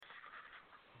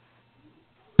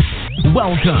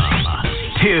Welcome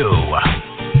to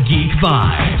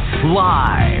Geekvibes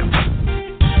Live.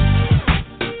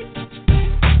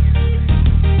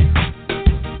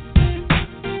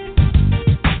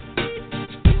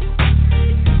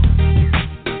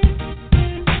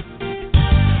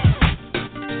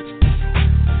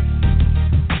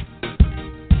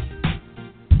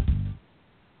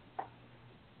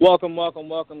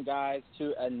 Welcome, guys,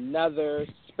 to another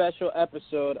special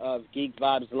episode of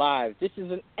Geekvibes Live. This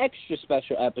is an extra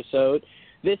special episode.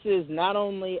 This is not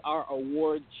only our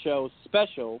award show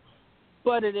special,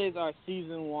 but it is our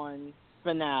season 1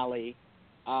 finale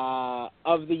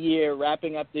of the year,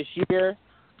 wrapping up this year.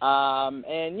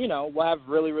 And, you know, we'll have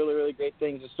really great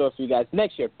things in store for you guys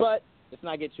next year. But let's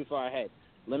not get too far ahead.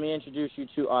 Let me introduce you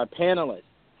to our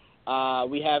panelists.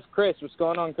 We have Chris. What's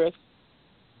going on, Chris?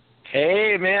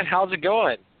 Hey, man, how's it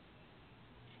going?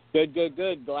 Good.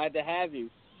 Glad to have you.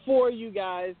 For you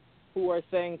guys who are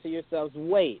saying to yourselves,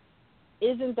 wait,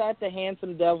 isn't that the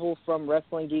handsome devil from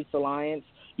Wrestling Geeks Alliance?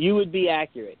 You would be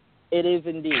accurate. It is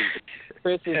indeed.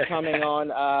 Chris is coming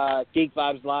on Geek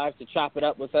Vibes Live to chop it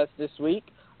up with us this week.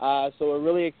 So we're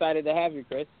really excited to have you,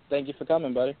 Chris. Thank you for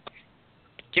coming, buddy.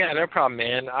 Yeah, no problem,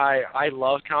 man. I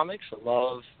love comics. I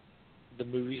love the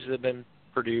movies that have been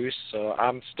produced, so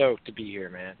I'm stoked to be here,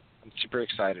 man. I'm super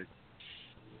excited.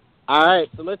 All right,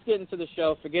 so let's get into the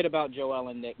show. Forget about Joel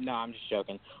and Nick. No, I'm just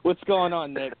joking. What's going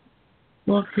on, Nick?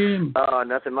 Welcome. Oh,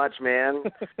 nothing much, man.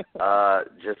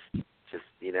 Just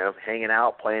you know, hanging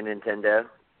out, playing Nintendo,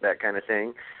 that kind of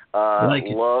thing.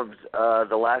 Loved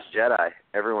The Last Jedi.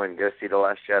 Everyone go see The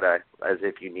Last Jedi, as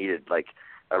if you needed like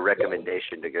a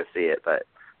recommendation to go see it. But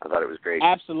I thought it was great.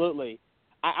 Absolutely.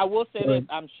 I will say this.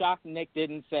 I'm shocked Nick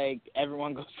didn't say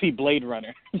everyone go see Blade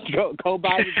Runner. go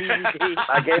buy the DVD.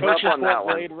 I gave up on that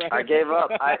one. I gave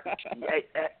up.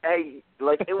 Hey,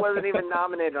 like it wasn't even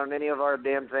nominated on any of our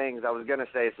damn things. I was gonna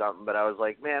say something, but I was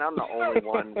like, man, I'm the only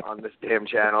one on this damn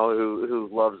channel who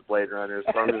loves Blade Runner,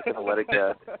 so I'm just gonna let it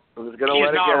go. I'm just gonna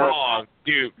let it go. You're not wrong,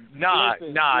 dude.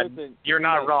 Listen, you're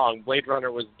not wrong. Blade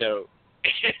Runner was dope.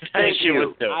 Thank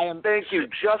you. Thank you.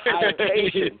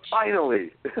 Justification. Finally.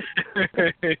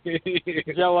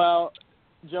 Joel,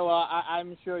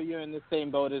 I'm sure you're in the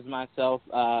same boat as myself.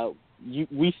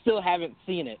 We still haven't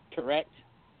seen it, correct?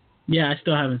 Yeah, I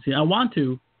still haven't seen it. I want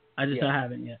to. I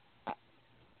haven't yet.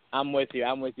 I'm with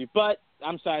you. But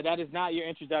I'm sorry, that is not your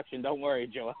introduction. Don't worry,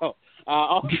 Joel.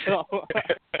 Also,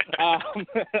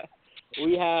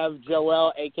 we have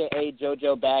Joel, a.k.a.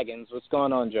 JoJo Baggins. What's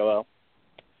going on, Joel?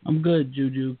 I'm good,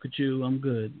 Juju Kachu. I'm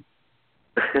good.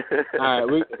 All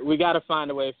right, we got to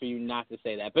find a way for you not to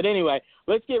say that. But anyway,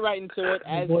 let's get right into it.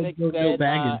 As Nick said,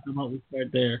 Baggins. How about we start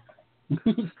there?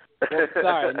 Well,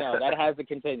 sorry, no, that has to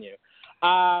continue.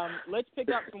 Let's pick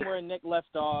up from where Nick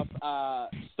left off.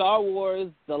 Star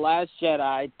Wars: The Last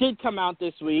Jedi did come out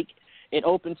this week. It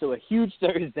opened to a huge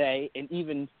Thursday, an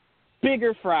even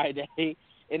bigger Friday,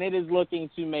 and it is looking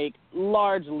to make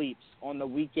large leaps on the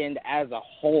weekend as a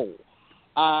whole.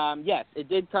 Yes, it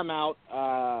did come out.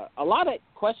 A lot of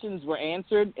questions were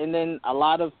answered, and then a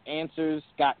lot of answers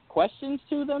got questions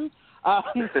to them. So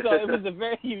it was a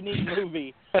very unique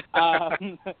movie.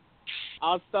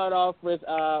 I'll start off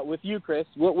with you, Chris.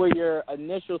 What were your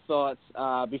initial thoughts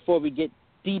before we get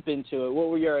deep into it? What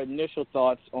were your initial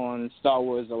thoughts on Star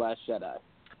Wars: The Last Jedi?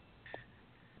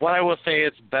 What I will say,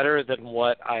 it's better than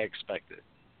what I expected,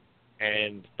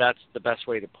 and that's the best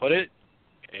way to put it.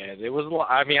 And it was,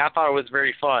 I thought it was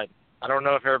very fun. I don't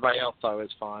know if everybody else thought it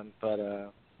was fun, but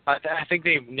I think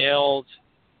they've nailed,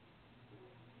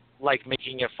 like,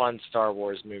 making a fun Star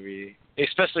Wars movie,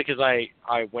 especially because I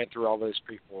went through all those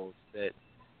prequels that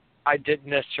I didn't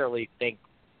necessarily think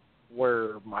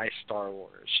were my Star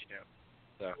Wars, you know.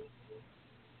 So,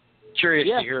 curious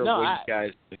to hear what you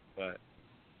guys think, but...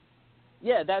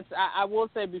 Yeah, I will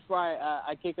say before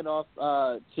I kick it off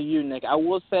to you, Nick, I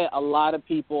will say a lot of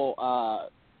people...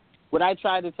 what I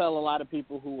try to tell a lot of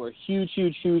people who were huge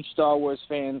Star Wars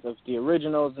fans of the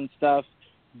originals and stuff,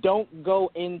 don't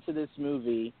go into this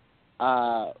movie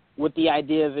with the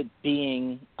idea of it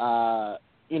being, like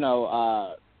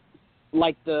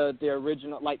the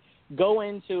original. Like, go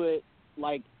into it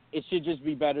like it should just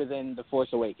be better than The Force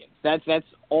Awakens. That's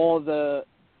all the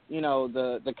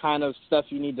kind of stuff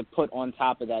you need to put on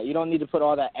top of that. You don't need to put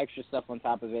all that extra stuff on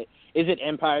top of it. Is it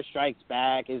Empire Strikes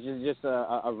Back? Is it just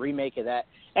a remake of that?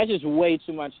 That's just way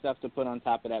too much stuff to put on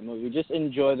top of that movie. Just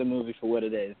enjoy the movie for what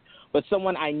it is. But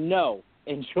someone I know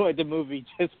enjoyed the movie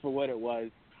just for what it was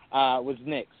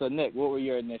Nick. So, Nick, what were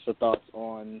your initial thoughts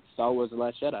on Star Wars: The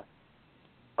Last Jedi?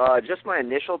 Just my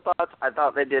initial thoughts. I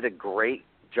thought they did a great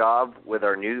job with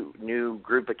our new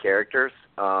group of characters.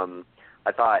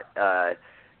 I thought,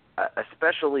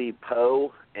 especially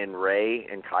Poe and Rey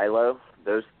and Kylo,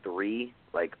 those three,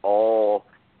 like, all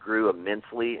grew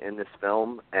immensely in this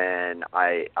film, and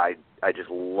I just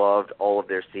loved all of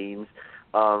their scenes.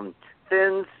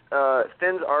 Finn's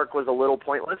arc was a little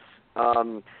pointless.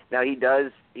 Now he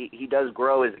does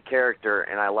grow as a character,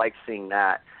 and I like seeing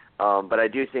that. But I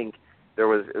do think there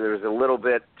was a little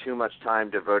bit too much time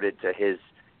devoted to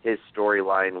his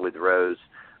storyline with Rose.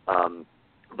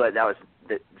 But that was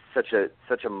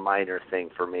such a minor thing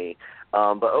for me.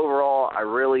 But overall, I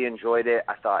really enjoyed it.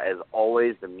 I thought, as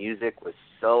always, the music was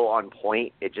so on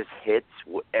point. It just hits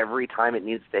every time it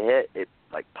needs to hit. It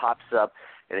like pops up,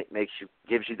 and it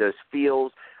gives you those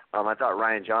feels. I thought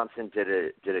Rian Johnson did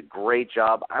a great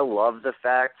job. I love the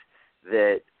fact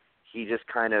that he just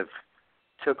kind of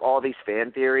took all these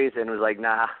fan theories and was like,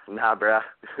 nah, bruh,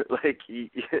 like,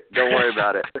 don't worry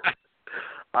about it.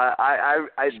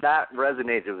 I that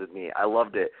resonated with me. I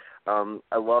loved it.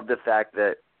 I love the fact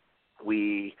that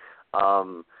we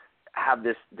have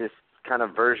this kind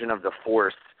of version of the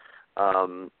Force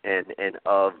and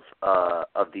of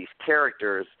these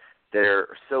characters that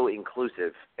are so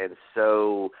inclusive and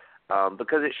so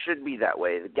because it should be that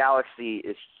way. The galaxy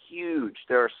is huge.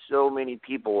 There are so many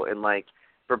people, and like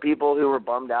for people who were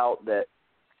bummed out that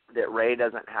Rey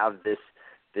doesn't have this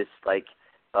like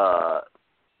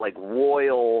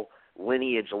royal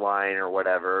lineage line or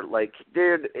whatever. Like,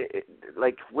 dude,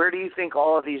 like, where do you think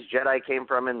all of these Jedi came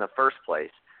from in the first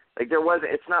place? Like,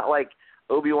 it's not like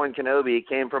Obi-Wan Kenobi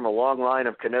came from a long line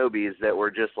of Kenobis that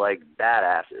were just like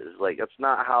badasses. Like, that's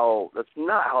not how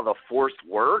the Force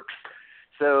works.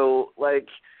 So, like,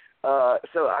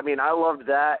 I mean, I loved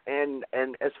that. And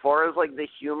as far as like the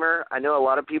humor, I know a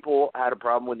lot of people had a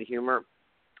problem with the humor.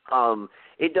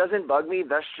 It doesn't bug me.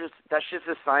 That's just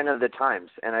a sign of the times.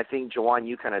 And I think, Jawan,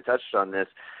 you kind of touched on this.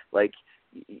 Like,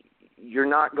 you're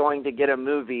not going to get a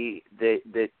movie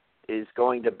that is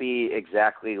going to be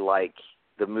exactly like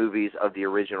the movies of the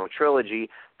original trilogy,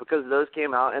 because those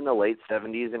came out in the late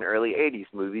 70s and early 80s.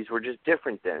 Movies were just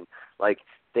different then. Like,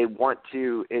 they want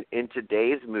to, in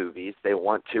today's movies, they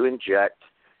want to inject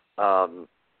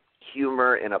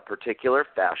humor in a particular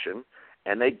fashion,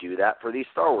 and they do that for these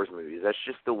Star Wars movies. That's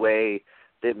just the way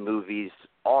that movies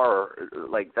are.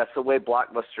 Like, that's the way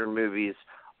blockbuster movies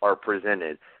are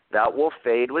presented. That will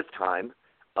fade with time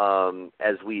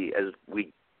as we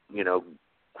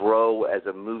grow as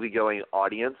a movie-going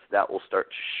audience. That will start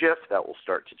to shift. That will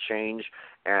start to change,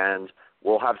 and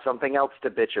we'll have something else to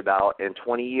bitch about in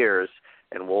 20 years.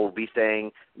 And we'll be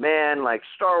saying, man, like,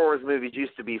 Star Wars movies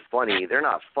used to be funny. They're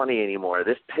not funny anymore.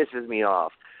 This pisses me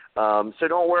off. So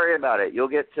don't worry about it. You'll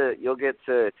get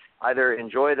to either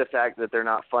enjoy the fact that they're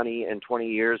not funny in 20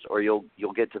 years, or you'll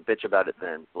get to bitch about it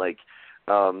then. Like,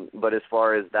 but as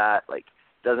far as that, like,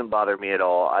 doesn't bother me at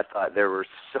all. I thought there were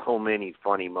so many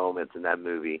funny moments in that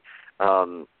movie,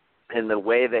 and the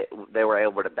way that they were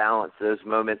able to balance those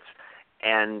moments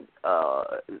and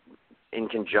in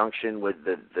conjunction with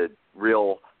the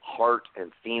real heart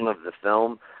and theme of the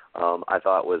film, I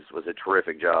thought was a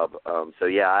terrific job. So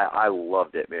yeah, I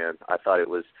loved it, man. I thought it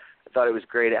was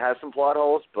great. It has some plot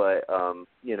holes, but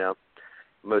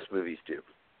most movies do.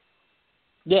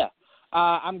 Yeah,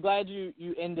 I'm glad you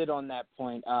ended on that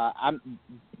point.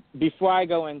 Before I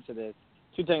go into this,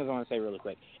 two things I want to say really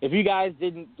quick. If you guys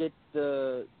didn't get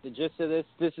the gist of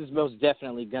this is most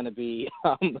definitely going to be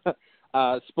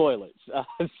spoilers.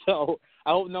 So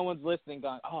I hope no one's listening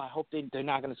going, oh, I hope they're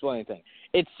not going to spoil anything.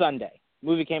 It's Sunday.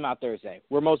 Movie came out Thursday.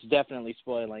 We're most definitely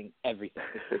spoiling everything.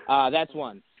 That's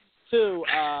one. Two,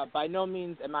 by no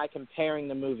means am I comparing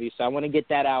the movie, so I want to get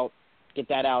that out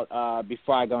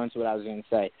before I go into what I was going to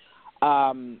say.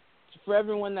 For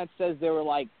everyone that says there were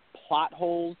like plot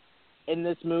holes in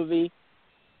this movie,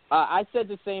 I said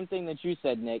the same thing that you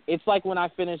said, Nick. It's like when I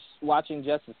finished watching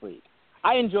Justice League.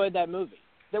 I enjoyed that movie.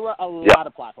 There were a lot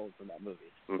of plot holes in that movie.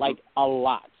 Mm-hmm. Like, a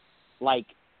lot. Like,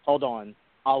 hold on,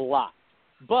 a lot.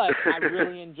 But I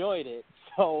really enjoyed it,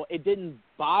 so it didn't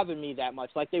bother me that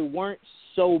much. Like, they weren't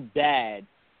so bad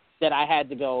that I had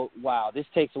to go, wow, this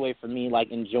takes away from me,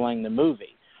 like, enjoying the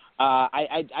movie.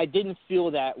 I didn't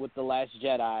feel that with The Last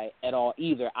Jedi at all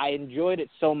either. I enjoyed it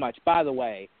so much. By the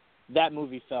way, that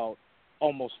movie felt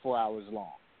almost 4 hours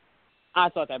long. I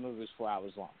thought that movie was 4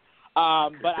 hours long.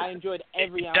 But I enjoyed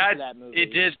every ounce of that movie.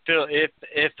 It did feel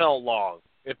it felt long.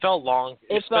 It felt long,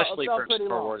 especially for a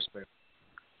Star Wars movie.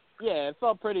 Yeah, it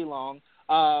felt pretty long.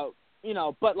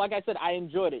 But like I said, I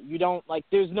enjoyed it. You don't like.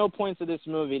 There's no points of this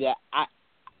movie that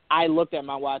I looked at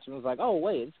my watch and was like, oh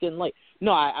wait, it's getting late.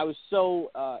 No, I was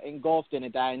so engulfed in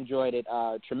it that I enjoyed it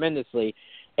tremendously.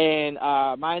 And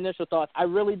my initial thoughts, I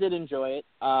really did enjoy it.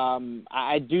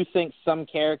 I do think some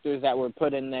characters that were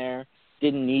put in there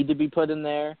didn't need to be put in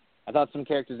there. I thought some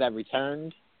characters that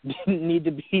returned didn't need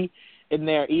to be in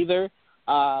there either.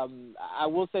 I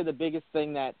will say the biggest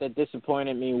thing that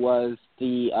disappointed me was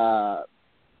the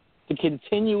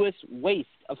continuous waste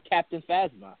of Captain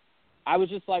Phasma. I was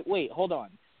just like, wait, hold on.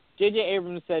 J.J.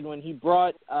 Abrams said when he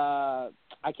brought, I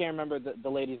can't remember the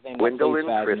lady's name. Gwendolyn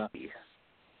Christie.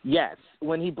 Yes.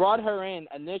 When he brought her in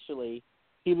initially,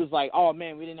 he was like, oh,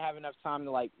 man, we didn't have enough time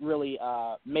to, like, really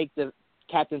make the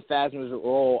Captain Phasma's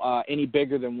role any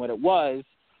bigger than what it was.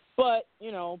 But,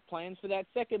 you know, plans for that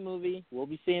second movie, we'll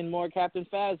be seeing more Captain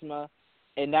Phasma,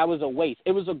 and that was a waste.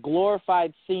 It was a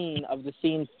glorified scene of the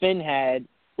scene Finn had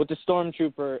with the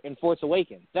Stormtrooper in Force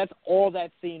Awakens. That's all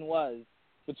that scene was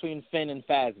between Finn and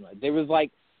Phasma. There was,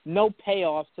 like, no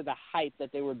payoff to the hype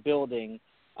that they were building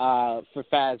for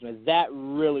Phasma. That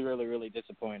really, really, really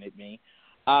disappointed me.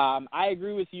 I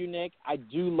agree with you, Nick. I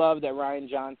do love that Rian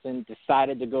Johnson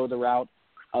decided to go the route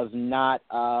of not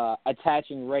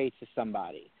attaching Rey to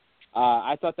somebody.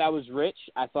 I thought that was rich.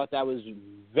 I thought that was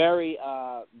very,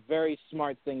 very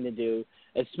smart thing to do,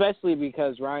 especially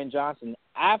because Rian Johnson,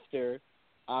 after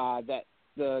that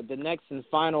the next and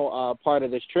final part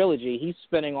of this trilogy, he's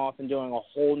spinning off and doing a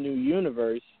whole new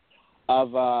universe of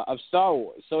Star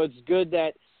Wars. So it's good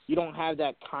that you don't have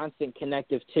that constant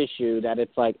connective tissue that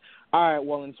it's like, all right,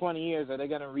 well, in 20 years, are they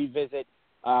going to revisit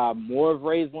more of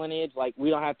Rey's lineage? Like, we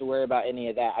don't have to worry about any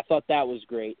of that. I thought that was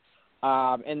great.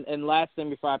 And last thing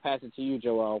before I pass it to you,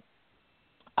 Joel,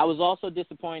 I was also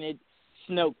disappointed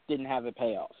Snoke didn't have a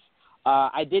payoff.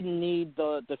 I didn't need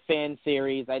the fan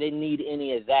series. I didn't need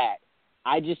any of that.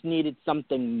 I just needed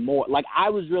something more. Like, I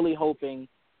was really hoping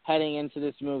heading into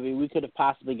this movie we could have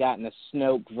possibly gotten a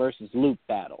Snoke versus Luke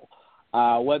battle,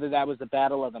 whether that was a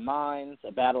battle of the minds,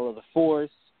 a battle of the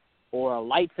Force, or a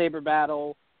lightsaber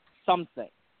battle, something.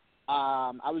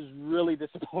 I was really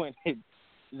disappointed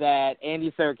that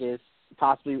Andy Serkis,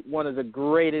 possibly one of the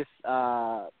greatest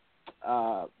mocap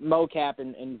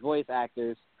and voice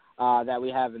actors that we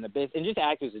have in the biz, and just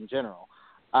actors in general,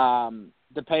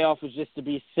 the payoff was just to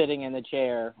be sitting in the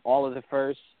chair all of the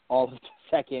first, all of the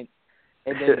second,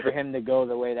 and then for him to go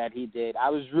the way that he did. I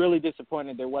was really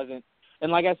disappointed there wasn't,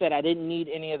 and like I said, I didn't need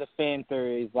any of the fan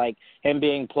theories like him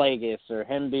being Plagueis or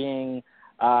him being,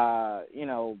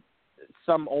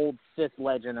 some old Sith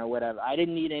legend or whatever. I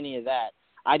didn't need any of that.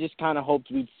 I just kind of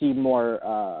hoped we'd see more,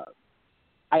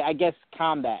 I guess,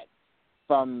 combat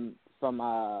from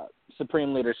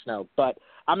Supreme Leader Snoke. But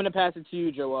I'm going to pass it to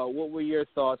you, Joel. What were your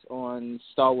thoughts on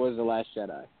Star Wars: The Last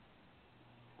Jedi?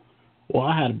 Well,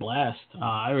 I had a blast.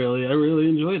 I really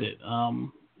enjoyed it.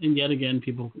 And yet again,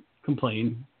 people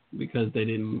complain because they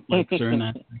didn't like certain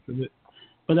aspects of it.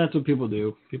 But that's what people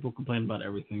do. People complain about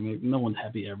everything. No one's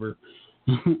happy ever.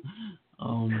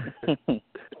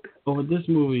 But with this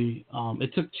movie,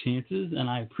 it took chances, and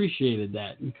I appreciated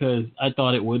that because I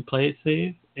thought it would play it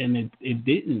safe, and it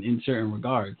didn't in certain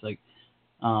regards. Like,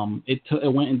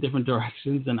 it went in different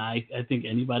directions than I think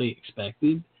anybody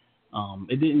expected.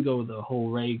 It didn't go the whole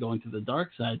Rey going to the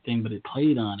dark side thing, but it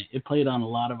played on it. It played on a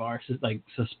lot of our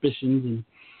suspicions and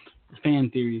fan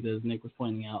theories, as Nick was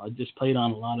pointing out. It just played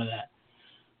on a lot of that.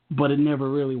 But it never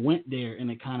really went there,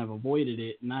 and it kind of avoided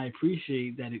it. And I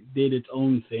appreciate that it did its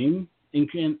own thing.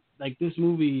 And like this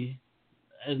movie,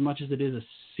 as much as it is a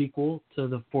sequel to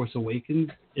The Force Awakens,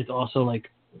 it's also like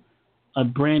a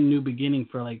brand new beginning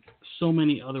for like so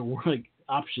many other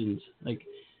options. Like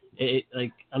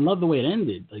I love the way it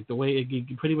ended. Like the way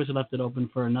it pretty much left it open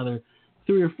for another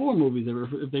 3 or 4 movies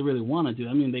if they really wanted to.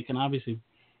 I mean, they can obviously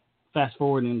fast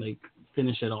forward and like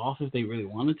finish it off if they really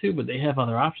wanted to, but they have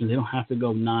other options. They don't have to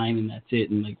go 9 and that's it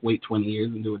and like wait 20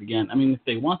 years and do it again. I mean, if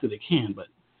they want to, they can, but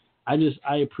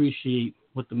I appreciate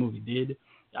what the movie did.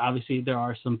 Obviously, there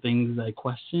are some things I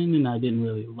question and I didn't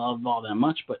really love all that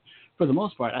much, but for the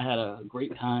most part, I had a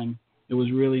great time. It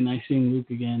was really nice seeing Luke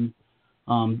again,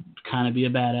 kind of be a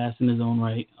badass in his own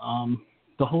right.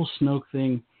 The whole Snoke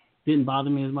thing didn't bother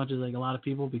me as much as like a lot of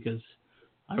people because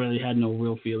I really had no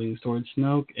real feelings towards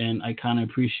Snoke, and I kind of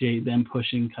appreciate them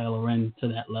pushing Kylo Ren to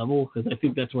that level because I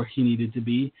think that's where he needed to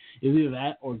be. It was either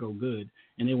that or go good,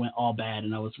 and they went all bad,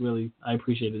 and I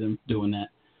appreciated them doing that.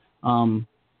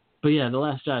 But yeah, The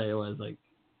Last Jedi was like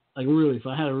really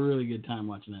fun. I had a really good time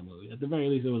watching that movie. At the very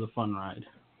least, it was a fun ride.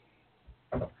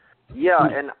 Yeah,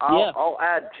 and I'll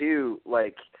add too,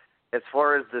 like, as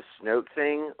far as the Snoke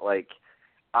thing, like,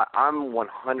 I'm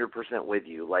 100% with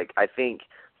you. Like, I think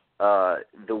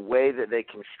the way that they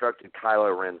constructed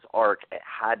Kylo Ren's arc, it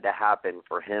had to happen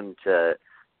for him to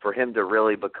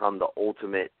really become the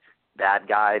ultimate bad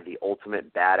guy, the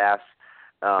ultimate badass,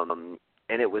 and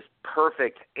it was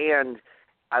perfect. And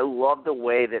I love the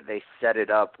way that they set it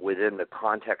up within the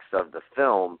context of the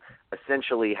film,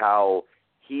 essentially how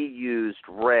he used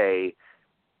Rey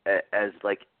as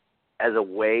a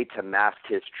way to mask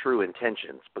his true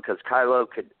intentions, because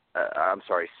Snoke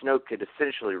could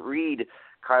essentially read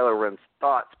Kylo Ren's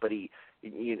thoughts, but he,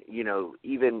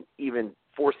 even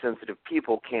Force-sensitive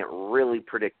people can't really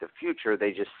predict the future.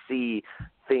 They just see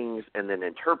things and then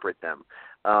interpret them.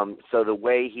 So the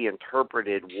way the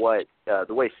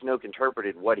way Snoke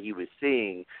interpreted what he was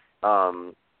seeing,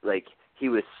 he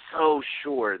was so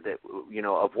sure that,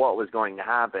 of what was going to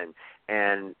happen,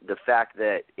 and the fact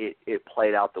that it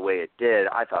played out the way it did,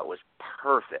 I thought was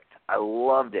perfect. I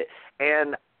loved it.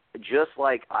 And just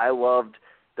like I loved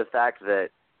the fact that,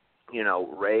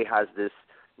 Rey has this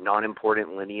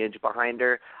non-important lineage behind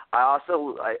her, I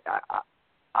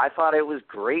thought it was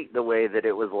great the way that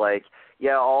it was like,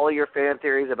 yeah, all your fan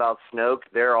theories about Snoke,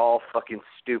 they're all fucking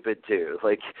stupid too.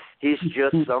 Like, he's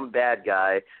just some bad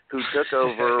guy who took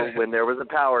over when there was a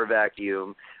power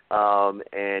vacuum,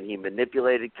 and he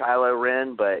manipulated Kylo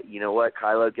Ren, but you know what?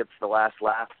 Kylo gets the last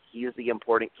laugh. He's the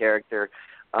important character.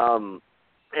 And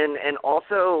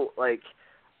also, like,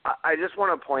 I just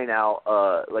want to point out,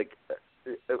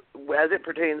 as it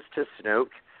pertains to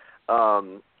Snoke,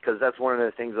 because that's one of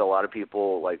the things a lot of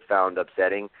people found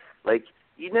upsetting. Like,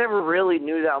 you never really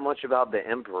knew that much about the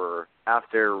Emperor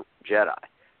after Jedi.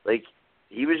 Like,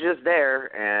 he was just there,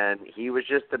 and he was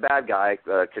just the bad guy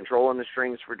controlling the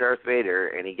strings for Darth Vader,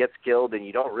 and he gets killed, and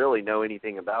you don't really know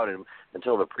anything about him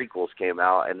until the prequels came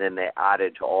out, and then they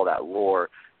added to all that lore,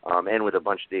 and with a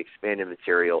bunch of the expanded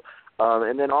material.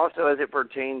 And then also as it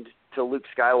pertained to Luke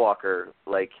Skywalker,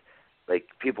 like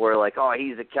people are like, oh,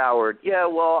 he's a coward. Yeah,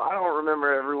 well, I don't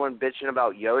remember everyone bitching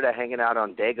about Yoda hanging out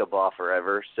on Dagobah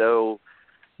forever. So,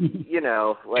 it's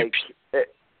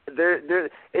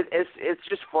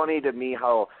just funny to me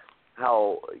how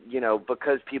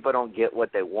because people don't get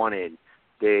what they wanted,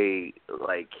 they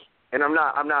and I'm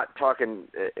not talking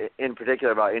in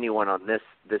particular about anyone on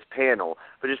this panel,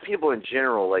 but just people in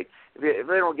general. Like, if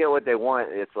they don't get what they want,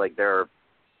 it's like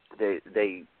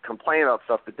they complain about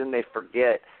stuff, but then they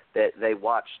forget that they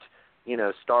watched,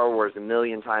 Star Wars a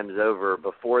million times over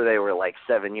before they were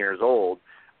 7 years old.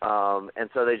 And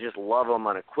so they just love them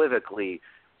unequivocally,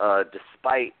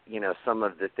 despite, some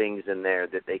of the things in there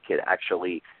that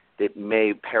that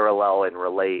may parallel and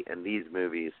relate in these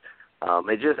movies.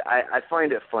 I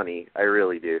find it funny. I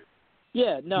really do.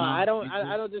 Yeah, no, I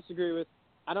don't disagree with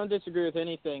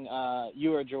anything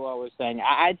you or Joel was saying.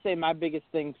 I'd say my biggest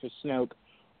thing for Snoke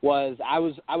was I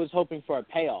was hoping for a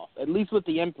payoff. At least with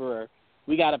the Emperor,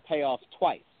 we got a payoff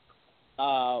twice.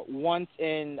 Once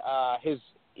in his,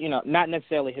 not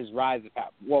necessarily his rise to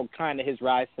power. Well, kind of his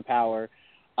rise to power.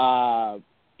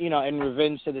 In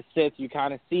Revenge of the Sith, you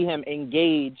kind of see him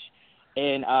engage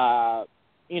in,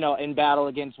 in battle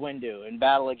against Windu, in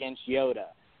battle against Yoda.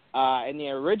 In the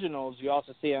originals, you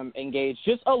also see him engage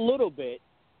just a little bit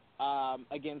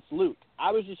against Luke.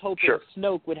 I was just hoping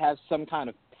Snoke would have some kind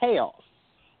of payoff.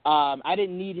 I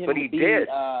didn't need him but he to be... did.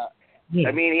 Yeah.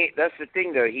 I mean, that's the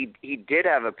thing, though. He did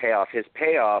have a payoff. His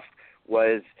payoff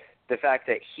was the fact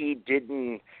that he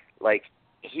didn't,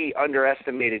 he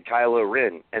underestimated Kylo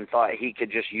Ren and thought he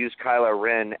could just use Kylo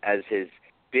Ren as his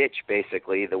bitch,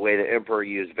 basically, the way the Emperor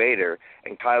used Vader,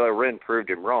 and Kylo Ren proved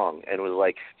him wrong and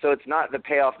was so it's not the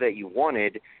payoff that you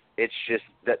wanted, it's just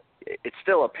that it's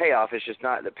still a payoff, it's just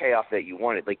not the payoff that you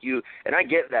wanted. And I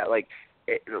get that,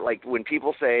 when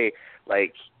people say,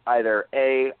 either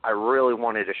A, I really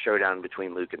wanted a showdown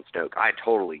between Luke and Snoke. I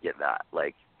totally get that,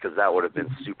 because that would have been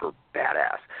super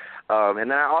badass. And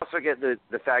then I also get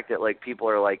the fact that, people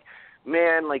are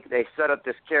man, they set up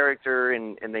this character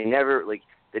and they never,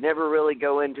 they never really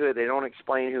go into it. They don't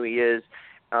explain who he is.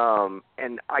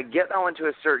 And I get that one to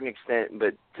a certain extent,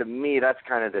 but to me, that's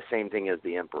kind of the same thing as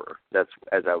the Emperor. That's,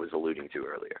 as I was alluding to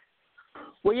earlier.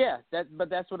 Well, yeah, but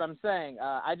that's what I'm saying.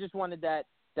 I just wanted that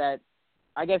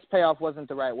I guess payoff wasn't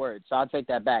the right word, so I'll take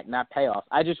that back. Not payoff.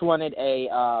 I just wanted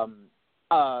I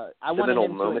wanted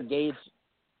him to engage.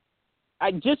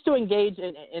 Just to engage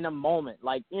in a moment,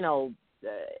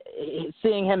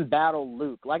 seeing him battle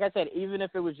Luke. Like I said, even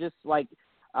if it was just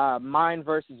mind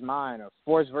versus mind or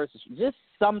force versus, just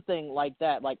something like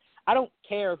that. I don't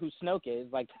care who Snoke is.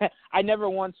 I never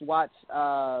once watched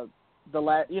while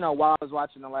I was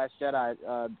watching The Last Jedi,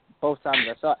 both times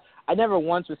I saw it, I never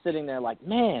once was sitting there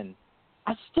man,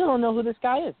 I still don't know who this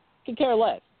guy is. Could care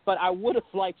less. But I would have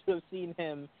liked to have seen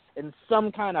him in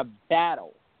some kind of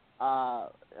battle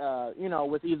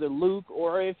with either Luke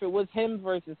or if it was him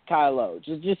versus Kylo,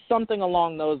 just something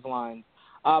along those lines.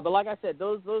 But like I said,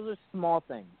 those are small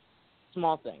things.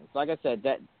 Like I said,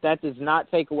 that does not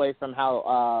take away from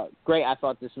how great I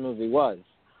thought this movie was.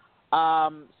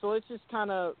 So let's just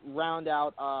kind of round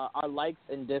out our likes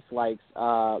and dislikes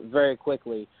very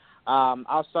quickly.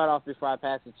 I'll start off before I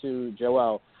pass it to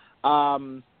Joel.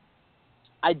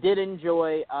 I did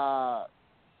enjoy,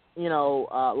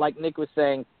 like Nick was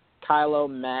saying, Kylo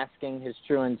masking his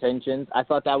true intentions. I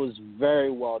thought that was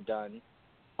very well done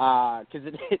because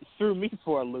it threw me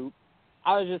for a loop.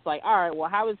 I was just like, all right, well,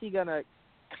 how is he going to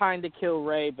kind of kill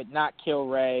Rey but not kill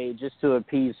Rey just to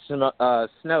appease Snoke?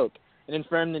 And then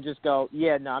for him to just go,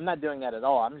 yeah, no, I'm not doing that at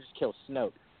all. I'm just kill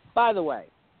Snoke. By the way,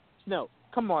 Snoke,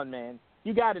 come on, man.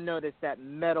 You got to notice that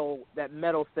metal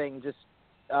thing just,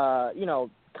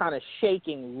 kind of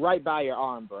shaking right by your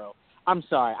arm, bro. I'm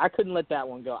sorry. I couldn't let that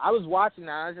one go. I was watching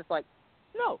that. And I was just like,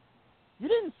 no, you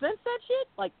didn't sense that shit?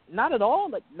 Like, not at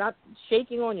all? Like, not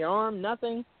shaking on your arm,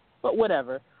 nothing? But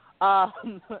whatever.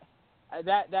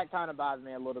 That kind of bothered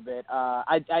me a little bit.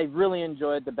 I really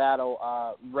enjoyed the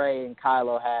battle Rey and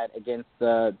Kylo had against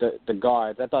the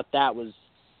guards. I thought that was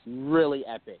really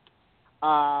epic.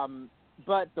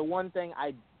 But the one thing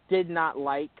I did not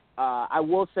like, I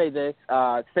will say this,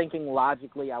 thinking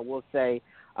logically, I will say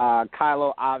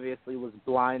Kylo obviously was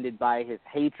blinded by his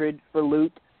hatred for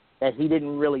Luke, that he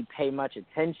didn't really pay much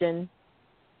attention.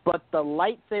 But the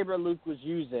lightsaber Luke was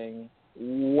using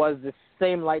was the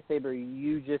same lightsaber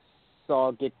you just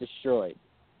saw get destroyed.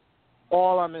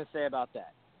 All I'm going to say about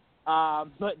that.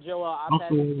 But Joel, I'll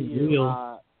pass it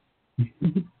to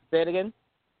you. Say it again?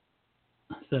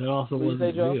 I said it also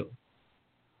wasn't real.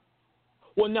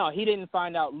 Well, no, he didn't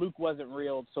find out Luke wasn't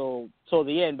real till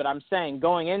the end. But I'm saying,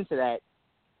 going into that,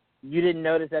 you didn't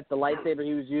notice that the lightsaber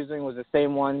he was using was the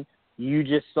same one you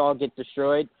just saw get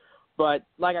destroyed. But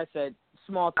like I said,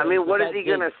 small things. I mean, what is he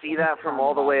going to see that from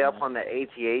all the way up on the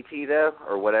AT-AT, though,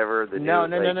 or whatever the No.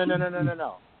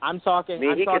 I'm talking. I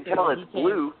mean, he can tell it's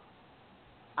blue.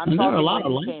 I'm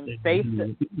talking when he came face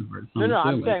to. No.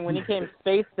 I'm saying when he came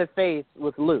face to face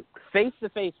with Luke, face to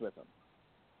face with him.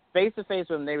 Face to face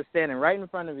with him, they were standing right in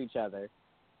front of each other,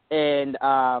 and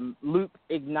Luke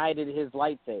ignited his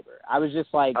lightsaber. I was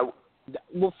just like,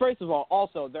 well, first of all,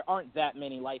 also there aren't that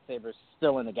many lightsabers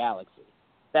still in the galaxy.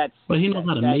 But he knows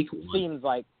how to make one. Seems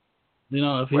like,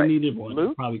 if he needed one, Luke?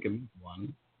 He probably could make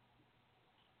one.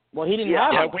 Well, he didn't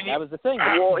have one. That was the thing.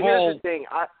 Well, here's the thing.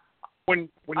 When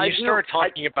you start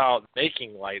talking about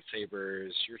making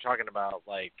lightsabers, you're talking about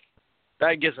like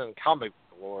that gets in comic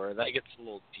lore. That gets a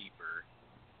little deeper.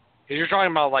 Because you're talking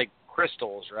about, like,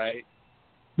 crystals, right?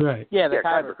 Right. Yeah, the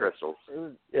kyber crystals.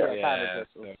 Kyber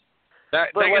crystals.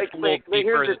 That gets a little deeper.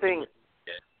 Here's the thing.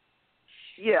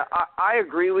 Yeah, I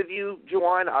agree with you,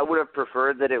 Juwan. I would have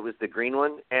preferred that it was the green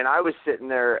one. And I was sitting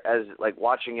there as, like,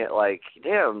 watching it like,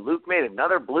 damn, Luke made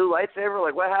another blue lightsaber?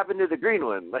 Like, what happened to the green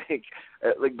one? Like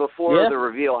before the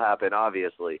reveal happened,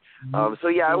 obviously. So,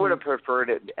 yeah, I would have preferred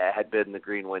it had been the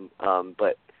green one.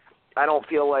 But I don't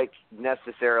feel like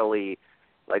necessarily...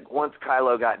 Like, once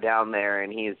Kylo got down there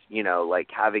and he's, like,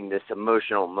 having this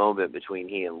emotional moment between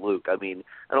he and Luke, I mean,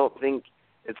 I don't think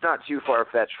 – it's not too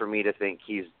far-fetched for me to think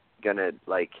he's going to,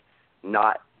 like,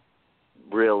 not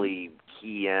really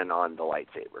key in on the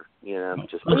lightsaber,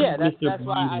 Just that's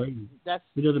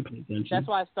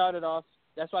why I started off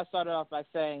by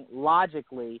saying,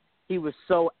 logically, he was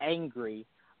so angry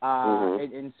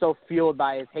and so fueled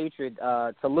by his hatred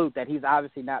to Luke that he's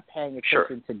obviously not paying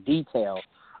attention to detail.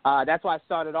 That's why I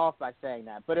started off by saying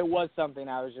that. But it was something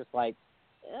I was just like,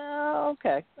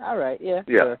 okay, all right, yeah.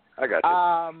 Yeah, sure. I got you.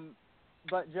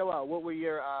 But Joel, what were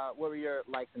your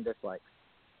likes and dislikes?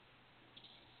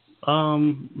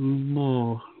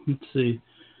 Let's see.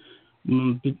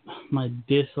 My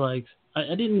dislikes.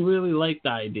 I didn't really like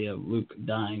the idea of Luke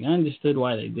dying. I understood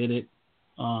why they did it.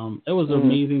 It was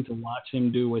amazing to watch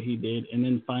him do what he did, and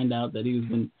then find out that he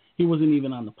wasn't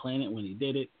even on the planet when he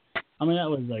did it. I mean, that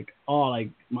was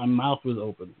my mouth was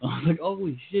open. I was like,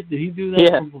 holy shit, did he do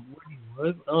that from where he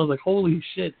was? I was like, holy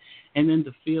shit. And then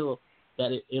to feel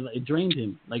that it drained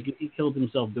him, like he killed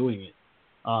himself doing it.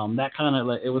 That kind of,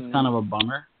 it was kind of a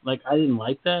bummer. Like, I didn't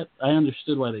like that. I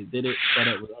understood why they did it, but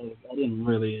I didn't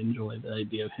really enjoy the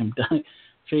idea of him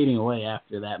fading away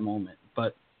after that moment.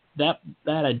 But that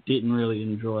I didn't really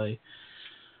enjoy.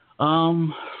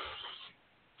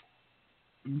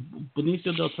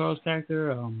 Benicio del Toro's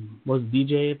character was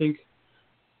DJ, I think.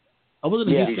 I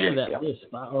wasn't a huge fan of that list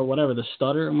or whatever, the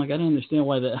stutter. I'm like, I didn't understand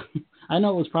why that. I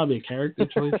know it was probably a character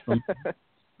choice. I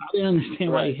didn't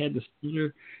understand why he had the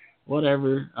stutter.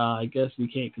 whatever. I guess we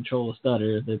can't control a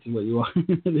stutter if that's what you want.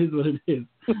 It is what it is.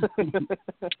 I didn't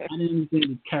understand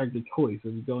the character choice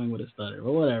of going with a stutter,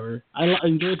 but whatever. I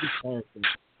enjoyed the character.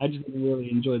 I just didn't really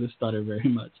enjoy the stutter very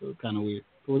much, so it was kind of weird.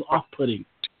 It was off-putting.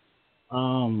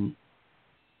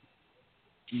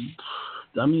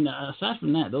 I mean, aside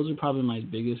from that, those are probably my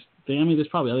biggest thing. I mean, there's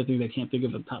probably other things I can't think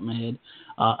of at the top of my head.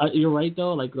 You're right,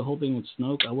 though. Like the whole thing with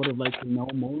Snoke, I would have liked to know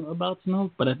more about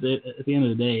Snoke, but at the end of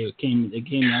the day, it came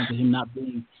down to him not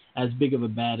being as big of a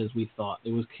bad as we thought.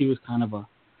 He was kind of a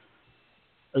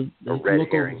red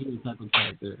herring type of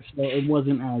character, so it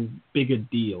wasn't as big a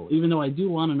deal. Even though I do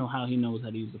want to know how he knows how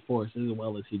to use the Force as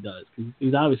well as he does, because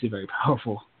he's obviously very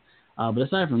powerful. But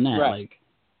aside from that, right. like,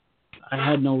 I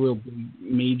had no real big,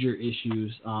 major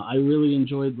issues. I really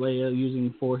enjoyed Leia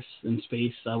using Force in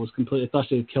space. I thought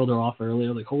they had killed her off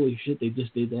earlier. Like, holy shit, they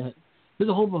just did that. There's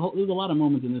a lot of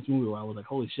moments in this movie where I was like,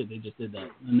 holy shit, they just did that.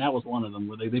 And that was one of them,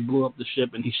 where they blew up the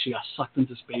ship and she got sucked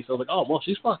into space. I was like, oh, well,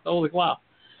 she's fucked. I was like, wow.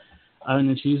 And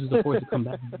then she uses the Force to come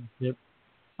back into the ship.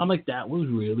 I'm like, that was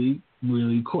really,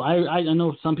 really cool. I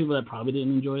know some people that probably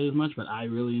didn't enjoy it as much, but I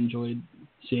really enjoyed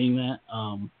seeing that.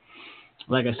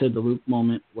 Like I said, the Luke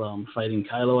moment fighting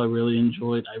Kylo, I really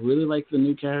enjoyed. I really like the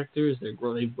new characters. They've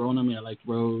grown on me. I like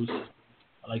Rose.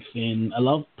 I like Finn. I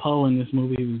love Poe in this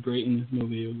movie. He was great in this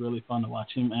movie. It was really fun to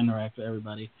watch him interact with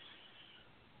everybody.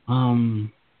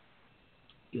 Captain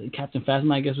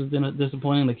Phasma, I guess, was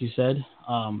disappointing, like you said.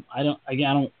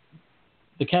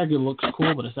 The character looks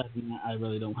cool, but aside from that, I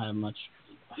really don't have much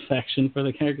affection for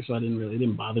the character, so it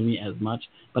didn't bother me as much.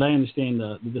 But I understand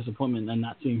the disappointment and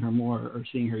not seeing her more or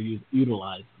seeing her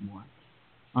utilized more.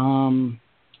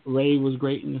 Rey was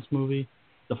great in this movie.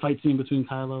 The fight scene between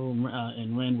Kylo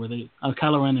and Ren,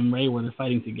 Kylo Ren and Rey, where they're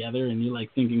fighting together, and you're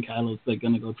like thinking Kylo's like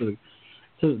gonna go to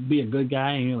be a good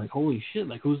guy, and you're like, holy shit,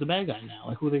 like who's the bad guy now?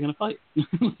 Like who are they gonna fight?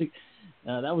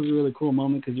 That was a really cool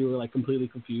moment because you were like completely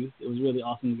confused. It was really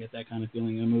awesome to get that kind of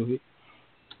feeling in a movie.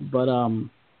 But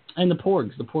and the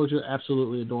Porgs are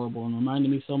absolutely adorable and reminded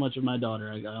me so much of my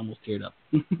daughter. I almost teared up.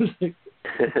 But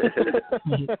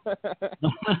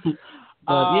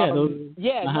those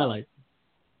are my highlights.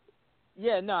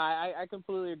 Yeah, no, I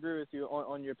completely agree with you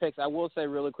on your picks. I will say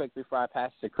really quick before I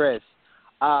pass to Chris,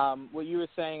 what you were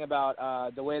saying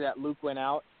about the way that Luke went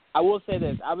out. I will say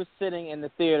this: I was sitting in the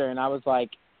theater and I was like,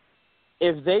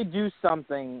 if they do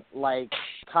something like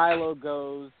Kylo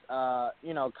goes up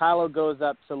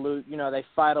to Luke, they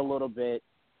fight a little bit,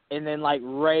 and then like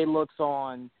Rey looks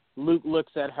on, Luke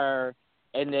looks at her,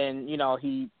 and then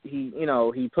he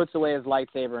puts away his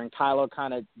lightsaber, and Kylo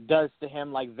kind of does to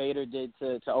him like Vader did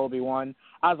to Obi-Wan.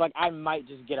 I was like, I might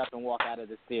just get up and walk out of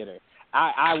this theater.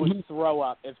 I would throw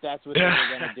up if that's what they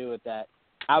were going to do with that.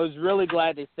 I was really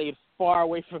glad they stayed far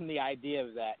away from the idea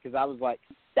of that, because I was like,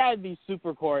 that'd be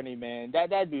super corny, man.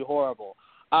 That'd be horrible.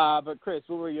 But Chris,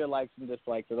 what were your likes and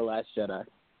dislikes of The Last Jedi?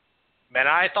 Man,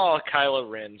 I thought Kylo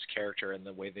Ren's character and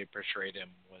the way they portrayed him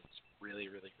was really,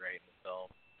 really great in the film.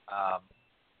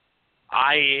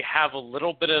 I have a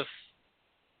little bit of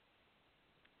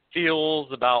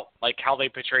feels about like how they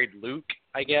portrayed Luke,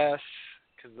 I guess,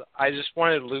 because I just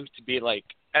wanted Luke to be like,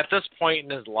 at this point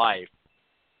in his life,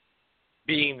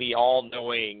 being the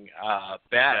all-knowing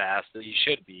badass that he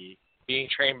should be, being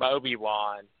trained by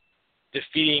Obi-Wan,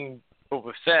 defeating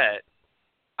Boba Fett.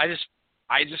 I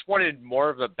just wanted more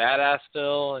of a badass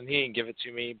still, and he didn't give it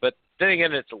to me. But then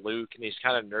again, it's Luke, and he's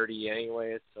kind of nerdy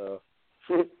anyway, so.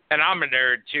 And I'm a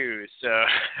nerd too, so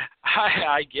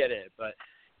I get it. But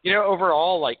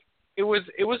overall, like it was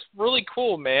really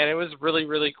cool, man. It was really,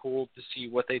 really cool to see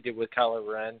what they did with Kylo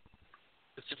Ren.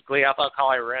 Specifically, I thought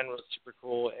Kylo Ren was super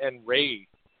cool, and Rey's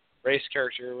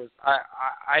character was.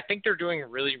 I think they're doing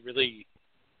really, really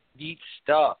neat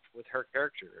stuff with her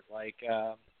character. Like,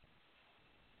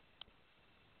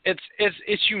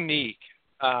 it's unique.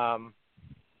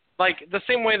 Like the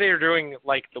same way they're doing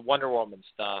like the Wonder Woman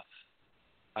stuff,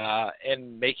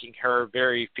 and making her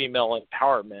very female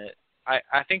empowerment.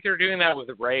 I think they're doing that with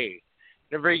Rey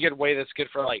in a very good way. That's good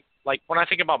for like when I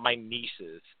think about my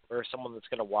nieces or someone that's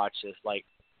going to watch this, like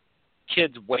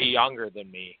kids way younger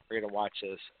than me are going to watch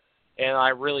this, and I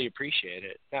really appreciate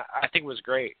it. I think it was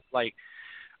great. Like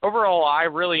overall, I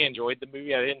really enjoyed the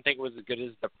movie. I didn't think it was as good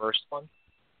as the first one,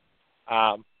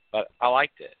 but I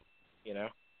liked it.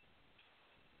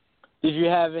 Did you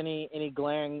have any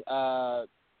glaring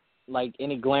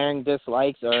any glaring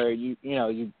dislikes, or you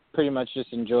pretty much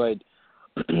just enjoyed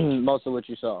most of what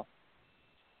you saw?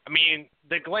 I mean,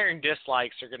 the glaring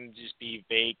dislikes are going to just be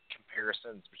vague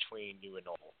comparisons between new and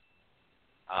old.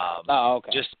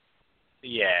 Okay.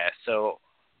 So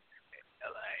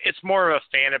it's more of a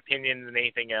fan opinion than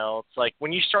anything else. Like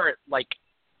when you start like,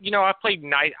 I played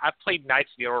Knights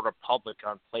of the Old Republic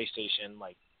on PlayStation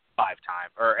like 5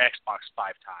 times or Xbox 5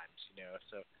 times.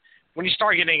 So when you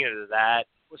start getting into that,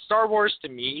 Star Wars to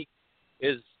me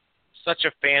is such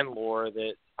a fan lore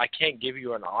that I can't give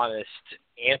you an honest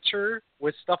answer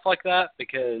with stuff like that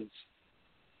because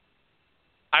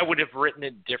I would have written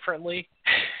it differently,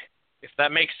 if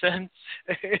that makes sense.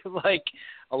 Like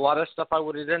a lot of stuff I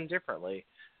would have done differently.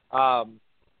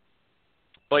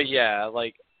 But yeah,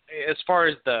 like as far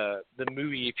as the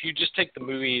movie, if you just take the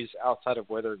movies outside of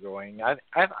where they're going, I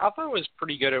thought it was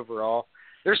pretty good overall.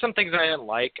 There's some things I didn't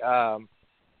like.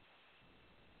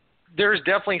 There's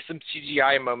definitely some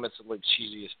CGI moments that look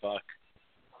cheesy as fuck,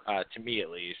 to me at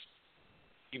least,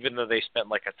 even though they spent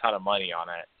like a ton of money on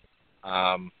it.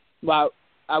 Well,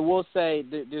 I will say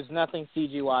there's nothing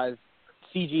CGI-wise.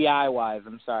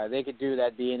 I'm sorry, they could do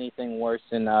that. Be anything worse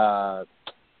than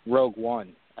Rogue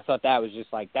One. I thought that was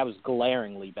just that was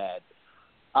glaringly bad.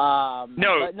 No,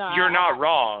 you're not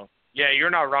wrong. Yeah, you're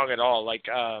not wrong at all. Like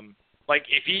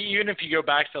even if you go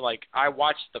back to I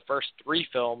watched the first 3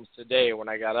 films today when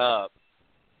I got up,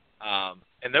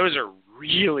 and those are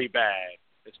really bad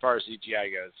as far as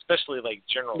CGI goes, especially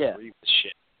General Grievous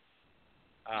shit.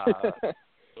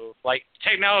 So,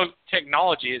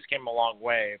 technology has came a long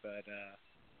way, but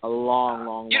a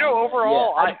long way.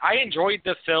 Overall, yeah, I enjoyed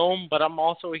the film, but I'm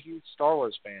also a huge Star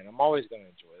Wars fan. I'm always going to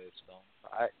enjoy this film.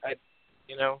 I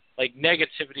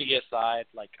negativity aside,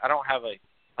 I don't have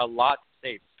a lot to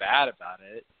say bad about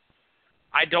it.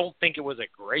 I don't think it was a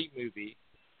great movie,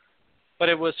 but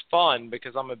it was fun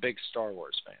because I'm a big Star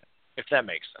Wars fan, if that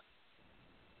makes sense.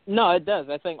 No, it does.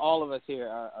 I think all of us here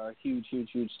are huge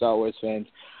Star Wars fans.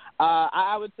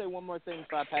 I would say one more thing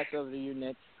before I pass it over to you,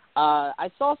 Nick.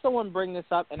 I saw someone bring this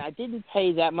up, and I didn't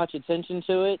pay that much attention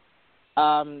to it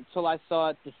till I saw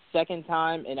it the second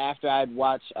time and after I had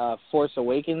watched Force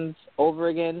Awakens over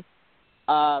again.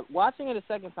 Watching it a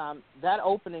second time, that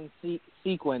opening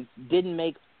sequence didn't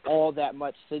make all that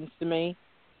much sense to me,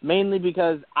 mainly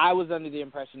because I was under the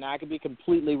impression, now I could be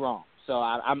completely wrong, so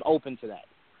I'm open to that.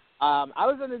 I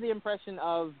was under the impression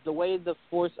of the way the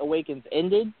Force Awakens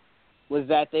ended was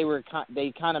that they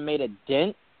kind of made a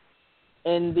dent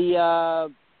in the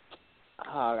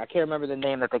I can't remember the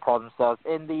name that they called themselves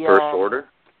in the First Order.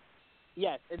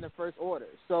 Yes, in the First Order.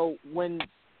 So when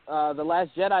the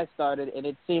Last Jedi started, and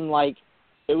it seemed like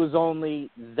it was only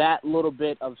that little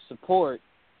bit of support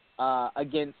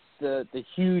against the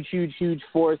huge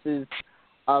forces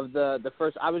of the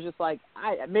first. I was just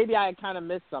maybe I kind of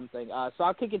missed something. So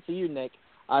I'll kick it to you, Nick.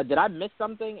 Did I miss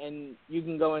something? And you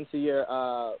can go into your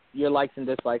likes and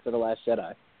dislikes of The Last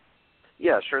Jedi.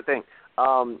 Yeah, sure thing.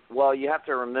 Well, you have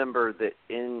to remember that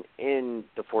in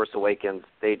The Force Awakens,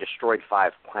 they destroyed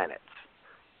 5 planets.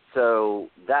 So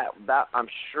that I'm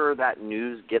sure that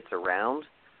news gets around.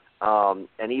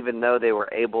 And even though they were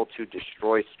able to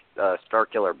destroy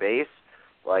Starkiller Base,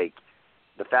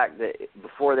 the fact that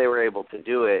before they were able to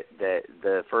do it, that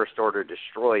the First Order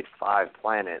destroyed 5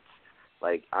 planets,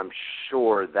 I'm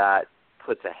sure that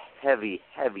puts a heavy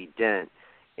dent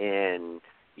in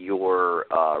your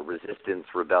resistance,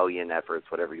 rebellion efforts,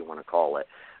 whatever you want to call it.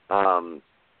 So,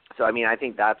 I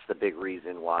think that's the big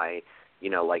reason why,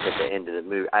 at the end of the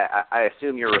movie, I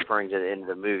assume you're referring to the end of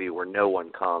the movie where no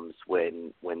one comes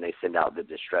when they send out the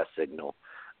distress signal.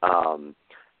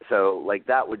 So,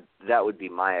 that would be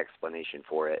my explanation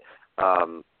for it.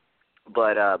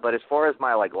 But as far as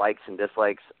my likes and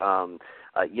dislikes,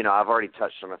 I've already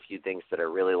touched on a few things that I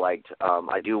really liked.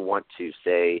 I do want to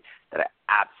say that I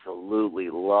absolutely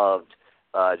loved,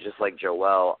 just like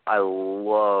Joel, I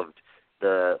loved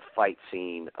the fight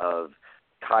scene of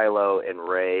Kylo and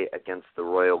Rey against the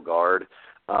Royal Guard.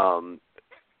 2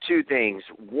 things.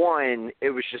 One, it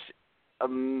was just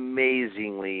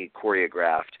amazingly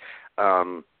choreographed.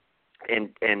 And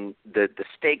the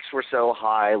stakes were so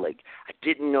high, I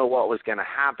didn't know what was going to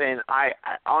happen. I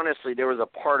honestly, there was a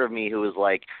part of me who was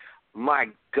like, my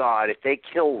God, if they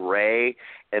kill Rey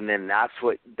and then that's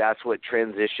what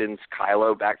transitions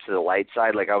Kylo back to the light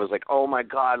side, I was like, oh my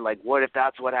God, what if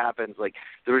that's what happens?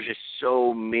 There was just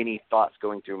so many thoughts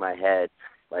going through my head,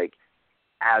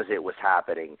 as it was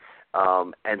happening.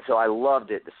 And so I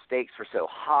loved it. The stakes were so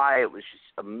high. It was just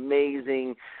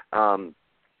amazing. And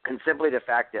simply the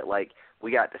fact that,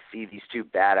 we got to see these 2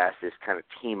 badasses kind of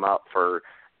team up for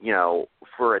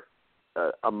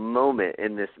a moment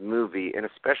in this movie, and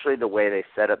especially the way they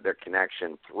set up their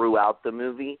connection throughout the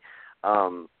movie.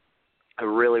 I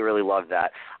really, really loved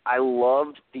that. I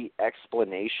loved the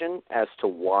explanation as to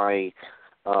why,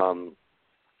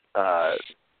 why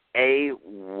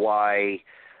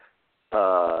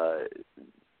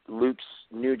Luke's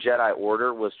new Jedi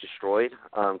Order was destroyed,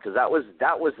 because that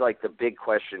was like the big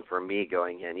question for me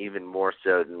going in, even more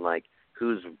so than like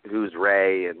who's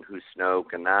Rey and who's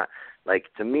Snoke and that. Like,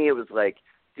 to me, it was like,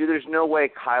 dude, there's no way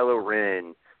Kylo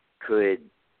Ren could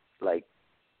like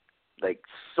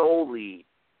solely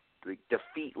like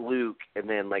defeat Luke and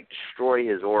then like destroy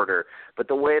his order. But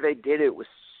the way they did it was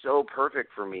so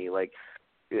perfect for me. Like,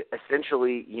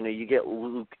 essentially, you know, you get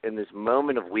Luke in this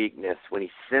moment of weakness when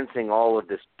he's sensing all of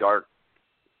this dark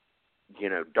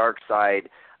side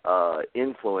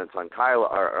influence on Kylo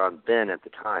or on Ben at the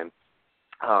time.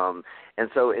 And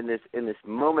so in this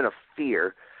moment of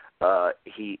fear,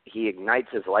 he ignites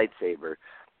his lightsaber,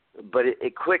 but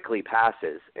it quickly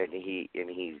passes, and he's,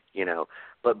 you know,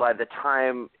 but by the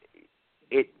time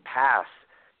it passed,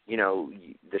 you know,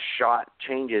 the shot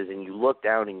changes and you look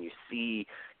down and you see,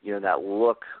 you know, that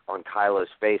look on Kylo's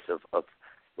face of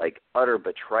like utter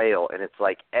betrayal. And it's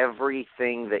like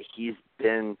everything that he's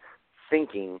been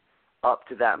thinking up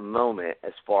to that moment,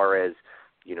 as far as,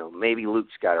 you know, maybe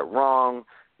Luke's got it wrong,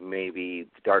 maybe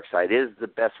the dark side is the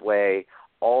best way.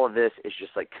 All of this is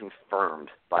just like confirmed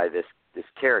by this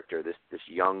character, this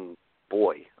young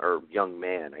boy, or young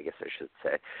man, I guess I should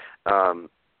say.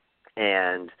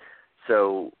 And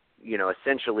so, you know,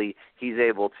 essentially he's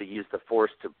able to use the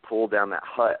Force to pull down that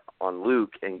hut on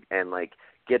Luke and like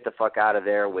get the fuck out of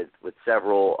there with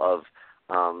several of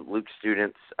Luke's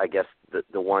students, I guess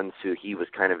the ones who he was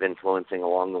kind of influencing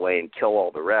along the way, and kill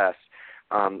all the rest.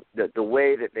 The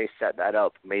way that they set that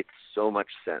up made so much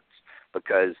sense,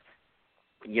 because,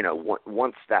 you know,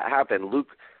 once that happened,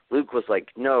 Luke was like,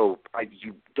 no,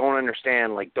 you don't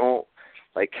understand, like, don't,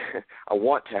 like, I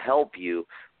want to help you.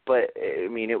 But, I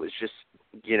mean, it was just,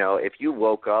 you know, if you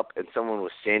woke up and someone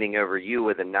was standing over you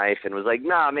with a knife and was like,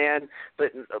 nah, man,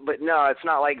 but no, it's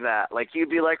not like that. Like,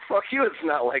 you'd be like, fuck you, it's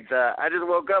not like that. I just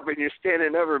woke up and you're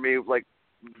standing over me, like,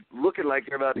 looking like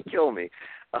you're about to kill me.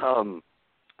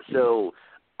 So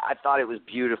I thought it was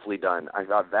beautifully done. I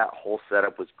thought that whole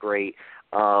setup was great.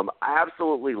 I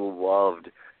absolutely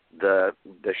loved the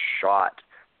shot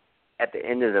at the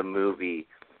end of the movie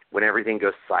when everything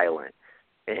goes silent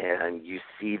and you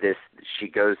see this, she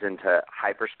goes into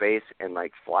hyperspace and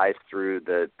like flies through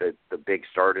the big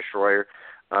Star Destroyer.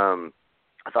 I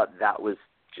thought that was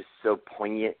just so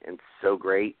poignant and so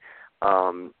great.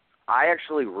 I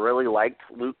actually really liked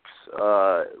Luke's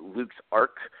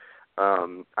arc.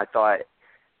 I thought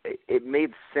it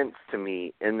made sense to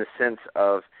me, in the sense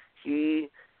of he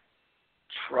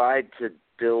tried to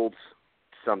build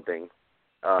something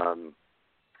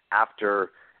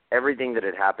after everything that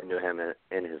had happened to him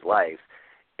in his life,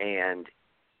 and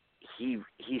he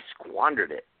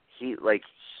squandered it. He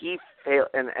failed,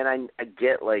 and I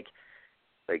get like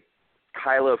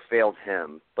Kylo failed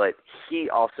him, but he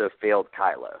also failed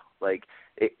Kylo. Like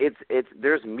it's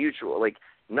there's mutual, like,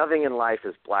 nothing in life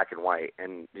is black and white,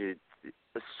 and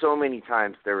so many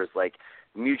times there was like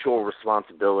mutual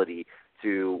responsibility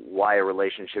to why a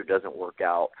relationship doesn't work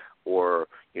out, or,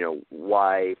 you know,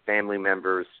 why family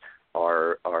members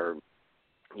are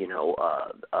you know,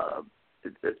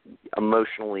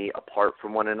 emotionally apart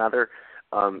from one another.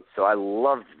 So I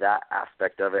loved that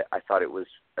aspect of it. I thought it was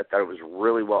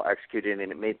really well executed,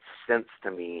 and it made sense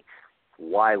to me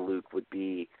why Luke would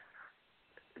be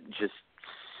just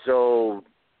so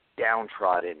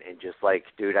downtrodden and just like,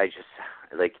 dude, I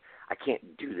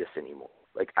can't do this anymore.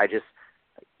 Like,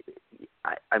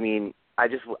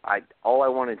 all I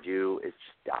want to do is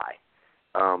just die.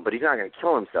 But he's not going to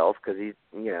kill himself, because he's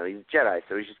Jedi,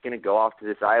 so he's just going to go off to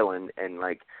this island and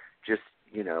like just,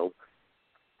 you know,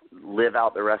 live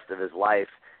out the rest of his life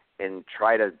and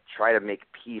try to make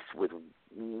peace with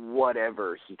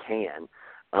whatever he can.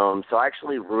 So I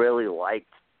actually really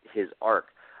liked his arc.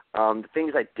 The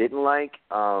things I didn't like,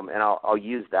 and I'll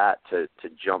use that to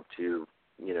jump to,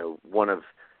 you know, one of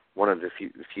the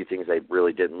few things I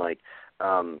really didn't like.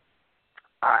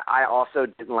 I also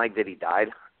didn't like that he died.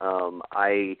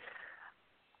 I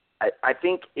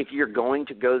think if you're going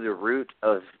to go the route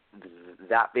of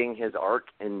that being his arc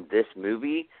in this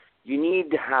movie, you need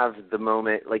to have the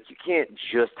moment. Like, you can't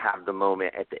just have the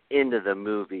moment at the end of the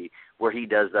movie where he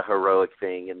does the heroic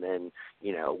thing, and then,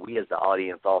 you know, we as the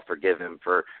audience all forgive him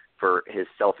for his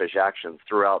selfish actions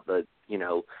throughout the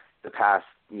past,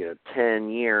 10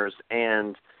 years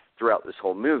and throughout this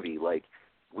whole movie. Like,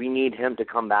 we need him to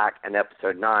come back in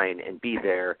episode 9 and be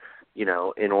there, you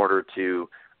know, in order to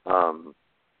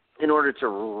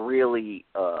really,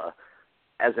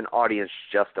 as an audience,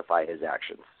 justify his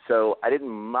actions. So I didn't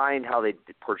mind how they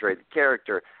portrayed the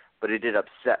character, but it did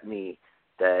upset me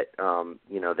that,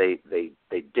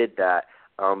 they did that.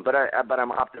 But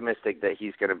I'm optimistic that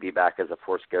he's going to be back as a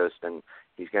Force ghost, and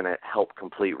he's going to help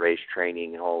complete Rey's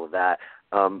training and all of that.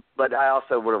 But I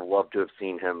also would have loved to have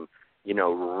seen him,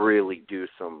 really do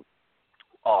some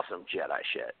awesome Jedi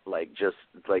shit. Just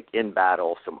in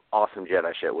battle, some awesome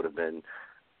Jedi shit would have been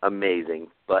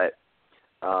amazing. But,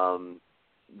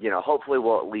 hopefully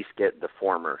we'll at least get the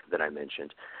former that I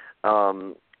mentioned.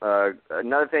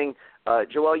 Another thing,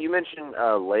 Joelle, you mentioned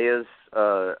Leia's,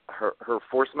 her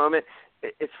Force moment.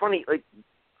 It's funny,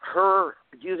 her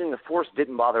using the Force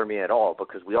didn't bother me at all,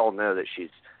 because we all know that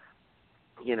she's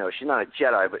not a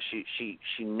Jedi, but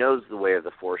she knows the way of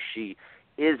the Force. She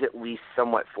is at least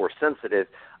somewhat Force sensitive.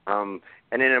 And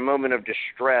in a moment of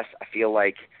distress, I feel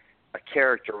like a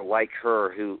character like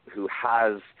her who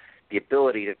has the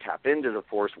ability to tap into the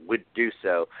Force would do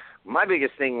so. My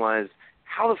biggest thing was,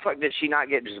 how the fuck did she not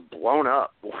get just blown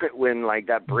up when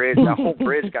that whole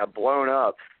bridge got blown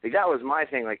up? That was my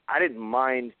thing. I didn't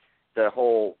mind the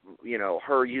whole,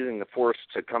 her using the Force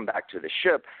to come back to the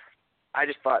ship. I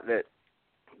just thought that,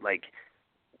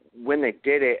 when they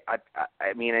did it,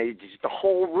 the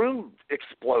whole room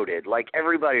exploded.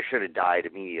 Everybody should have died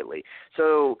immediately.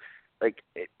 So,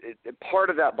 part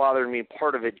of that bothered me,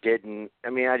 part of it didn't.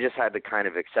 I just had to kind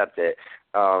of accept it.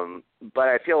 But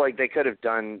I feel like they could have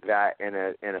done that in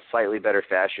a slightly better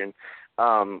fashion.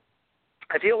 I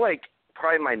feel like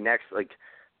probably my next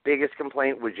biggest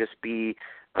complaint would just be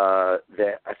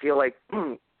that I feel like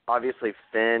obviously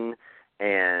Finn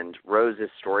and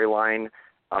Rose's storyline,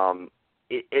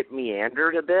 it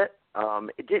meandered a bit.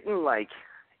 It didn't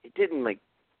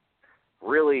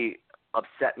really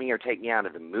upset me or take me out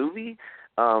of the movie.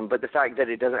 But the fact that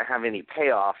it doesn't have any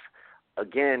payoff,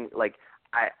 again,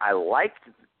 I liked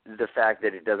the fact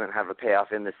that it doesn't have a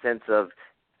payoff in the sense of,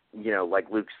 like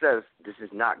Luke says, this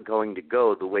is not going to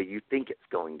go the way you think it's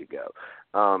going to go.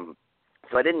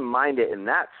 So I didn't mind it in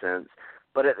that sense,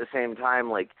 but at the same time,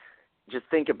 just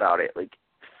think about it.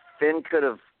 Finn could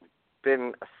have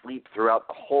been asleep throughout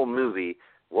the whole movie,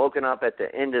 woken up at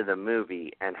the end of the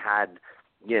movie and had,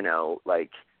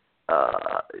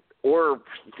 or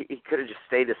he could have just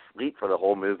stayed asleep for the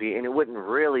whole movie, and it wouldn't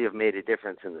really have made a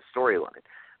difference in the storyline.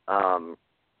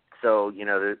 So,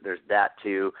 there's that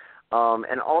too.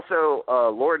 And also,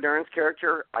 Laura Dern's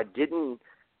character, I didn't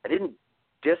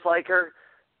dislike her,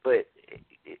 but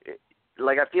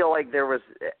I feel like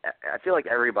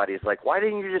everybody's why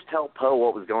didn't you just tell Poe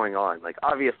what was going on?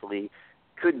 Obviously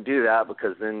couldn't do that,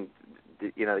 because then,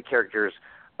 the characters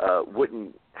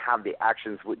wouldn't have the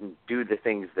actions, wouldn't do the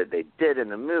things that they did in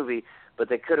the movie, but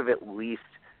they could have at least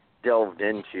delved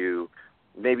into,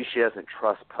 maybe she doesn't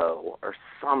trust Poe or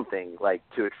something,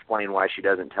 to explain why she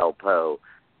doesn't tell Poe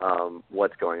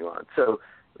what's going on. So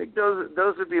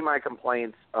those would be my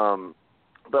complaints.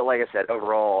 But like I said,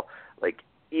 overall,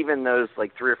 even those 3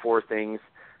 or 4 things,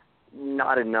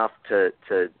 not enough to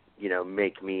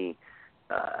make me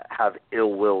have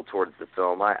ill will towards the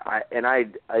film. I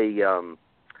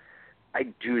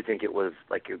do think it was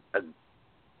a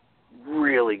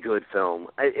really good film.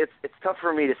 It's tough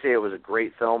for me to say it was a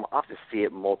great film. I'll have to see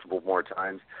it multiple more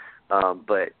times.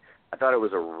 But I thought it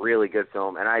was a really good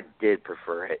film, and I did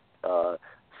prefer it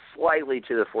slightly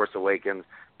to The Force Awakens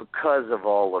because of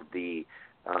all of the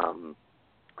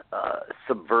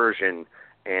subversion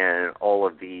and all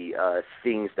of the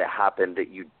things that happen that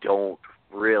you don't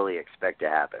really expect to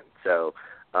happen. So,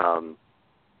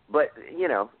 but,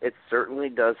 it certainly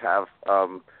does have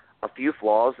a few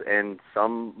flaws, and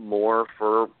some more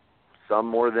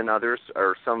than others,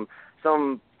 or some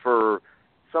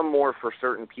more for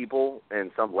certain people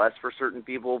and some less for certain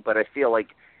people. But I feel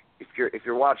like if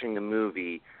you're watching the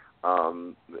movie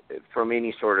from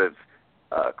any sort of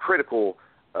critical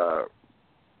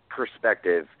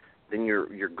perspective, then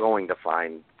you're going to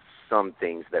find some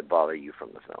things that bother you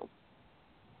from the film.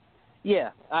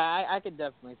 Yeah, I could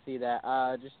definitely see that.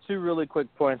 Just 2 really quick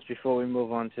points before we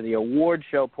move on to the award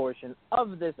show portion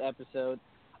of this episode.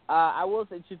 I will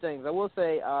say 2 things. I will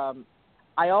say I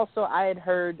had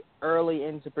heard early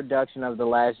into production of The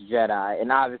Last Jedi,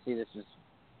 and obviously this was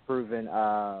proven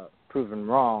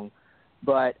wrong,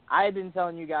 but I had been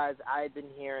telling you guys I had been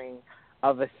hearing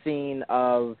of a scene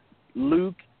of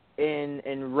Luke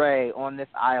and Rey on this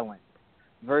island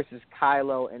versus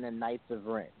Kylo and the Knights of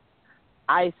Ren.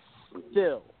 I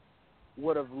still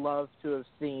would have loved to have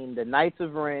seen the Knights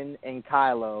of Ren and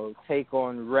Kylo take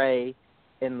on Rey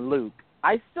and Luke.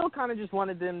 I still kind of just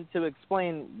wanted them to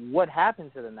explain what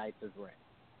happened to the Knights of Ren.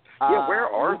 Yeah, where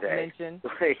are Luke they? Mentioned,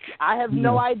 I have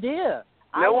no idea.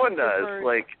 No one does.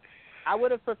 I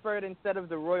would have preferred instead of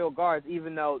the Royal Guards,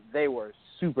 even though they were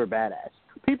super badass.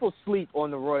 People sleep on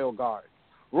the Royal Guards.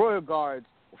 Royal Guards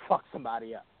fuck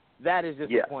somebody up. That is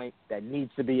just Yeah. a point that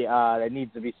needs to be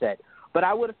said. But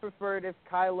I would have preferred if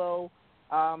Kylo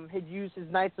had used his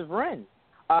Knights of Ren.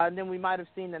 And then we might have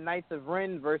seen the Knights of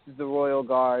Ren versus the Royal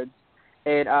Guards,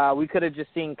 and we could have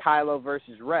just seen Kylo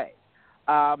versus Rey.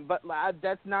 But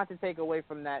that's not to take away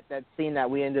from that scene that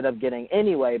we ended up getting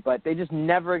anyway, but they just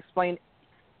never explained.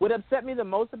 What upset me the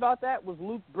most about that was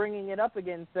Luke bringing it up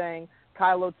again, saying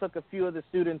Kylo took a few of the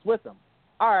students with him.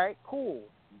 All right, cool.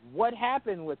 What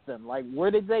happened with them? Like,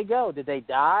 where did they go? Did they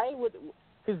die?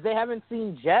 Because they haven't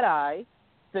seen Jedi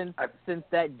since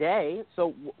that day.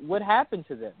 So what happened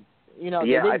to them? You know, they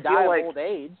didn't die of old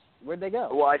age. Where'd they go?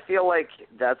 Well, I feel like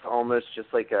that's almost just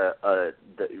like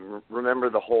remember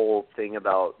the whole thing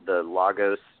about the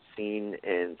Lagos scene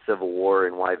in Civil War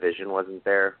and why Vision wasn't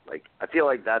there? Like, I feel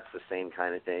like that's the same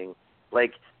kind of thing.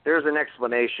 Like, there's an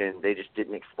explanation. They just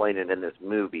didn't explain it in this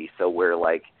movie, so we're,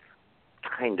 like,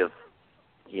 kind of,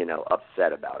 you know,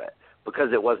 upset about it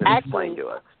because it wasn't explained to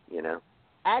us, you know?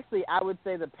 Actually, I would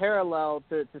say the parallel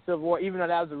to Civil War, even though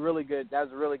that was a really good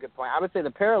point, I would say the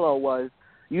parallel was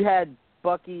you had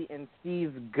Bucky and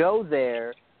Steve go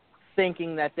there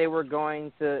thinking that they were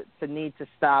going to need to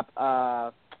stop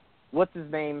what's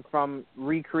his name from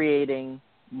recreating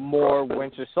more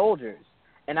Winter Soldiers.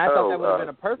 And I thought that would have been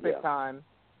a perfect time.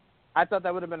 I thought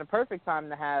that would have been a perfect time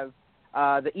to have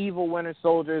the evil Winter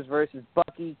Soldiers versus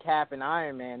Bucky, Cap, and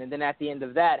Iron Man, and then at the end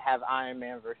of that have Iron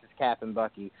Man versus Cap and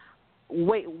Bucky.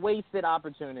 Wasted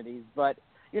opportunities, but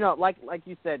you know, like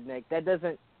you said, Nick, that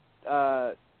doesn't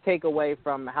take away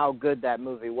from how good that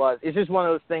movie was. It's just one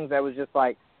of those things that was just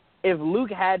like, if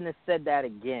Luke hadn't have said that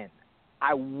again,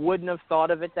 I wouldn't have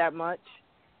thought of it that much.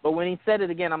 But when he said it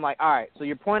again, I'm like, all right, so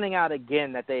you're pointing out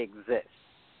again that they exist.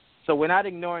 So we're not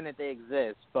ignoring that they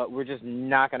exist, but we're just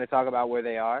not going to talk about where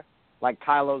they are. Like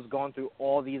Kylo's going through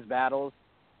all these battles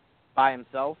by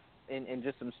himself in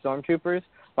just some stormtroopers.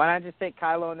 Why not just take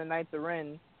Kylo and the Knights of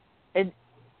Ren? And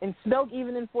Snoke,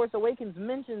 even in Force Awakens,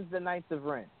 mentions the Knights of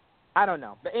Ren. I don't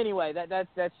know. But anyway,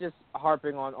 that's just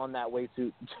harping on that way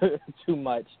too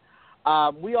much.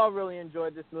 We all really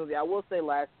enjoyed this movie. I will say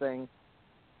last thing,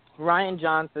 Ryan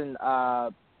Johnson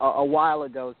a while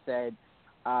ago said,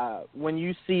 when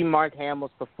you see Mark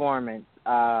Hamill's performance,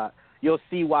 you'll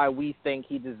see why we think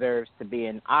he deserves to be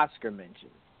an Oscar mention.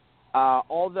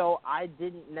 Although I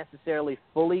didn't necessarily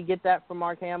fully get that from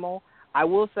Mark Hamill, I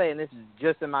will say, and this is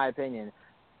just in my opinion,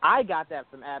 I got that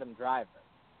from Adam Driver.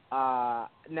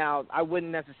 Now, I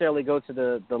wouldn't necessarily go to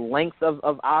the length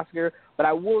of Oscar, but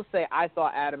I will say I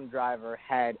thought Adam Driver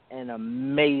had an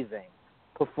amazing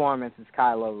performance as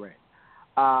Kylo Ren.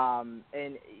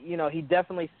 And, you know, he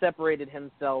definitely separated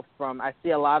himself from, I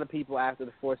see a lot of people after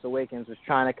The Force Awakens was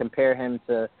trying to compare him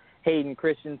to Hayden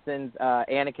Christensen's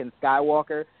Anakin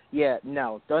Skywalker. Yeah,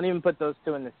 no, don't even put those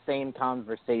two in the same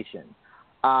conversation.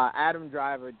 Adam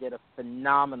Driver did a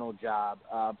phenomenal job,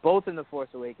 both in The Force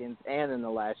Awakens and in The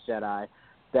Last Jedi,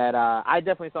 that I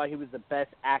definitely thought he was the best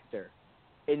actor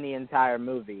in the entire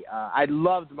movie. I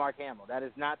loved Mark Hamill. That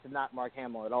is not to knock Mark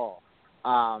Hamill at all.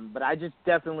 But I just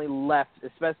definitely left,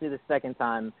 especially the second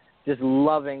time, just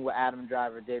loving what Adam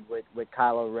Driver did with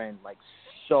Kylo Ren, like,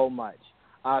 so much.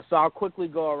 So I'll quickly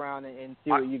go around and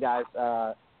see what you guys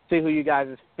see who you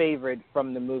guys' favorite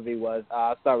from the movie was.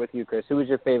 I'll start with you, Chris. Who was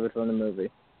your favorite from the movie?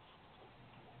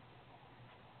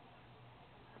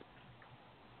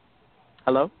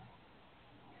 Hello?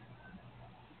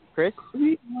 Chris?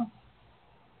 Nick,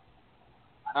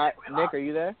 are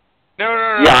you there?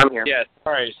 No. Yeah, I'm here. Yeah,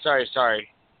 sorry.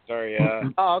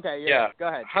 Oh, okay, yeah. Go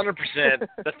ahead. 100%.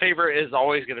 The favorite is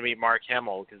always going to be Mark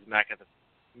Hamill because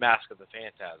Mask of the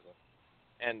Phantasm.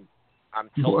 And I'm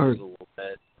tilted a little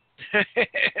bit.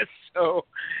 So,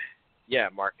 yeah,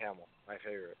 Mark Hamill, my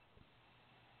favorite.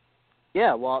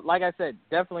 Yeah, well, like I said,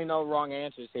 definitely no wrong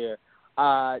answers here.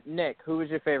 Nick, who was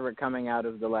your favorite coming out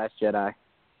of The Last Jedi?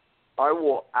 I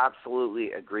will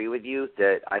absolutely agree with you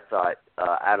that I thought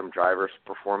Adam Driver's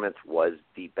performance was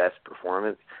the best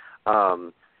performance.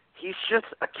 He's just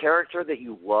a character that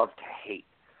you love to hate.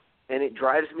 And it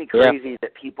drives me crazy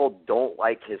that people don't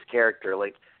like his character.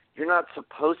 Like, you're not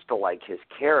supposed to like his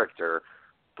character,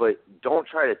 but don't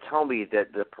try to tell me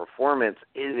that the performance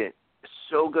isn't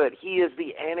so good. He is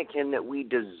the Anakin that we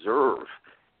deserve.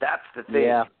 That's the thing.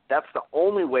 Yeah. That's the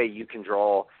only way you can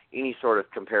draw any sort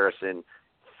of comparison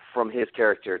from his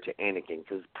character to Anakin,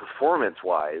 because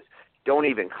performance-wise, don't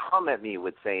even come at me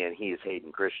with saying he is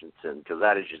Hayden Christensen, because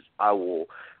that is just, I will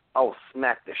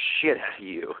smack the shit out of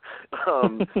you.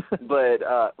 But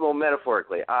well,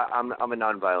 metaphorically, I'm a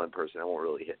nonviolent person. I won't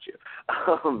really hit you.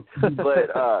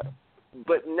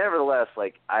 But nevertheless,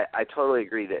 like I totally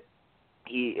agree that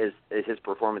his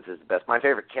performance is the best. My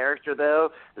favorite character, though,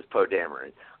 is Poe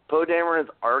Dameron. Poe Dameron's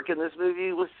arc in this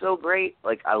movie was so great.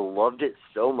 Like, I loved it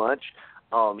so much.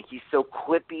 He's so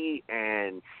quippy,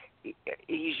 and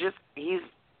he's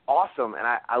awesome. And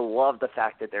I love the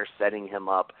fact that they're setting him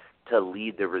up to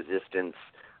lead the Resistance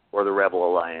or the Rebel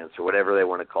Alliance or whatever they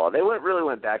want to call it. They really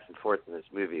went back and forth in this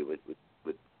movie with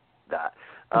that.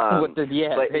 They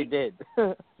did.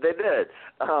 They did.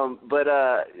 But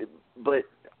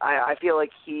I feel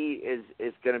like he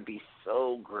is going to be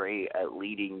so great at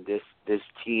leading this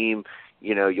team.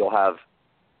 You know, you'll have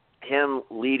him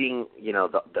leading, you know,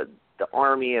 the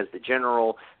army as the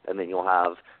general, and then you'll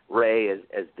have Rey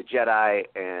as the Jedi,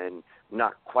 and I'm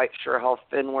not quite sure how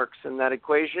Finn works in that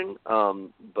equation,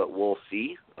 but we'll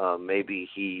see. Maybe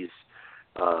he's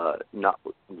not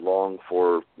long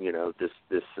for, you know, this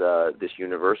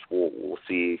universe. We'll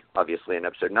see, obviously, in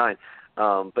Episode 9.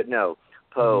 But no,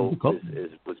 Poe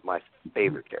was my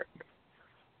favorite character.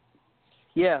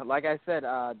 Yeah, like I said,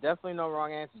 definitely no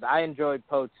wrong answers. I enjoyed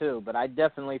Poe too, but I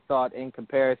definitely thought, in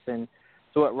comparison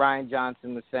to what Ryan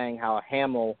Johnson was saying, how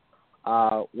Hamill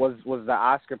was the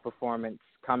Oscar performance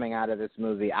coming out of this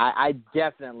movie. I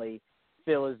definitely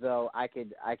feel as though I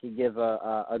could give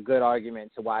a good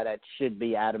argument to why that should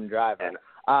be Adam Driver. And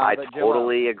I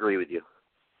totally agree with you.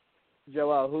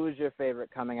 Joel, who is your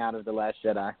favorite coming out of The Last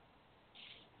Jedi?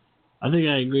 I think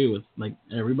I agree with, like,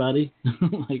 everybody.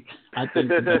 Like, I think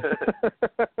the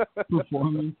best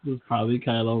performance was probably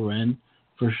Kylo Ren,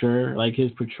 for sure. Like,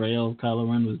 his portrayal of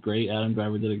Kylo Ren was great. Adam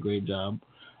Driver did a great job.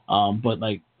 But,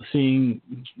 like, seeing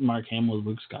Mark Hamill as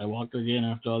Luke Skywalker again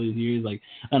after all these years, like,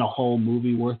 and a whole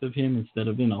movie worth of him instead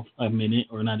of, you know, a minute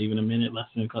or not even a minute, less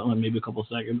than maybe a couple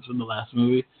seconds from the last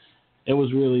movie, it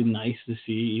was really nice to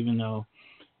see, even though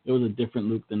it was a different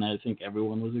Luke than I think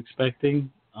everyone was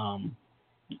expecting.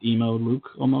 Emo Luke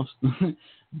almost,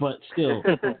 but still,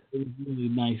 it was really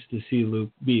nice to see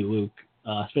Luke be Luke,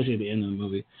 especially at the end of the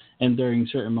movie and during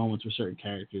certain moments with certain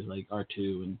characters like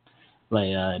R2 and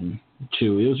Leia and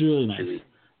Chewie. It was really nice.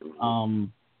 And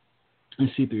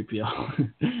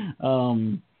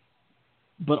C-3PO.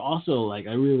 But also, like,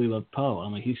 I really love Poe.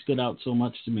 I'm like, he stood out so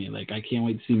much to me. Like, I can't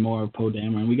wait to see more of Poe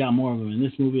Dameron. We got more of him in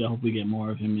this movie. I hope we get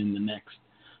more of him in the next.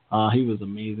 He was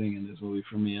amazing in this movie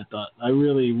for me. I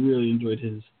really, really enjoyed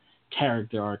his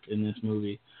character arc in this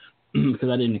movie because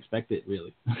I didn't expect it,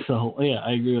 really. So, yeah,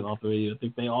 I agree with all three of you. I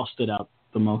think they all stood out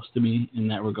the most to me in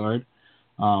that regard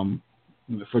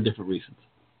for different reasons.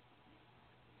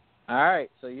 All right,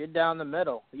 so you're down the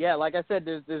middle. Yeah, like I said,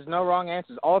 there's no wrong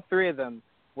answers. All three of them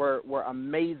were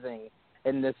amazing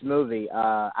in this movie.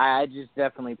 I just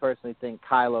definitely personally think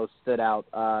Kylo stood out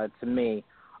to me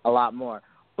a lot more.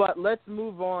 But let's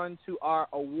move on to our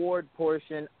award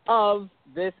portion of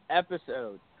this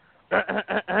episode.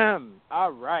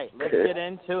 All right, let's get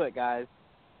into it, guys.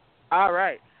 All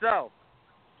right, so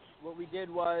what we did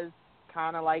was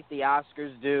kind of like the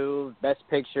Oscars do, Best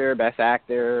Picture, Best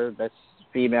Actor, Best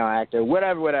Female Actor,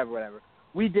 whatever.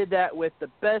 We did that with the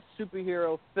best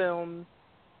superhero films,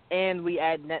 and we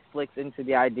add Netflix into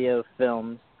the idea of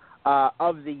films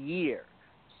of the year.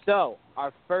 So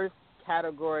our first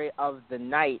category of the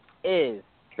night is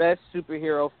Best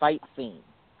Superhero Fight Scene.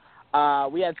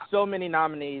 We had so many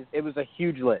nominees. It was a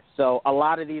huge list. So a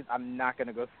lot of these I'm not going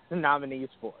to go through the nominees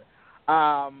for.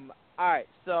 All right,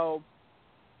 so,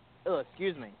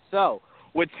 excuse me. So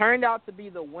what turned out to be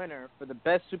the winner for the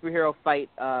Best Superhero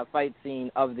Fight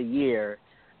Scene of the year,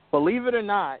 believe it or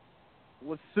not,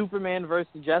 was Superman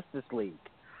versus Justice League.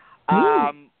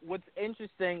 What's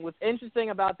interesting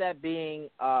about that being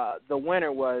the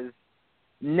winner was,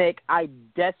 Nick, I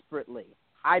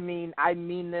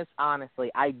mean this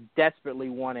honestly, I desperately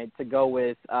wanted to go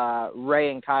with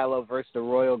Rey and Kylo versus the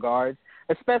Royal Guards,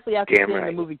 especially after seeing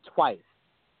the movie twice.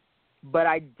 But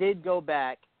I did go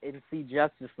back and see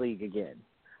Justice League again.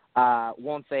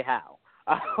 Won't say how.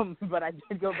 But I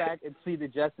did go back and see the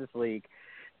Justice League,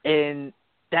 and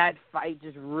that fight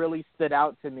just really stood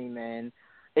out to me, man.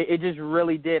 It just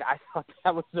really did. I thought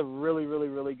that was a really, really,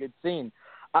 really good scene.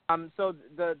 So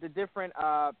the different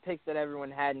picks that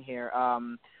everyone had in here,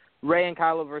 Rey and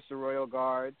Kylo versus the Royal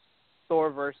Guards, Thor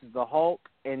versus the Hulk,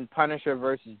 and Punisher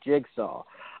versus Jigsaw.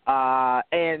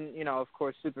 And, you know, of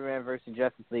course, Superman versus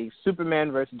Justice League.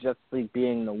 Superman versus Justice League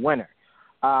being the winner.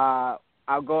 I'll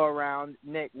go around.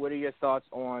 Nick, what are your thoughts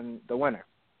on the winner?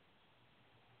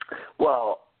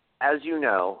 Well, as you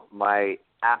know, my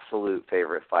absolute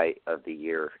favorite fight of the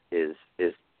year is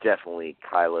definitely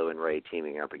Kylo and Rey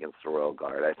teaming up against the Royal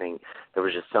Guard. I think there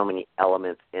was just so many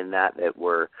elements in that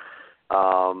were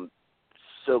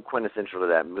so quintessential to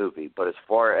that movie. But as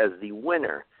far as the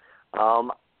winner, I'm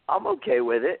I'm okay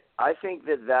with it. I think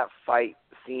that fight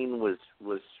scene was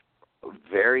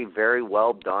very, very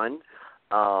well done.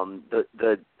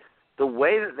 The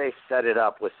way that they set it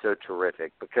up was so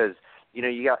terrific because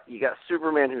you got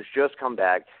Superman who's just come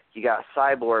back. You got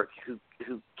Cyborg who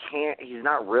he's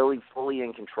not really fully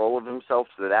in control of himself,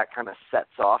 so that kind of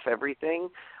sets off everything.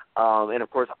 And of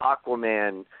course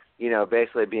Aquaman,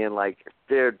 basically being like,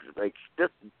 dude, like this.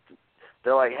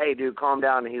 They're like, hey, dude, calm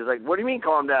down. And he's like, what do you mean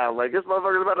calm down? Like, this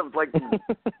motherfucker's about to, like,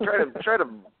 try to,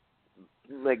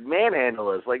 like, manhandle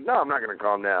us. Like, no, I'm not going to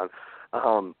calm down.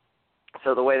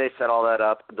 So the way they set all that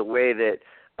up, the way that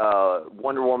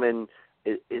Wonder Woman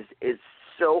is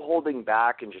so holding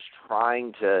back and just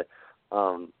trying to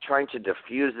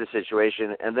diffuse the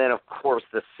situation. And then, of course,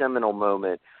 the seminal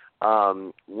moment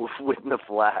with the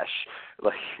Flash,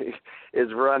 like,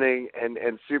 is running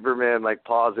and Superman, like,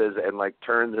 pauses and, like,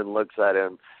 turns and looks at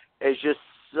him. It's just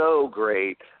so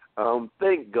great.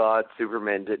 Thank God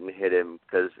Superman didn't hit him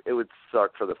because it would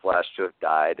suck for the Flash to have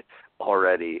died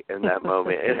already in that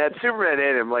moment. And had Superman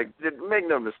hit him, like, make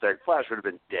no mistake, Flash would have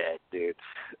been dead, dude.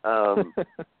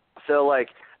 So, like,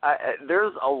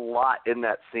 there's a lot in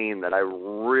that scene that I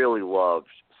really loved.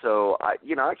 So, I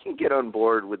can get on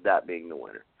board with that being the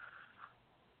winner.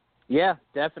 Yeah,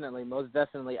 definitely, most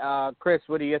definitely. Chris,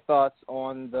 what are your thoughts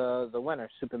on the winner,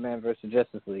 Superman versus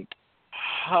Justice League?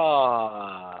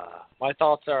 My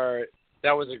thoughts are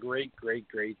that was a great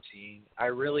scene. I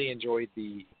really enjoyed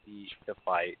the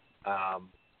fight.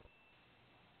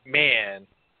 Man,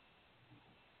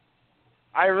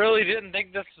 I really didn't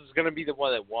think this was going to be the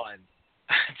one that won,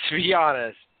 to be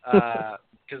honest,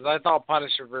 because I thought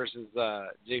Punisher versus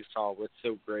Jigsaw was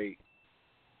so great.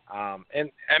 And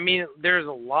I mean, there's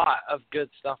a lot of good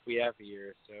stuff we have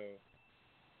here, so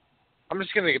I'm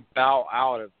just gonna bow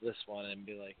out of this one and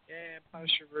be like, yeah,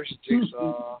 Punisher versus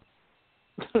Jigsaw.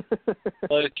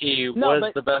 Loki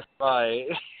was the best fight.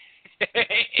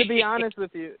 To be honest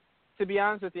with you,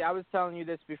 I was telling you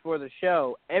this before the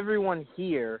show. Everyone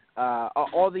here,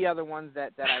 all the other ones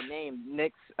that I named,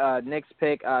 Nick's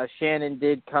pick, Shannon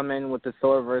did come in with the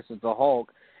Thor versus the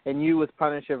Hulk, and you with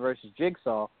Punisher versus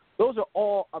Jigsaw. Those are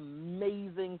all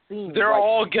amazing scenes. They're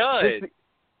all good.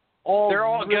 They're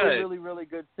all really, good. really, really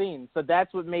good scenes. So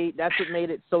that's what made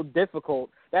it so difficult.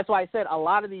 That's why I said a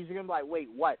lot of these you're gonna be like, wait,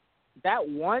 what? That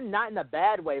one? Not in a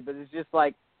bad way, but it's just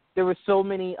like there were so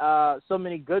many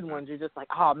good ones. You're just like,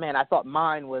 oh man, I thought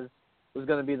mine was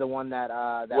gonna be the one that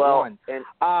won. And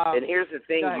here's the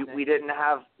thing: ahead, we didn't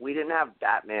have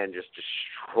Batman just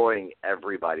destroying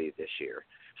everybody this year.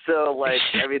 So, like,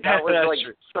 I mean, that was, like,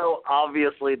 so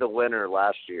obviously the winner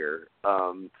last year.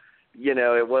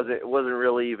 It wasn't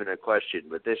really even a question.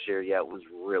 But this year, yeah, it was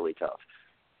really tough.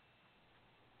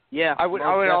 Yeah, I would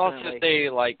also say,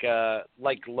 like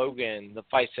Logan, the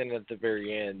fight scene at the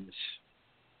very end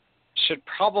should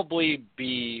probably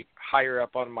be higher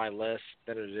up on my list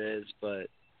than it is, but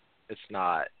it's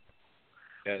not.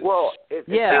 Well, the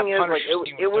thing is, like,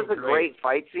 it was a great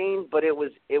fight scene, but it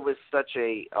was such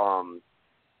a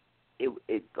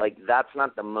like that's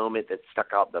not the moment that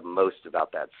stuck out the most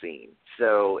about that scene.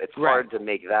 So it's hard to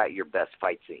make that your best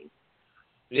fight scene.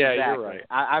 Yeah, exactly. You're right.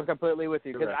 I'm completely with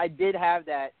you because right. I did have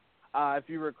that. If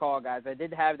you recall, guys, I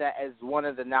did have that as one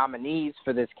of the nominees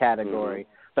for this category,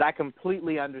 but I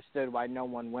completely understood why no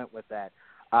one went with that.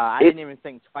 I didn't even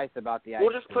think twice about the idea.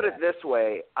 We'll just put it this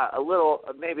way: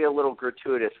 maybe a little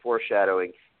gratuitous foreshadowing.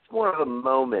 It's more of a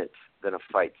moment than a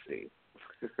fight scene.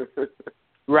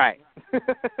 Right.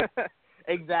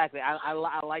 Exactly. I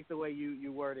like the way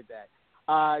you worded that.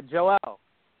 Joel,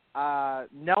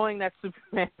 knowing that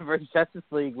Superman vs. Justice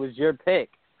League was your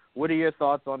pick, what are your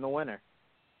thoughts on the winner?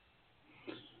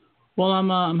 Well,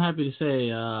 I'm happy to say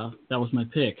that was my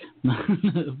pick,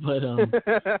 but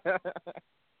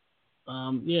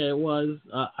yeah, it was.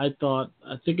 I thought,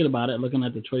 thinking about it, looking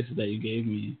at the choices that you gave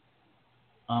me,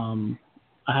 I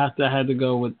had to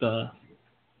go with the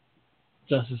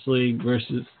Justice League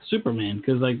versus Superman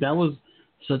because like that was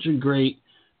such a great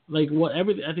I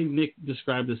think Nick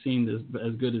described the scene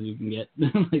as good as you can get.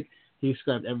 Like he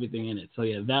described everything in it. So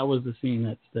yeah, that was the scene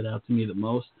that stood out to me the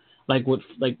most. Like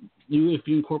if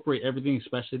you incorporate everything,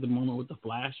 especially the moment with the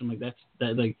Flash, I'm like that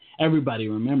like everybody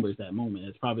remembers that moment.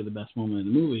 It's probably the best moment in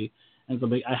the movie, and so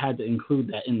like I had to include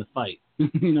that in the fight.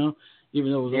 Even though it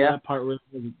was that part was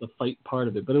the fight part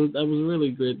of it, but that was a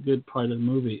really good part of the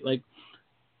movie. Like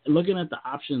looking at the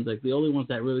options, like the only ones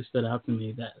that really stood out to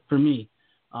me that for me,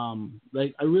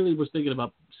 like I really was thinking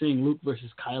about seeing Luke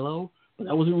versus Kylo, but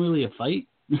that wasn't really a fight.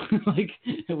 Like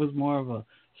it was more of a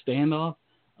standoff.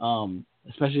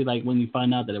 especially like when you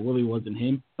find out that it really wasn't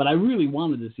him. But I really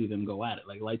wanted to see them go at it,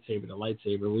 like lightsaber to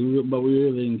lightsaber. But we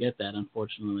really didn't get that,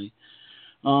 unfortunately.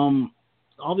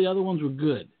 All the other ones were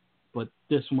good, but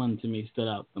this one to me stood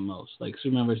out the most. Like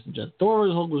Superman vs. Justice, Thor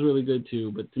vs. Hulk was really good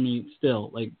too, but to me, still,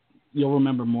 like you'll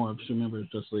remember more of Superman vs.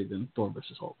 Justice League than Thor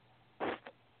vs. Hulk.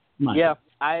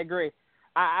 I agree.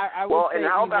 I would well, say and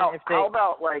how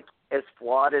about like as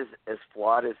flawed as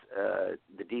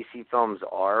the DC films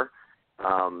are,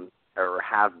 or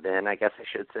have been, I guess I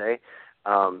should say,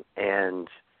 and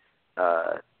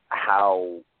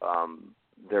how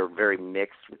they're very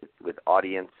mixed with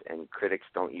audience, and critics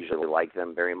don't usually like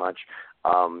them very much.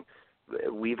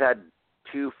 We've had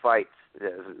 2 fights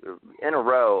in a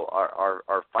row.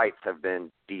 Our fights have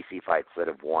been DC fights that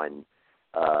have won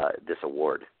this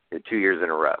award 2 years in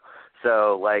a row.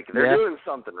 So, like, they're doing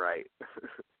something right.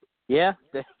 Yeah,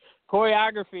 the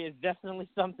choreography is definitely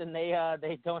something they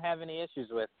don't have any issues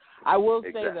with. I will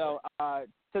say, though,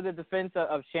 to the defense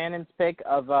of Shannon's pick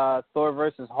of Thor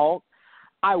versus Hulk,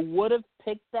 I would have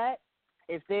picked that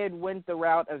if they had went the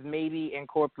route of maybe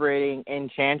incorporating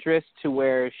Enchantress to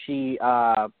where she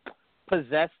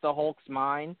possessed the Hulk's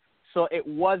mind. So it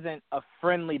wasn't a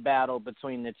friendly battle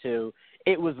between the two.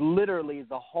 It was literally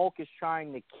the Hulk is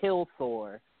trying to kill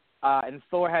Thor, and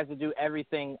Thor has to do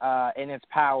everything in his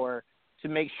power to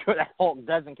make sure that Hulk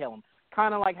doesn't kill him.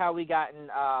 Kind of like how we got in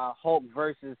Hulk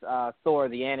versus Thor,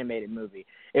 the animated movie.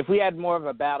 If we had more of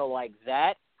a battle like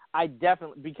that,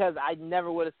 because I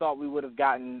never would have thought we would have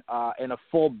gotten in a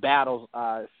full battle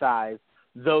size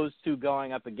those two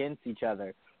going up against each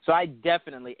other. So I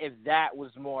definitely, if that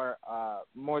was more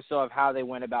so of how they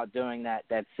went about doing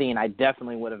that scene, I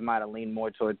definitely might have leaned more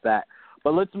towards that.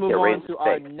 But let's move on to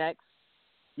our next.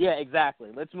 Yeah, exactly.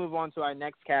 Let's move on to our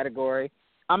next category.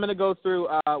 I'm going to go through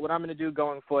what I'm going to do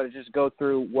going forward is just go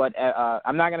through what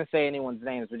I'm not going to say anyone's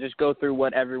names, but just go through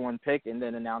what everyone picked and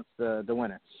then announce the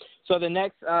winner. So the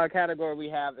next category we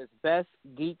have is Best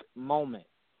Geek Moment.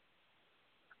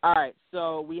 All right,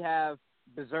 so we have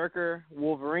Berserker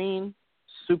Wolverine,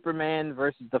 Superman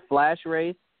versus the Flash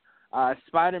race,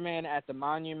 Spider-Man at the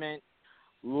Monument,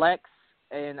 Lex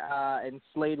and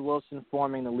Slade Wilson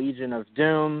forming the Legion of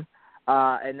Doom,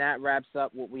 and that wraps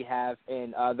up what we have,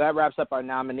 and that wraps up our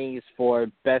nominees for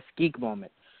Best Geek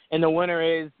Moment. And the winner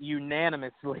is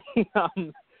unanimously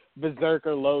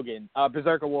Berserker Wolverine.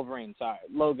 Sorry,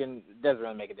 Logan doesn't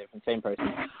really make a difference. Same person.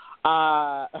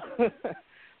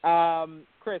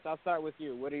 Chris, I'll start with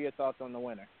you. What are your thoughts on the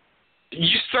winner?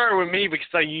 You started with me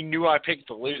because you knew I picked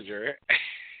the loser.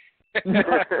 No,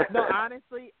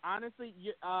 honestly,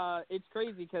 it's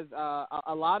crazy because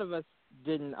a lot of us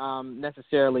didn't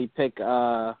necessarily pick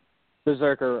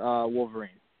Berserker Wolverine.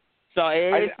 So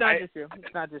it's not just you.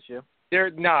 It's not just you. There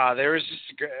was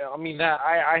just. I mean,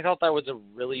 I thought that was a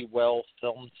really well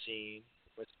filmed scene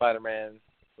with Spider-Man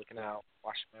looking out,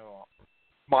 watching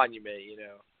Monument.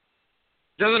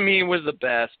 Doesn't mean it was the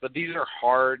best, but these are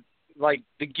hard. Like,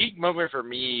 the geek moment for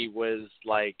me was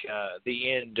like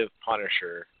the end of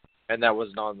Punisher, and that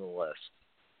was not on the list.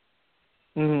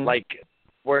 Mm-hmm. Like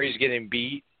where he's getting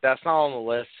beat, that's not on the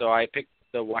list. So I picked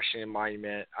the Washington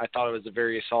Monument. I thought it was a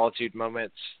very solitude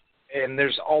moment, and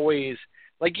there's always.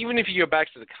 Like, even if you go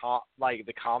back to the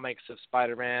comics of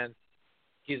Spider-Man,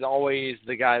 he's always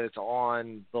the guy that's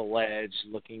on the ledge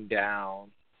looking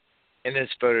down in his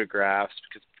photographs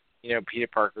because, Peter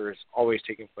Parker is always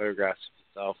taking photographs of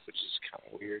himself, which is kind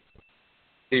of weird.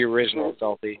 The original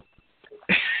selfie.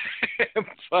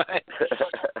 But...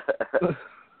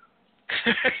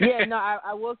 Yeah, no,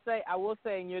 I will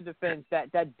say in your defense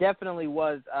that definitely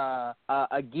was a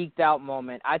geeked out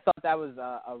moment. I thought that was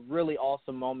a really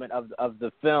awesome moment of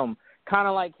the film, kind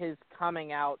of like his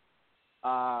coming out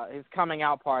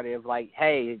party of like,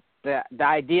 hey, the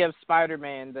idea of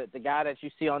Spider-Man, the guy that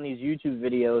you see on these YouTube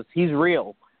videos, he's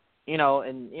real,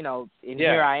 and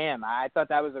here I am. I thought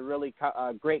that was a really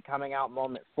great coming out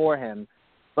moment for him.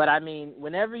 But I mean,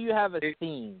 whenever you have a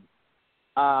scene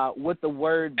with the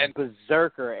word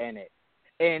Berserker in it.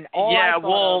 And that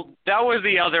was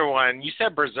the other one. You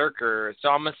said Berserker, so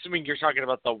I'm assuming you're talking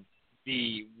about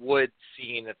the wood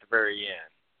scene at the very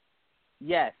end.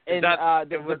 Yes, and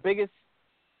the biggest...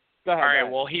 Go ahead. All right,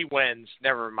 well, he wins.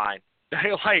 Never mind.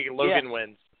 Logan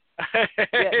wins.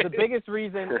 Yeah, the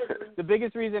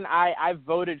biggest reason I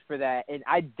voted for that, and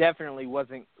I definitely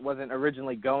wasn't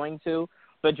originally going to,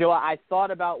 but Joe, I thought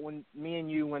about when me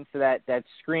and you went to that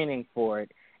screening for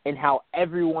it and how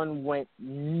everyone went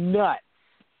nuts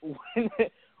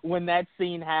when that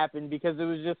scene happened, because it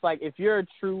was just like, if you're a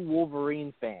true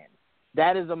Wolverine fan,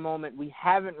 that is a moment we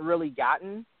haven't really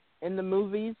gotten in the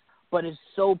movies, but it's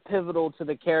so pivotal to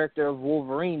the character of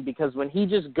Wolverine because when he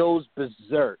just goes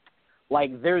berserk,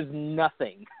 like there's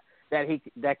nothing that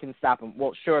can stop him.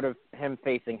 Well, short of him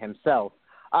facing himself.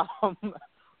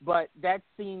 But that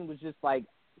scene was just like,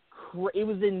 it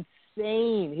was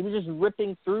insane. He was just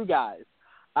ripping through guys.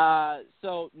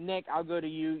 So Nick, I'll go to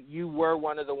you. You were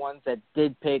one of the ones that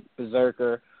did pick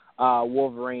Berserker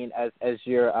Wolverine as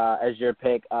your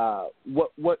pick.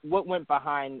 What went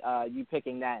behind you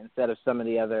picking that instead of some of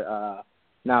the other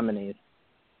nominees?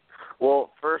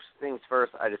 Well, first things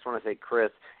first, I just want to say,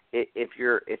 Chris, if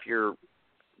your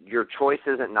choice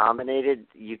isn't nominated,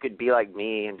 you could be like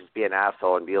me and just be an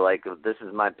asshole and be like, this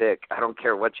is my pick. I don't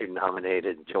care what you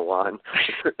nominated, Jawan.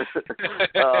 Because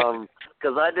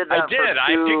I did that. I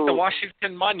picked the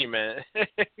Washington Monument.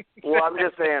 Well, I'm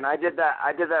just saying, I did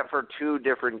that for two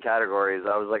different categories.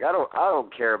 I was like, I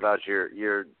don't care about your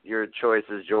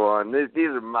choices, Jawan. These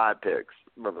are my picks,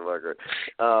 motherfucker.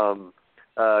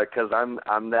 Because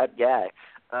I'm that guy.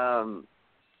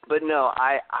 But no,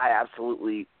 I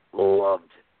absolutely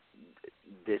loved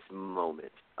this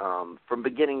moment from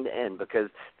beginning to end, because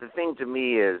the thing to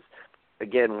me is,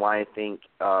 again, why I think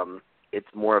it's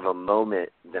more of a moment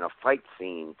than a fight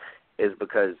scene is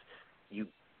because you,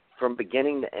 from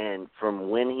beginning to end, from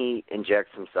when he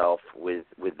injects himself with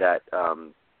that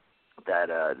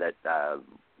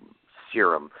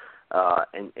serum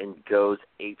and goes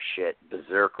apeshit,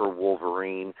 Berserker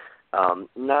Wolverine.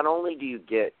 Not only do you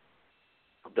get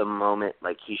the moment,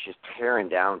 like, he's just tearing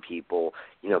down people,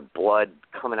 blood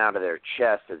coming out of their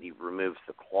chest as he removes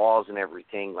the claws and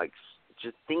everything, like,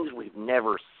 just things we've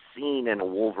never seen in a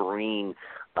Wolverine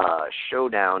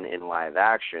showdown in live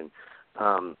action.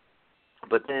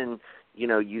 But then,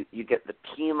 you get the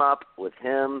team up with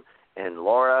him and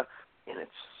Laura, and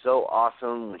it's so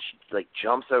awesome when she, like,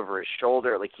 jumps over his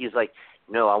shoulder. Like, he's like,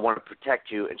 no, I want to protect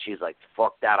you. And she's like,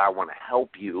 fuck that, I want to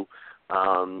help you.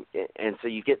 And so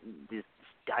you get this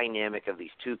dynamic of these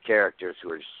two characters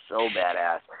who are so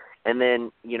badass. And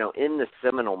then, in the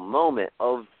seminal moment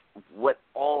of what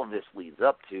all of this leads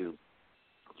up to,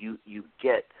 you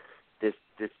get this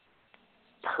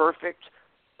perfect,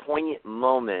 poignant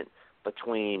moment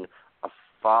between a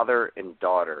father and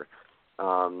daughter.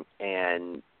 And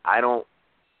I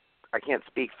can't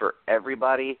speak for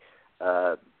everybody,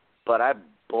 but I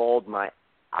bawled my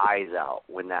eyes out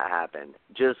when that happened.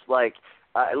 Just like,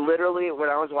 literally, when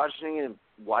I was watching it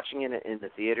in the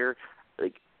theater,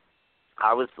 like,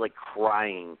 I was like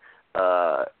crying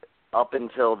up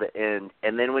until the end,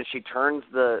 and then when she turns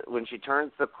the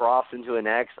cross into an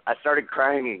X, I started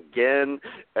crying again,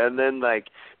 and then like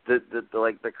the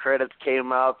credits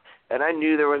came up, and I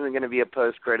knew there wasn't going to be a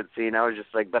post-credit scene. I was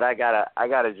just like, but I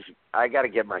gotta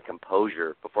get my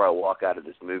composure before I walk out of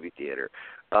this movie theater.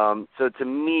 So to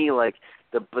me, like,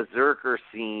 the Berserker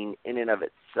scene in and of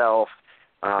itself,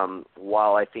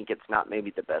 while I think it's not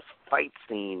maybe the best fight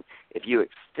scene, if you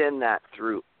extend that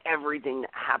through everything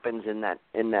that happens in that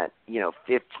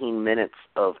 15 minutes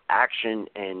of action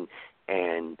and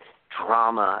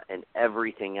drama and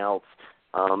everything else,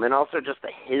 and also just the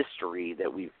history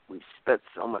that we've spent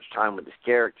so much time with this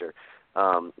character,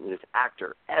 this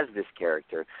actor as this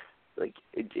character, like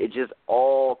it just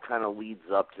all kind of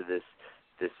leads up to this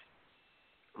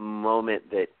moment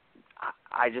that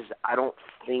I don't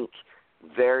think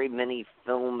very many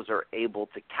films are able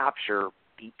to capture,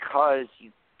 because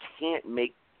you can't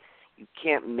make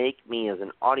me as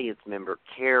an audience member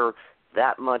care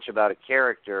that much about a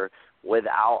character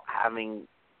without having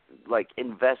like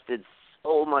invested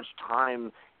so much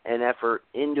time and effort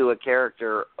into a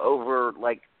character over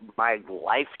like my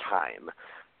lifetime.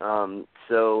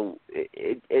 So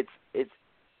it's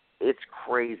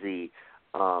crazy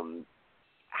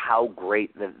how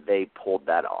great that they pulled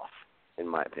that off, in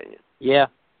my opinion. Yeah,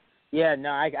 no,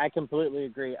 I completely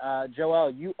agree.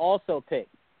 Joel, you also picked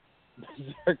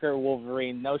Berserker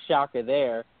Wolverine. No shocker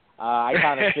there. I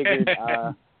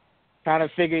kind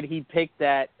of figured he picked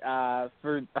that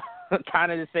for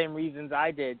kind of the same reasons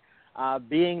I did.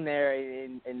 Being there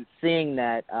and seeing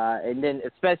that, and then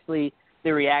especially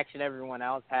the reaction everyone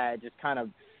else had, just kind of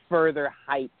further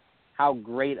hyped how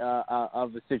great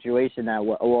of a situation that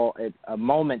was, a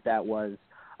moment that was,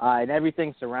 and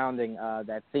everything surrounding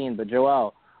that scene. But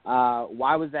Joel,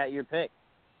 why was that your pick?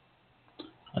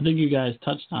 I think you guys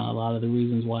touched on a lot of the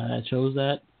reasons why I chose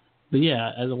that. But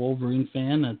yeah, as a Wolverine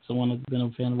fan, that's someone that's been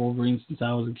a fan of Wolverine since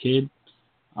I was a kid.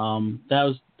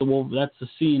 That's the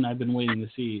scene I've been waiting to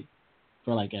see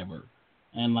for like ever,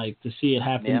 and like to see it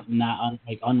happen, not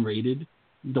unrated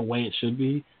the way it should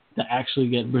be, to actually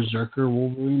get Berserker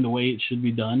Wolverine the way it should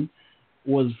be done,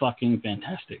 was fucking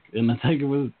fantastic. And I think it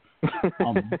was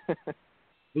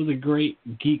it was a great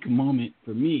geek moment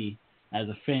for me as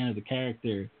a fan of the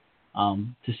character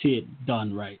to see it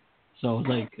done right. So it was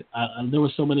like there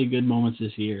were so many good moments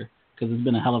this year because it's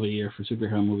been a hell of a year for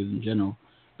superhero movies in general.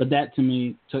 But that to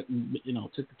me took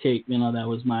the cake. That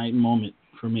was my moment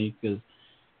for me because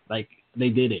like they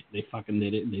did it. They fucking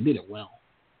did it. And they did it well.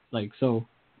 Like so,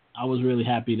 I was really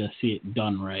happy to see it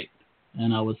done right.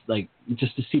 And I was like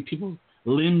just to see people's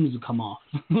limbs come off.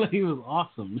 Like it was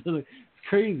awesome. It's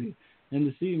crazy.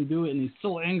 And to see him do it and he's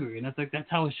so angry and that's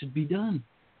how it should be done.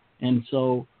 And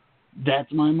so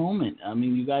that's my moment. I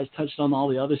mean, you guys touched on all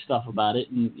the other stuff about it,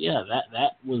 and yeah,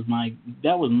 that was my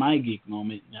geek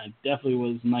moment. That definitely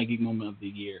was my geek moment of the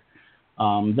year.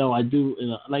 Though I do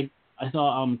I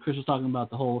saw Chris was talking about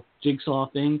the whole Jigsaw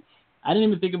thing. I didn't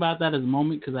even think about that as a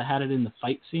moment because I had it in the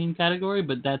fight scene category,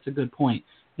 but that's a good point.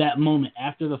 That moment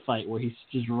after the fight where he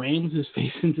just rams his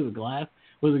face into the glass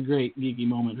was a great geeky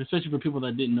moment, especially for people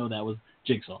that didn't know that was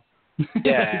Jigsaw.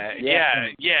 Yeah.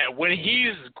 When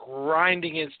he's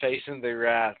grinding his face into the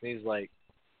grass, and he's like,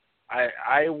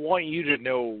 I want you to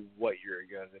know what you're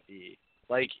going to be.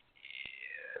 Like,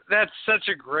 that's such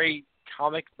a great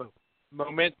comic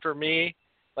moment for me.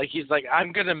 Like, he's like,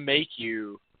 I'm going to make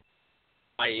you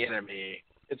my enemy.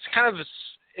 It's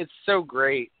so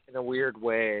great in a weird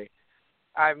way.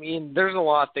 I mean, there's a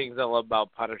lot of things I love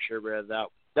about Punisher, but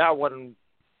that one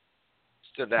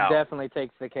stood out. Definitely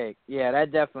takes the cake. Yeah,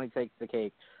 that definitely takes the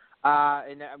cake.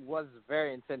 And that was a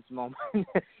very intense moment.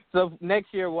 So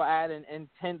next year we'll add in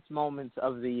intense moments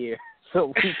of the year.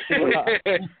 So we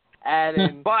can add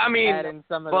in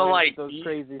some of those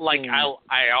crazy scenes.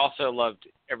 I also loved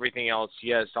everything else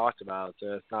you guys talked about.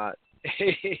 So it's not.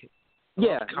 I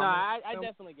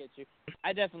definitely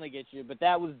get you. But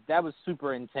that was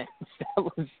super intense.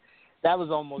 That was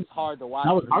almost hard to watch.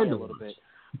 That was hard a to little watch.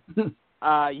 bit.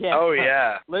 Yeah. Oh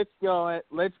yeah. Let's go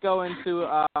into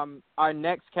our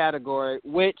next category,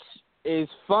 which is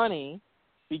funny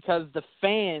because the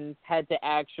fans had to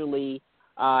actually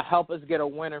help us get a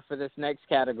winner for this next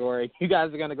category. You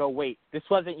guys are gonna go, wait, this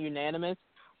wasn't unanimous,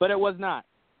 but it was not.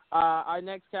 Our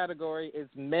next category is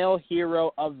Male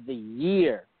Hero of the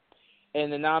Year,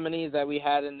 and the nominees that we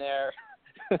had in there.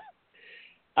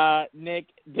 Nick,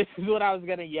 this is what I was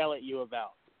gonna yell at you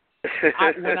about.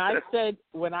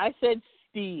 When I said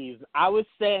Steve, I was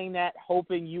saying that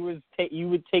hoping you would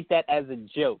take that as a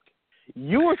joke.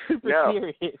 You were super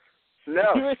serious.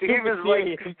 No, Steve is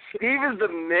the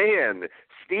man.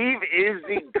 Steve is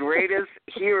the greatest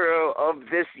hero of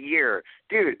this year.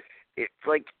 Dude, it's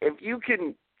like if you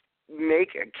can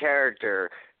make a character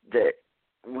that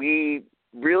we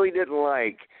really didn't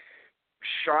like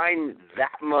shine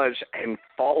that much and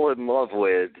fall in love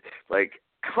with, like,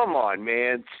 come on,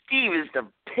 man. Steve is the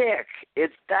pick.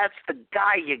 That's the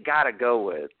guy you gotta go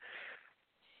with.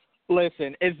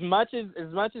 Listen, as much as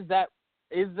that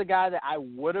is the guy that I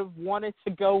would have wanted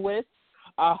to go with,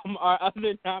 our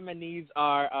other nominees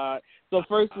are so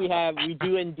first we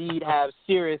do indeed have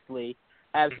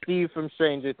Steve from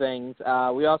Stranger Things.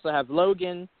 We also have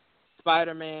Logan,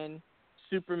 Spider-Man,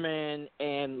 Superman,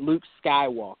 and Luke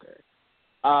Skywalker.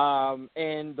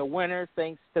 And the winner,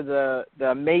 thanks to the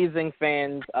amazing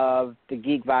fans of the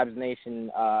Geekvibes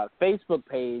Nation Facebook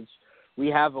page, we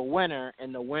have a winner,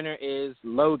 and the winner is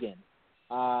Logan.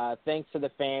 Thanks to the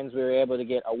fans, we were able to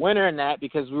get a winner in that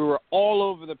because we were all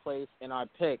over the place in our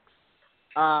picks.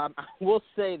 I will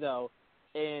say, though,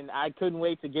 and I couldn't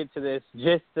wait to get to this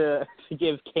just to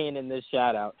give Kanan this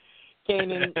shout-out.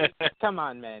 Kanan, come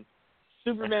on, man.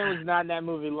 Superman was not in that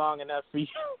movie long enough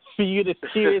for you to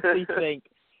seriously think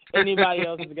anybody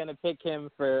else is going to pick him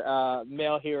for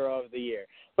Male Hero of the Year.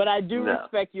 But I do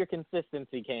respect your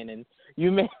consistency, Kanan.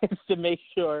 You managed to make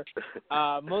sure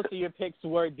most of your picks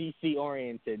were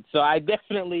DC-oriented. So I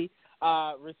definitely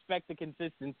respect the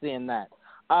consistency in that.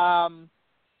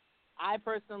 I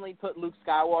personally put Luke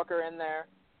Skywalker in there.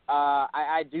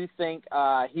 I do think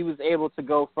he was able to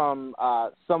go from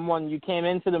someone you came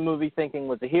into the movie thinking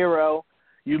was a hero,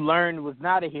 you learned was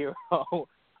not a hero,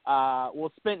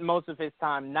 spent most of his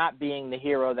time not being the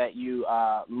hero that you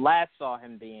last saw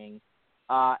him being,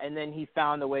 and then he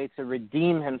found a way to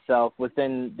redeem himself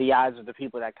within the eyes of the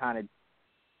people that kind of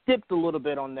dipped a little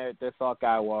bit on their thought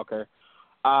Skywalker.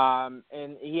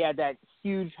 And he had that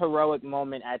huge heroic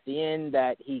moment at the end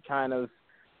that he kind of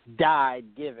died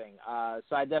giving.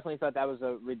 So I definitely thought that was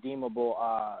a redeemable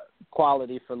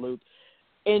quality for Luke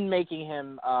in making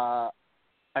him a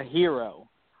hero.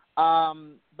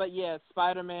 But yeah,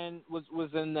 Spider-Man was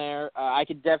in there. I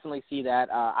could definitely see that.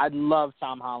 I love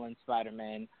Tom Holland's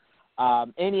Spider-Man.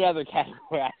 Any other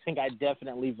category, I think I'd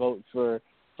definitely vote for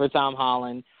Tom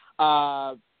Holland.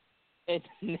 It's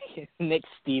Nick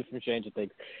Steve from Stranger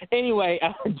Things. Anyway,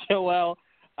 Joel,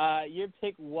 your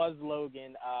pick was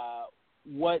Logan.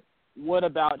 What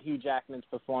about Hugh Jackman's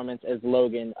performance as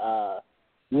Logan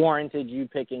warranted you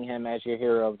picking him as your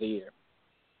hero of the year?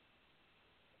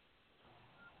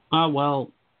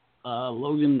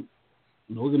 Logan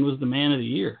was the man of the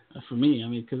year for me. I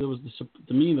mean, because it was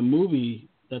to me the movie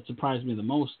that surprised me the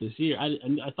most this year.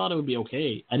 I thought it would be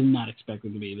okay. I did not expect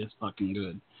it to be this fucking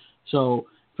good. So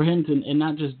for him to and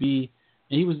not just be,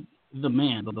 and he was the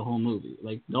man of the whole movie.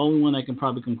 Like the only one I can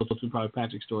probably come close to probably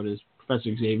Patrick Stewart is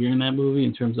Professor Xavier in that movie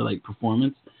in terms of like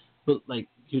performance. But like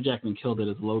Hugh Jackman killed it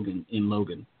as Logan in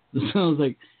Logan. So it was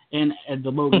like and the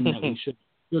Logan that we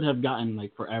should have gotten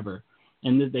like forever.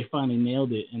 And they finally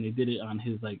nailed it, and they did it on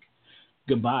his like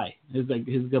goodbye. His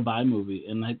goodbye movie,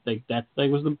 and I think that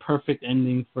was the perfect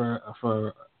ending for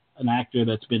an actor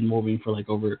that's been moving for like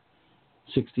over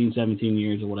 16, 17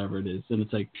 years or whatever it is. And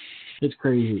it's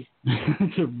crazy.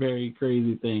 It's a very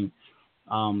crazy thing.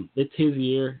 It's his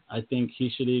year. I think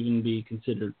he should even be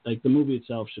considered. Like the movie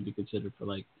itself should be considered for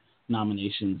like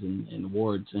nominations and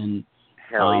awards. And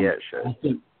hell yeah, it should. I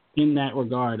think in that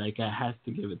regard, like I have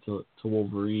to give it to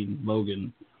Wolverine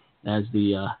Logan as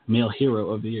the male hero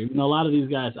of the year. You know, a lot of these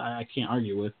guys I can't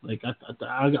argue with. Like I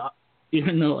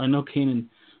even though I know Kanan,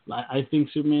 I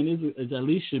think Superman is at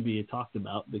least should be talked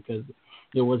about because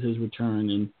it was his return,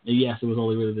 and yes, it was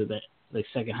only really the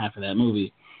second half of that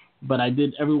movie. But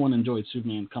everyone enjoyed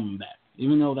Superman coming back,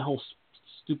 even though the whole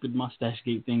stupid mustache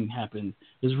gate thing happened.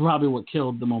 Is probably what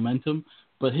killed the momentum.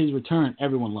 But his return,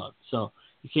 everyone loved, so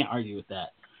you can't argue with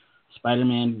that.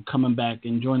 Spider-Man coming back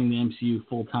and joining the MCU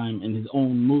full-time in his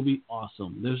own movie,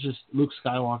 awesome. There's just Luke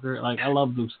Skywalker. Like, I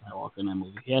love Luke Skywalker in that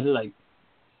movie. He had it, like,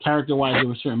 character-wise, there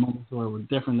were certain moments where it were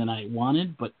different than I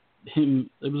wanted, but it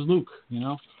was Luke, you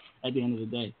know, at the end of the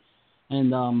day.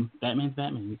 And Batman's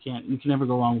Batman. You can never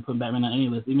go wrong with putting Batman on any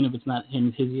list, even if it's not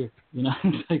his year, you know.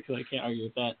 I can't argue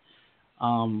with that.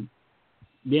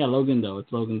 Yeah, Logan, though.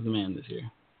 It's Logan's the man this year.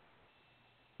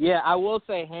 Yeah, I will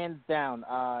say hands down,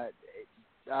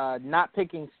 not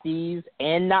picking Steve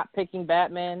and not picking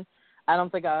Batman, I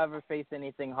don't think I'll ever face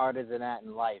anything harder than that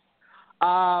in life.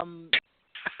 I'll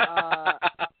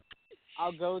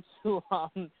go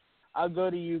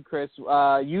to you, Chris.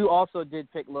 You also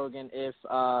did pick Logan, if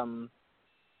I'm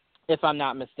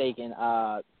not mistaken.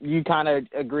 You kind of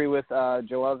agree with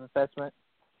Joel's assessment?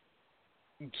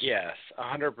 Yes,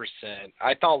 100%.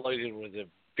 I thought Logan was a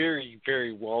very,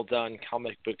 very well done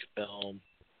comic book film.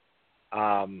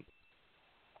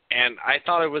 And I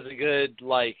thought it was a good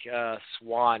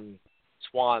swan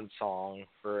song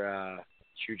for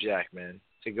Hugh Jackman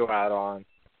to go out on.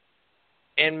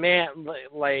 And man,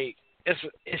 like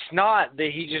it's not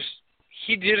that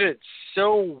he did it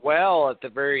so well at the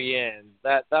very end.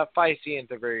 That fight scene at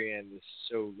the very end is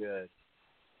so good.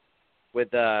 With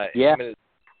yeah.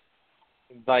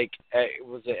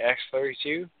 Was it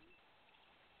X-32?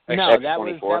 No, that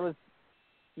was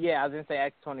yeah, I was gonna say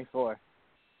X-24.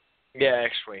 Yeah,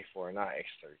 X-24, not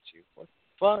X-32. What the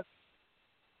fuck?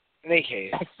 In any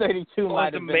case, X-32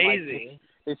 might have amazing. been like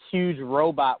this huge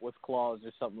robot with claws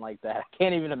or something like that. I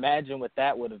can't even imagine what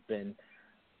that would have been.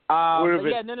 Would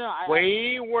have been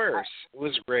way worse. It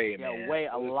was great, man.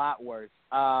 Yeah, a lot worse.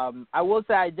 I will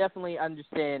say I definitely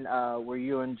understand where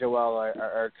you and Joel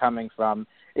are coming from.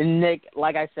 And Nick,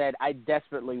 like I said, I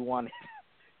desperately wanted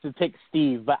to pick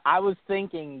Steve, but I was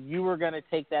thinking you were going to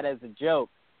take that as a joke.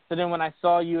 So then when I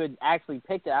saw you had actually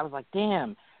picked it, I was like,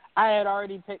 damn, I had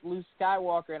already picked Luke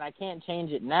Skywalker, and I can't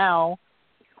change it now.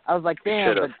 I was like,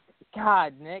 damn, but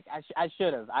God, Nick, I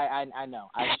should have. I know,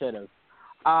 I should have.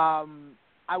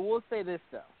 I will say this,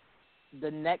 though. The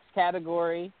next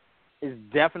category is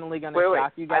definitely going to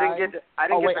shock you guys. I didn't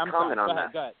get to comment on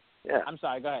that. Go ahead. Yeah. I'm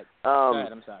sorry, go ahead.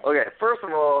 I'm sorry. Okay, first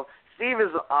of all, Steve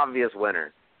is the obvious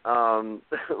winner.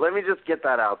 Let me just get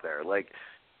that out there. Like,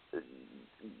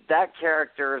 that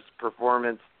character's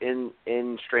performance in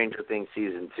Stranger Things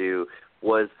Season 2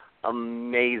 was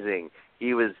amazing.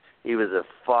 He was a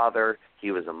father.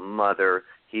 He was a mother.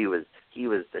 He was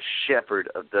the shepherd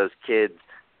of those kids,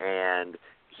 and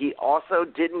he also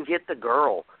didn't get the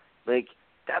girl. Like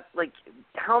that. Like,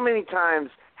 how many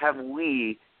times have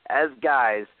we, as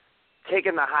guys,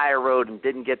 taken the higher road and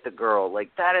didn't get the girl?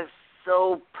 Like, that is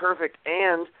so perfect.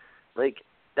 And like,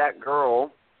 that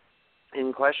girl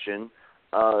in question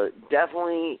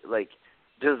definitely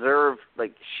deserved,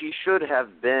 she should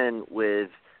have been with,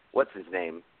 what's his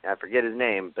name? I forget his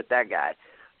name, but that guy.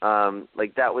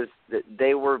 That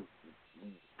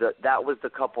was the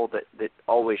couple that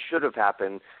always should have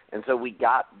happened. And so we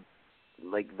got,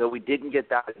 though we didn't get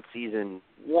that in season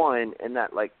 1, and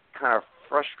that kind of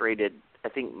frustrated, I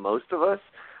think most of us.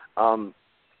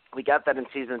 We got that in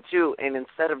season 2, and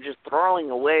instead of just throwing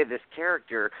away this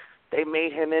character, they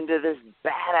made him into this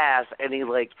badass, and he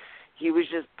was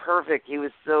just perfect. He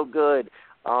was so good.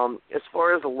 As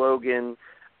far as Logan,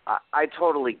 I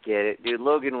totally get it, dude.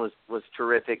 Logan was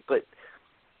terrific, but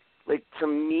like to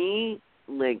me,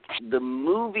 like the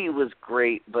movie was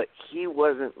great, but he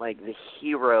wasn't like the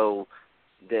hero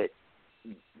that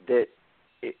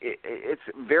it's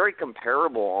very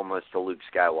comparable almost to Luke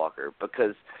Skywalker,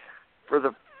 because for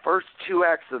the first 2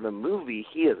 acts of the movie,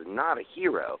 he is not a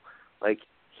hero. Like,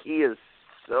 he is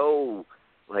so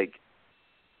like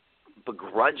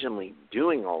begrudgingly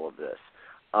doing all of this,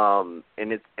 and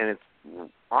it's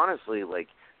honestly like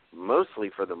mostly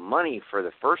for the money for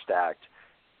the first act,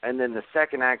 and then the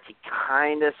second act he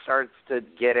kind of starts to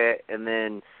get it, and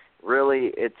then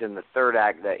really it's in the third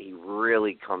act that he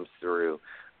really comes through,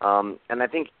 and I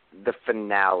think the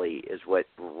finale is what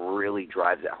really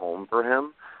drives it home for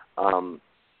him,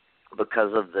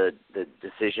 because of the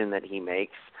decision that he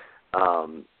makes,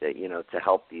 that, you know, to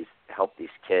help these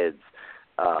kids,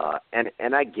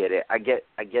 and I get it. I get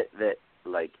that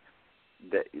like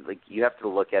you have to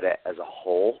look at it as a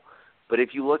whole, but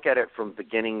if you look at it from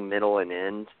beginning, middle, and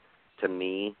end, to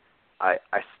me, I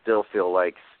still feel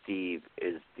like Steve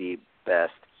is the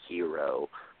best hero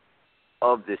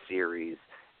of the series,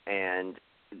 and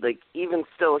like even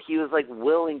still, he was like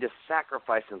willing to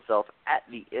sacrifice himself at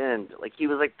the end. Like he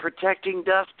was like protecting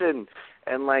Dustin,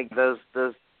 and like those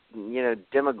you know,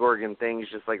 Demogorgon things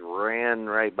just like ran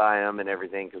right by him and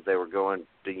everything because they were going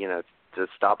to, you know, to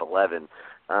stop 11.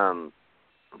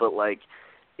 But like,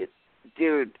 he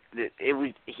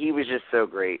was just so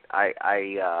great.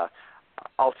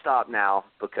 I'll stop now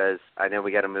because I know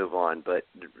we got to move on. But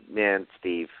man,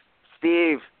 Steve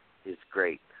is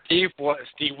great. Steve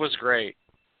was great.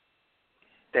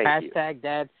 Thank you. Hashtag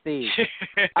Dad Steve.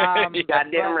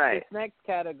 Goddamn right.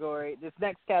 This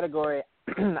next category,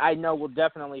 I know will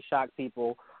definitely shock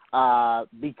people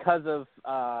because of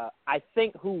I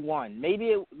think who won.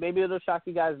 Maybe it'll shock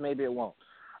you guys. Maybe it won't.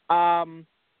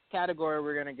 Category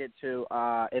we're gonna get to,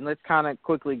 and let's kind of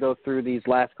quickly go through these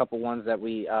last couple ones that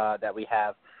we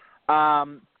have.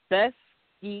 Best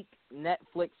Geek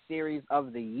Netflix series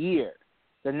of the year.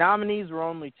 The nominees were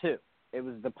only 2. It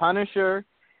was The Punisher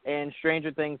and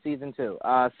Stranger Things Season 2.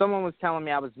 Someone was telling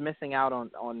me I was missing out on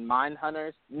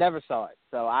Mindhunters. Never saw it,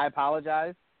 so I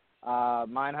apologize.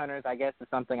 Mindhunters, I guess, is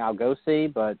something I'll go see,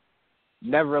 but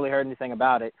never really heard anything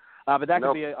about it. But that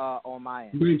could be on my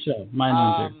end. Great show,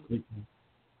 Mindhunters.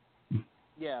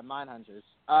 Yeah, Mindhunters.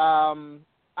 All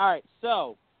right,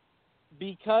 so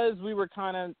because we were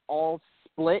kind of all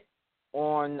split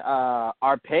on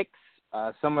our picks,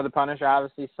 some were The Punisher,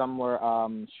 obviously, some were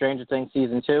Stranger Things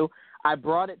Season 2. I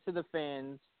brought it to the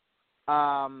fans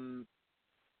on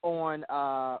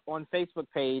Facebook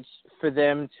page for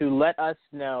them to let us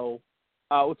know,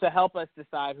 to help us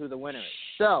decide who the winner is.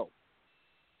 So,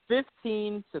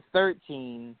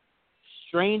 15-13,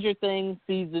 Stranger Things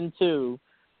Season 2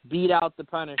 beat out The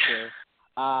Punisher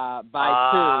by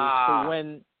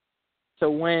 2 to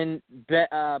win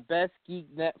Best Geek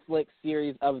Netflix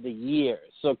Series of the Year.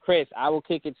 So, Chris, I will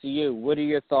kick it to you. What are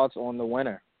your thoughts on the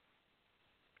winner?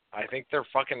 I think they're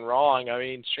fucking wrong. I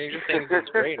mean, Stranger Things is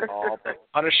great and all, but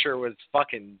Punisher was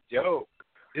fucking dope.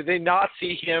 Did they not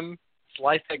see him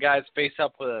slice that guy's face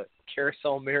up with a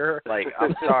carousel mirror? Like,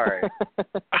 I'm sorry.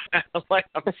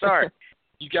 I'm sorry.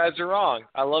 You guys are wrong.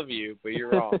 I love you, but you're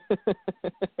wrong.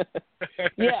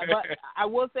 Yeah, but I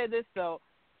will say this, though.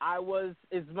 I was,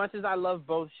 as much as I love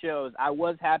both shows, I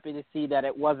was happy to see that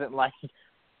it wasn't like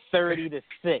 30-6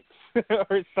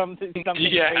 or something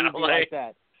crazy like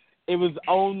that. It was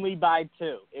only by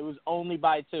 2.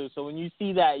 So when you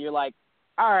see that, you're like,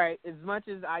 all right, as much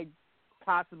as I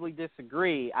possibly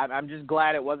disagree, I'm just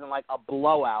glad it wasn't like a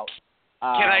blowout.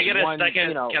 Can I get a second?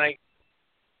 You know, can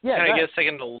I get a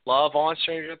second to love on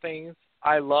Stranger Things?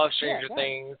 I love Stranger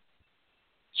Things.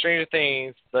 Stranger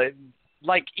Things,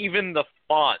 like even the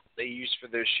font they used for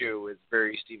this show is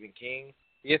very Stephen King.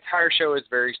 The entire show is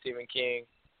very Stephen King.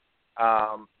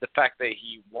 The fact that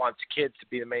he wants kids to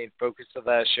be the main focus of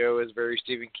that show is very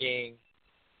Stephen King.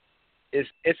 It's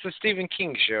a Stephen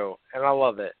King show, and I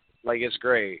love it. Like, it's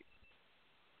great.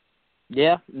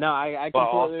 Yeah, no, I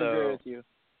completely agree with you.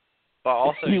 But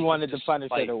also, you wanted the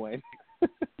Punisher to win.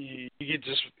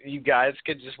 you guys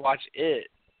could just watch it,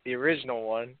 the original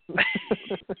one,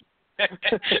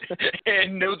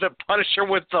 and know the Punisher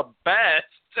was the best.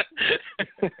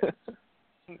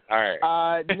 All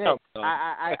right. Nick,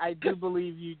 I do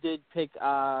believe you did pick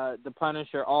the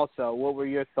Punisher also. What were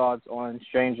your thoughts on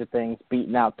Stranger Things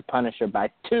beating out the Punisher by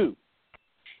 2?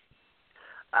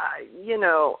 You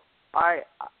know, I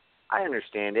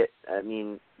understand it. I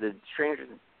mean, the Stranger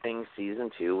Things season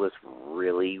 2 was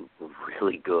really,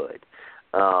 really good,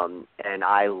 and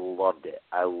I loved it.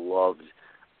 I loved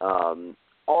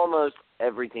almost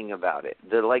everything about it.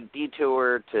 The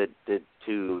detour to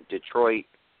Detroit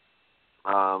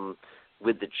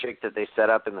with the chick that they set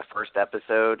up in the first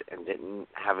episode and didn't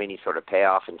have any sort of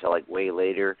payoff until way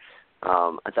later.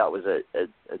 I thought was a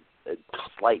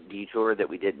slight detour that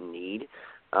we didn't need.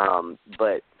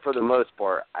 But for the most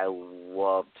part, I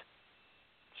loved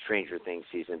Stranger Things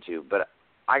season 2. But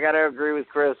I gotta agree with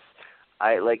Chris.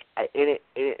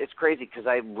 It's crazy because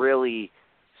I really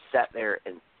sat there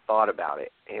and thought about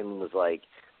it and was like,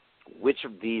 which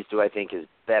of these do I think is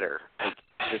better?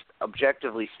 Just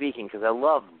objectively speaking, because I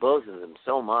love both of them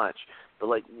so much. But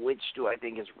which do I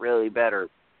think is really better?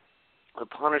 The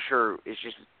Punisher is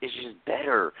just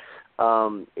better.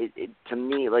 To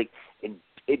me,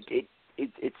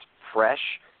 it's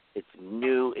fresh, it's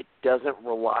new, it doesn't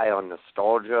rely on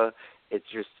nostalgia. It's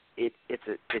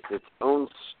its own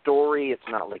story. It's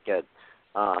not like a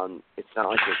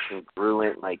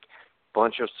congruent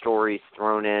bunch of stories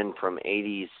thrown in from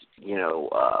 80s,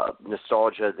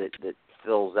 nostalgia that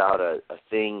fills out a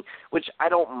thing, which I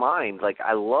don't mind.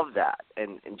 I love that.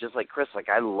 And just like Chris,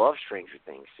 I love Stranger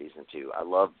Things season 2. I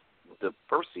love the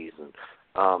first season.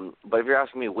 But if you're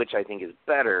asking me which I think is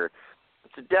better,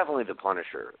 it's definitely The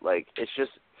Punisher. It's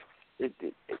just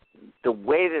the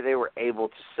way that they were able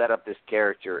to set up this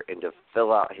character and to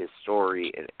fill out his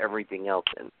story and everything else,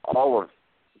 and all of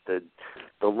the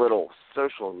little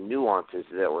social nuances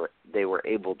that they were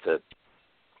able to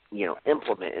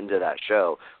implement into that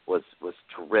show was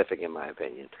terrific in my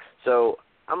opinion. So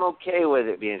I'm okay with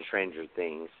it being Stranger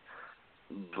Things,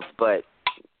 but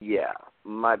yeah,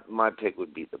 my pick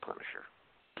would be The Punisher.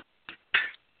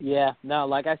 Yeah, no,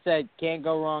 like I said, can't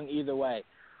go wrong either way.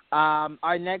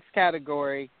 Our next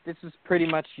category, this is pretty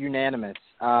much unanimous.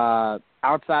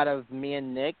 Outside of me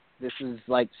and Nick, this is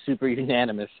super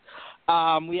unanimous.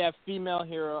 We have Female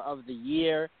Hero of the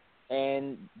Year,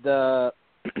 and the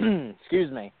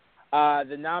excuse me,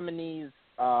 the nominees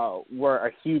were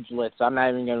a huge list, so I'm not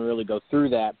even going to really go through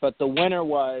that. But the winner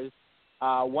was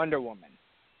Wonder Woman.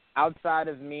 Outside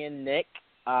of me and Nick,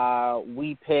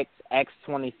 we picked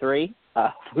X-23.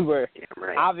 We were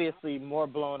obviously more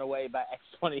blown away by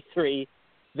X-23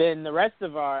 than the rest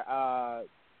of our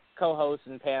co-hosts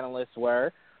and panelists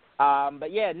were.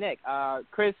 But yeah, Nick,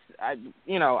 Chris,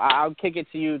 I'll kick it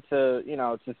to you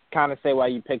to kind of say why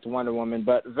you picked Wonder Woman.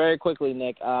 But very quickly,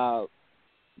 Nick, why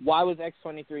was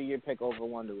X-23 your pick over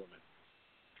Wonder Woman?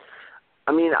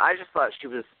 I mean, I just thought she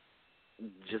was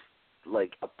just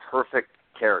a perfect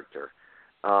character.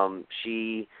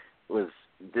 She was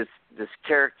this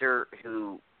character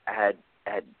who had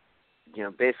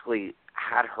basically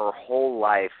had her whole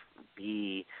life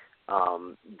be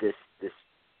this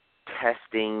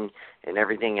testing and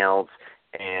everything else,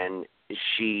 and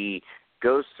she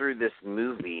goes through this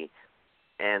movie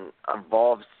and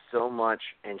evolves so much,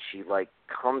 and she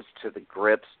comes to the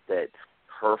grips that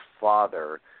her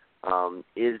father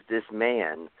is this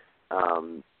man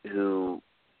who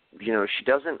she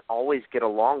doesn't always get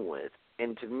along with.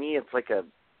 And to me, it's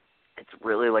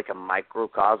really a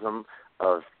microcosm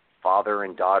of father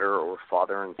and daughter or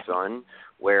father and son,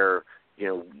 where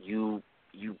you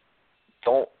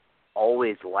don't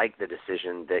always like the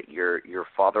decision that your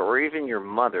father or even your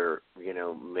mother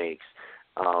makes,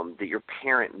 that your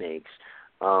parent makes,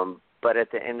 but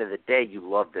at the end of the day, you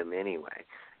love them anyway.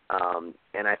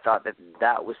 And I thought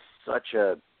that was such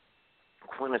a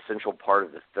quintessential part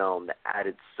of the film that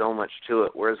added so much to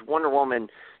it. Whereas Wonder Woman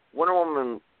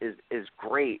is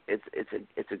great.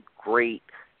 It's a great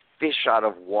fish out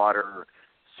of water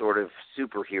sort of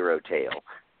superhero tale,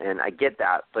 and I get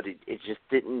that, but it just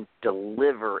didn't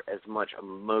deliver as much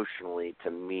emotionally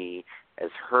to me as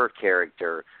her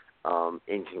character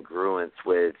in congruence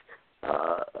with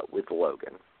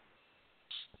Logan.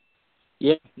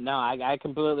 Yeah, no, I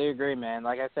completely agree, man.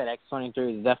 Like I said,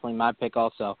 X-23 is definitely my pick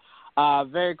also.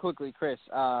 Very quickly, Chris,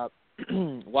 why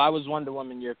was Wonder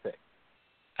Woman your pick?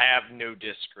 I have no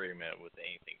disagreement with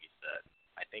anything he said.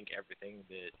 I think everything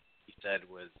that he said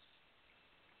was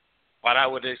what I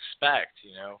would expect,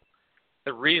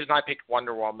 The reason I picked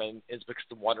Wonder Woman is because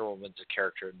the Wonder Woman's a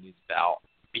character that needs to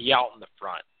be out in the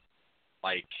front.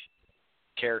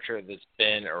 Character that's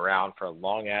been around for a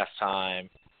long-ass time.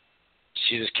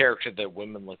 She's a character that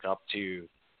women look up to.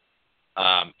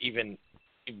 Even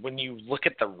when you look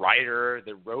at the writer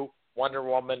that wrote Wonder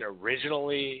Woman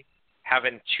originally,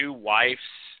 having two wives,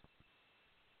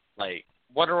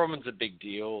 Wonder Woman's a big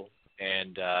deal.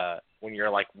 And when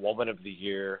you're Woman of the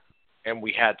Year, and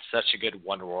we had such a good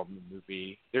Wonder Woman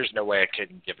movie. There's no way I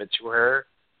couldn't give it to her.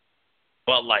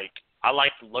 But, like, I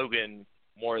liked Logan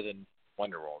more than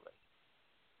Wonder Woman.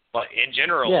 But in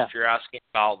general, if you're asking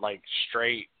about, like,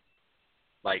 straight,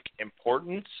 like,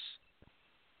 importance,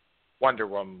 Wonder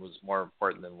Woman was more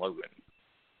important than Logan.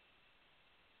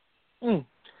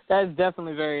 That is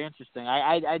definitely very interesting.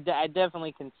 I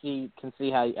definitely can see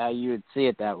how you would see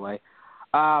it that way.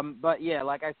 But yeah,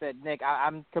 like I said, Nick,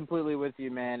 I'm completely with you,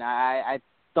 man. I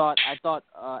thought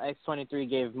X-23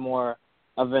 gave more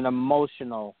of an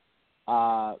emotional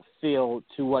feel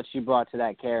to what she brought to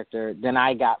that character than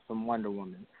I got from Wonder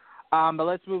Woman. But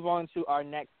let's move on to our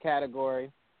next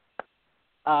category.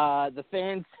 The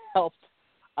fans helped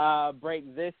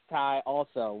break this tie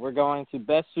also. We're going to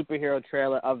Best Superhero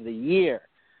Trailer of the Year.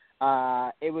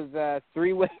 It was a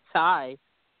 3-way tie.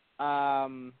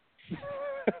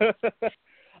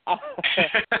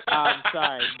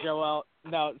 Sorry, Joel.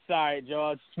 No, sorry,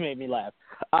 Joel just made me laugh.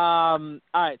 All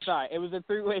right, sorry. It was a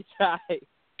 3-way tie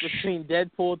between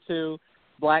Deadpool 2,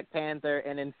 Black Panther,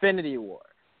 and Infinity War.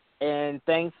 And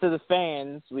thanks to the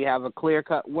fans, we have a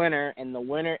clear-cut winner, and the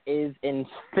winner is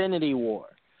Infinity War.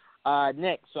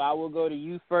 Nick, so I will go to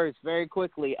you first very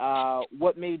quickly.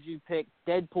 What made you pick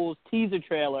Deadpool's teaser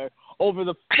trailer over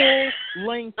the full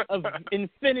length of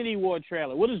Infinity War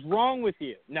trailer? What is wrong with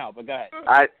you? No, but go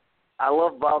ahead. I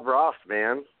love Bob Ross,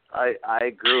 man.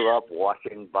 I grew up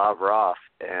watching Bob Ross,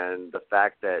 and the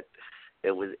fact that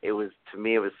it was to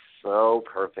me, it was so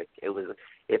perfect.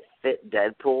 It fit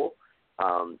Deadpool.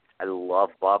 I love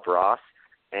Bob Ross,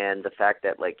 and the fact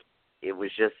that, like, it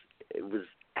was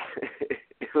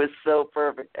it was so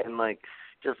perfect, and, like,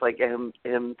 just like him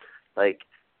like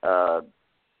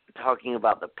talking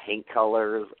about the paint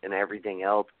colors and everything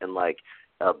else, and, like,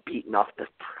 beating off the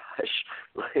brush.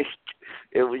 Like,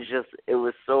 it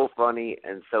was so funny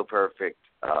and so perfect,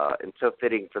 and so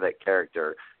fitting for that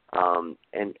character,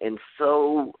 and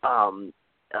so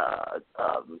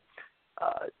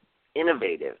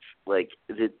innovative, like,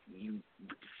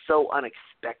 so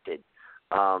unexpected.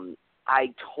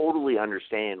 I totally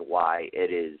understand why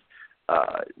it is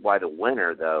why the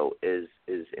winner, though, is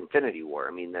Infinity War.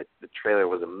 I mean, the trailer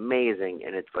was amazing,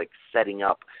 and it's, like, setting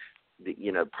up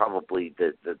probably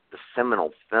the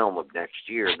seminal film of next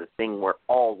year, the thing we're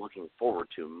all looking forward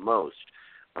to most.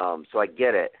 So I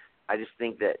get it. I just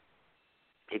think that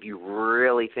if you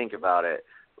really think about it,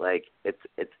 like, it's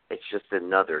just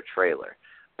another trailer.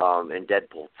 And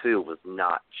Deadpool 2 was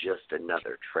not just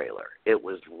another trailer. It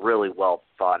was really well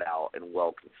thought out and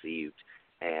well conceived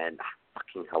and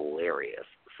fucking hilarious.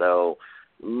 So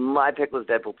my pick was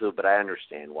Deadpool 2, but I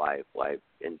understand why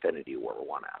Infinity War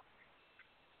won out.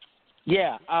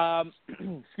 Yeah.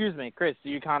 Excuse me, Chris, do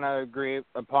you kind of agree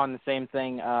upon the same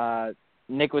thing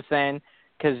Nick was saying?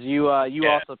 Because you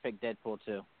also picked Deadpool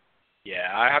 2.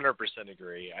 Yeah, I 100%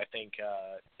 agree. I think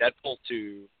Deadpool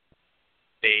 2,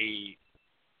 they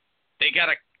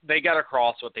got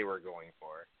across what they were going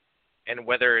for, and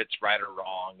whether it's right or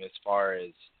wrong as far as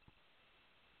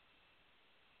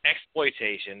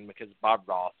exploitation, because Bob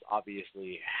Ross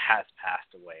obviously has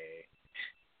passed away,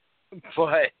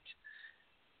 but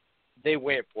they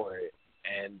went for it,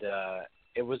 and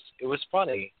it was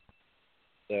funny.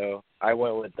 So I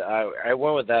went with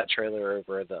that trailer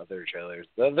over the other trailers.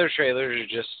 The other trailers are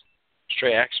just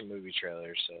straight action movie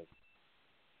trailers, so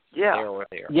yeah, they are what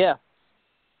they are. Yeah.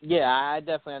 Yeah, I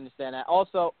definitely understand that.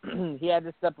 Also, he had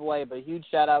to step away, but huge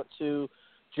shout-out to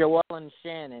Joel and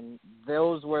Shannon.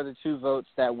 Those were the 2 votes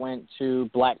that went to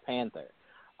Black Panther.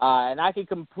 And I could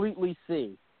completely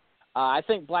see. I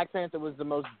think Black Panther was the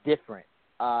most different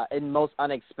and most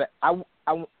unexpected.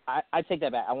 I take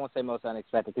that back. I won't say most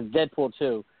unexpected, because Deadpool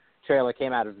 2 trailer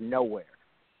came out of nowhere.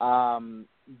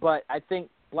 But I think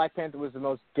Black Panther was the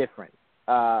most different.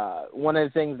 One of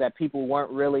the things that people weren't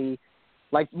really...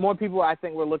 Like, more people, I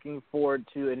think, were looking forward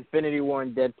to Infinity War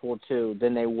and Deadpool 2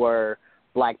 than they were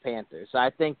Black Panther. So I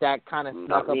think that kind of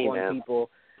snuck up on people.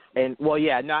 And, well,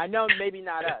 yeah, no, I know maybe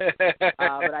not us. But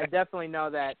I definitely know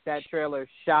that trailer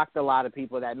shocked a lot of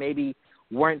people that maybe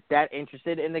weren't that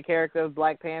interested in the character of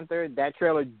Black Panther. That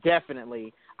trailer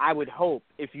definitely, I would hope,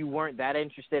 if you weren't that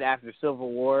interested after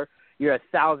Civil War, you're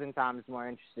 1,000 times more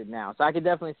interested now. So I could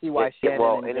definitely see why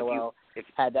Shannon and Joel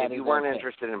had that. If you weren't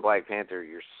interested in Black Panther,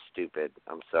 you're stupid.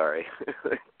 I'm sorry.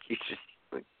 You just,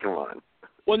 come on.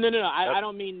 Well, no. I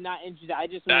don't mean not interested. I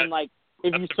just mean, like,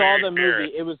 if you saw the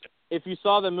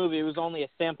movie, it was only a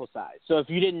sample size. So if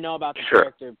you didn't know about the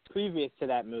character previous to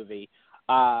that movie,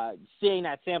 seeing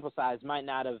that sample size might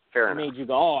not have made you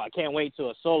go, oh, I can't wait to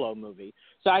a solo movie.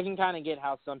 So I can kind of get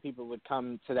how some people would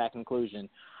come to that conclusion.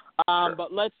 Sure.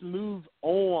 But let's move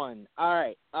on. All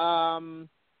right.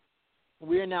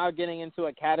 We are now getting into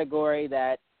a category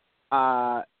that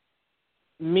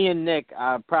me and Nick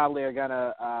probably are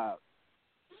gonna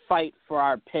fight for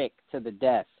our pick to the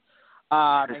death.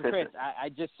 And Chris, I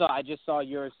just saw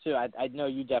yours too. I know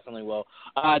you definitely will.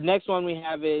 Next one we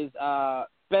have is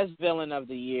best villain of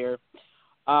the year.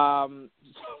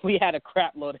 We had a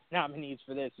crap load of nominees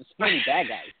for this. There's so many bad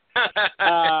guys.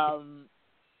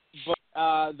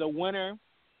 But the winner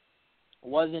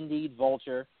was indeed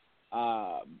Vulture,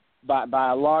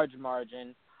 by a large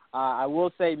margin. I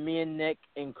will say me and Nick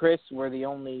and Chris were the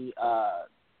only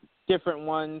different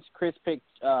ones. Chris picked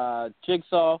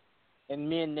Jigsaw, and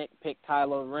me and Nick picked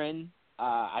Kylo Ren.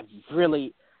 I'm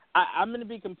going to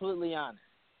be completely honest.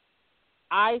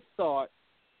 I thought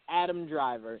Adam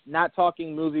Driver, not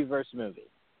talking movie versus movie,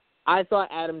 I thought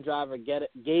Adam Driver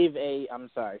gave a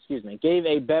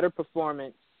better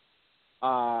performance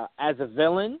as a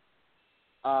villain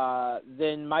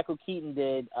than Michael Keaton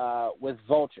did with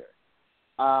Vulture.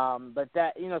 But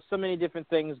that, so many different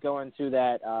things go into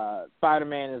that.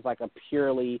 Spider-Man is like a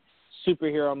purely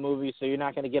superhero movie, so you're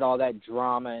not going to get all that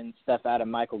drama and stuff out of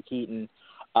Michael Keaton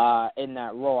in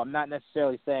that role. I'm not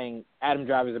necessarily saying Adam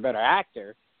Driver's a better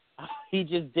actor. He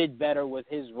just did better with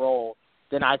his role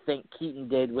than I think Keaton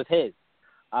did with his.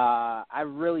 I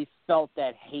really felt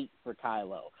that hate for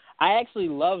Kylo. I actually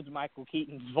loved Michael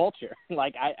Keaton's Vulture.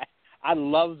 I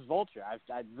loved Vulture.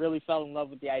 I really fell in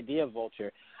love with the idea of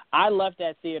Vulture. I left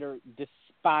that theater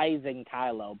despising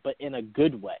Kylo, but in a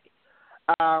good way.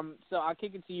 So I'll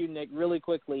kick it to you, Nick, really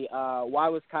quickly. Why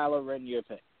was Kylo Ren your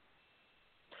pick?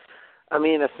 I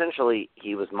mean, essentially,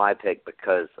 he was my pick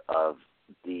because of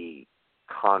the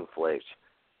conflict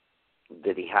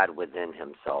that he had within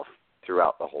himself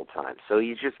throughout the whole time. So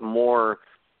he's just more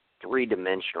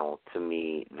three-dimensional to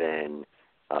me than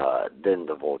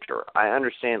the Vulture. I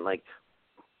understand,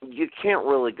 you can't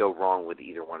really go wrong with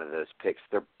either one of those picks.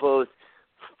 They're both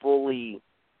fully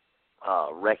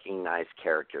recognized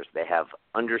characters. They have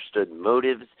understood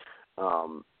motives.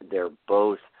 They're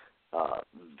both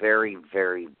very,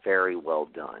 very, very well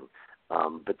done.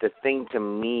 But the thing to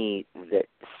me that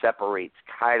separates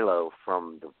Kylo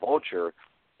from the Vulture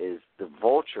is the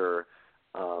Vulture,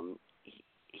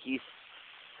 he's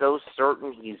so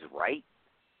certain he's right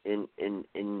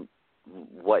in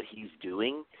what he's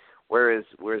doing, whereas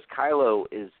Kylo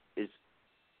is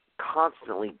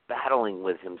constantly battling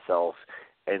with himself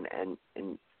and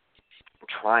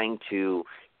trying to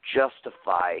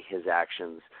justify his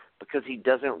actions because he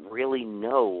doesn't really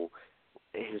know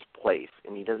his place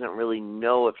and he doesn't really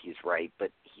know if he's right,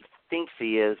 but he thinks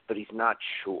he is, but he's not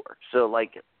sure. So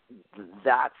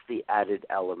that's the added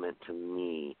element to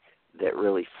me that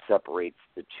really separates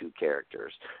the two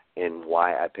characters and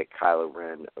why I picked Kylo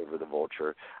Ren over the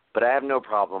Vulture. But I have no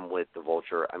problem with the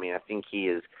Vulture. I mean, I think he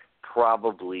is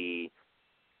probably,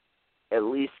 at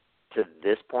least to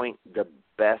this point, the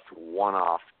best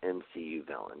one-off MCU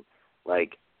villain.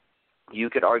 You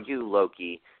could argue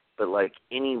Loki, but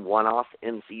any one-off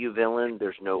MCU villain,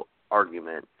 there's no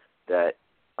argument that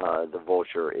the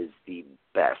Vulture is the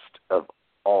best of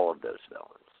all of those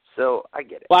villains. So I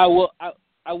get it. Well,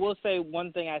 I will say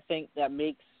one thing I think that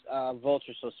makes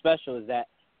Vulture so special is that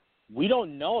we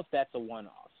don't know if that's a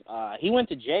one-off. He went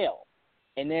to jail,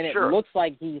 and then it looks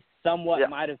like he somewhat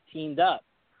might have teamed up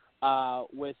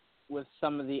with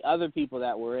some of the other people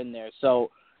that were in there.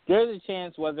 So there's a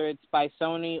chance, whether it's by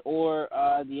Sony or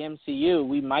the MCU,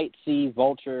 we might see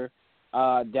Vulture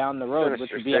down the road,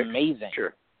 which would be amazing.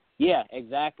 Sure. Yeah,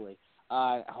 exactly.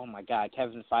 Oh, my God,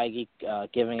 Kevin Feige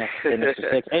giving us Sinister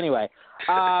Six. Anyway,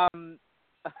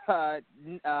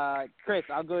 Chris,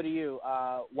 I'll go to you.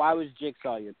 Why was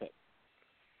Jigsaw your pick?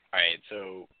 All right,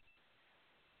 so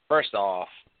first off,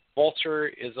 Vulture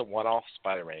is a one-off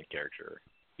Spider-Man character.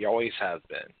 He always has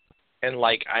been. And,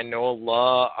 I know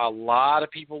a lot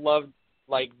of people love,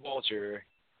 Vulture.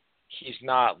 He's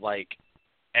not,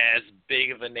 as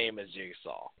big of a name as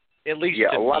Jigsaw. At least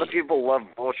a lot of people love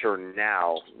Vulture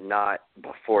now, not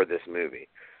before this movie.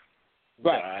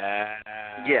 Right.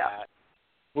 Yeah.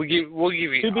 We'll give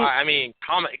you. I mean,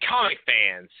 comic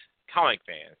fans.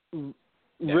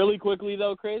 Really quickly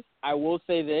though, Chris, I will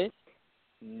say this: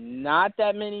 not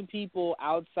that many people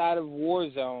outside of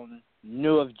Warzone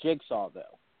knew of Jigsaw,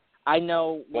 though. I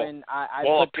know when I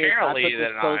well, put apparently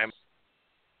this, then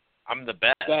I'm the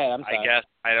best. Go ahead, I'm sorry. I guess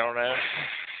I don't know.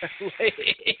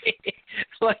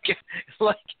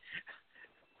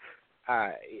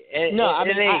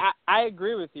 I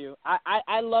agree with you.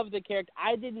 I love the character.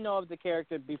 I didn't know of the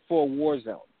character before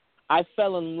Warzone. I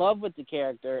fell in love with the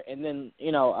character, and then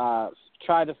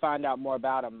tried to find out more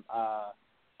about him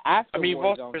after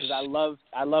Warzone because I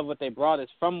love what they brought us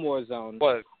from Warzone.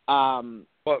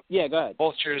 Yeah, go ahead.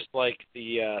 Vulture's like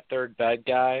the third bad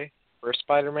guy for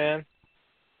Spider-Man.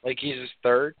 Like he's his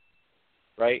third,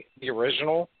 right? The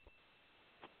original.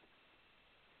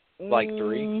 Like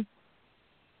 3.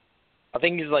 I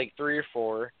think he's like 3 or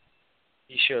 4.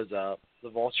 He shows up. The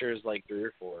Vulture is like 3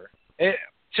 or 4.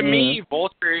 To me,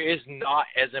 Vulture is not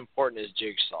as important as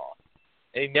Jigsaw.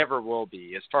 And he never will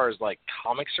be as far as like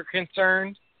comics are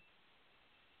concerned.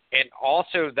 And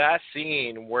also that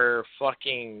scene where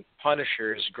fucking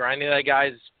Punisher is grinding that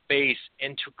guy's face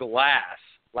into glass,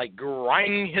 like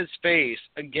grinding his face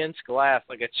against glass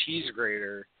like a cheese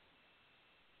grater,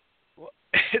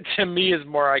 to me is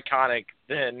more iconic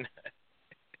than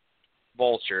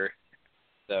Vulture.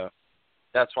 So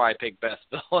that's why I picked Best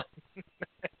Villain.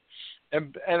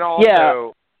 and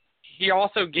also, he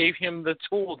also gave him the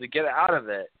tool to get out of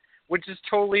it, which is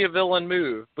totally a villain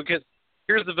move. Because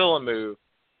here's the villain move.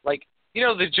 Like, you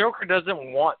know, the Joker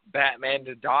doesn't want Batman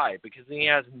to die because he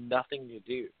has nothing to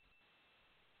do.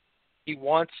 He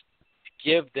wants to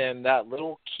give them that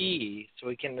little key so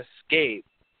he can escape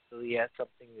so he has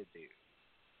something to do.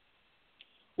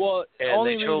 Well, and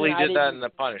they totally did that in The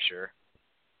Punisher.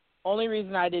 Only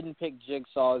reason I didn't pick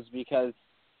Jigsaw is because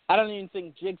I don't even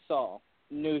think Jigsaw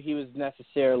knew he was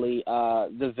necessarily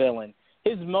the villain.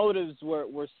 His motives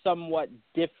were somewhat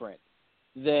different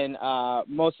than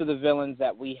most of the villains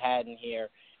that we had in here.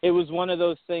 It was one of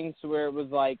those things where it was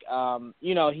like,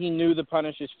 you know, he knew the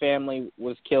Punisher's family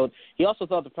was killed. He also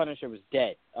thought the Punisher was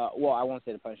dead. Well, I won't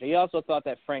say the Punisher. He also thought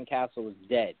that Frank Castle was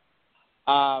dead.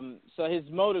 So his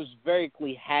motives very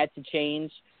clearly had to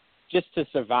change just to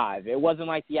survive. It wasn't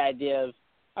like the idea of,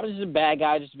 I was just a bad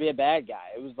guy just to be a bad guy.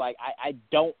 It was like, I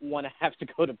don't want to have to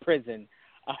go to prison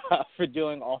for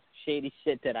doing all the shady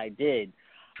shit that I did.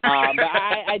 But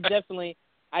I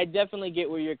definitely get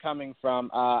where you're coming from.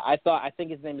 I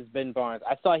think his name is Ben Barnes.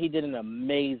 I thought he did an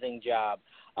amazing job,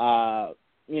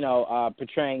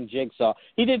 portraying Jigsaw.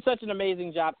 He did such an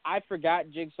amazing job. I forgot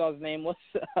Jigsaw's name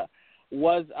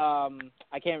was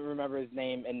I can't remember his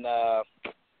name in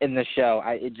the show.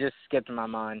 It just skipped my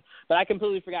mind. But I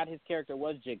completely forgot his character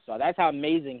was Jigsaw. That's how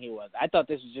amazing he was. I thought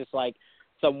this was just like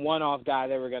some one-off guy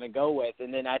they were going to go with.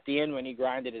 And then at the end when he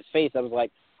grinded his face, I was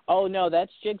like, oh, no,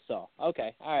 that's Jigsaw.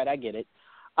 Okay, all right, I get it.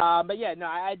 But, yeah, no,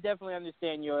 I definitely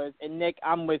understand yours. And, Nick,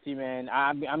 I'm with you, man.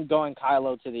 I'm going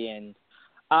Kylo to the end.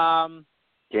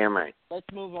 Damn right. Let's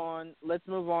move on. Let's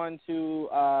move on to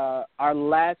our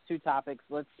last two topics.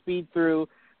 Let's speed through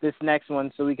this next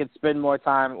one so we can spend more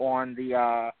time on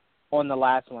the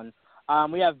last one.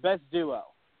 We have Best Duo.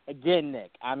 Again,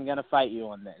 Nick, I'm going to fight you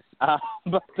on this.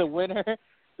 But the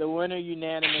winner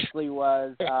unanimously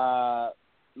was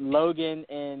Logan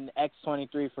in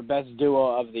X-23 for Best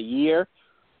Duo of the Year.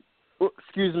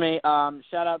 Excuse me.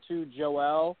 Shout out to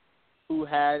Joel, who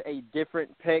had a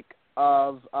different pick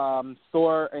of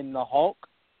Thor and the Hulk.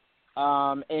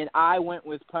 And I went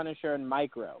with Punisher and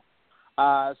Micro.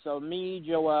 So me,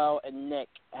 Joel, and Nick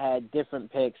had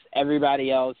different picks.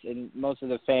 Everybody else and most of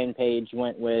the fan page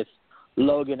went with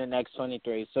Logan and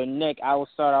X-23. So, Nick, I will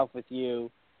start off with you.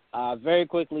 Very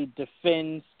quickly,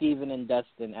 defend Steven and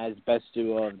Dustin as Best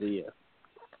Duo of the Year.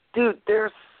 Dude,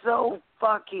 they're so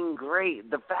fucking great.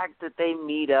 The fact that they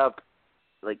meet up,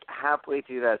 like, halfway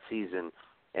through that season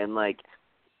and, like,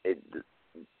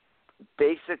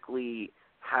 basically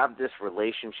have this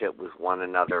relationship with one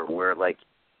another where, like,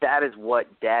 that is what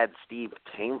Dad Steve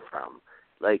came from.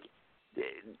 Like,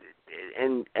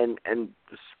 and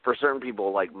for certain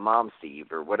people, like Mom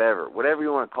Steve or whatever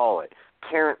you want to call it,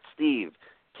 Parent Steve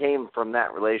came from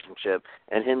that relationship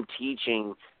and him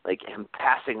teaching, like, him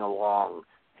passing along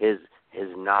his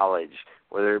knowledge,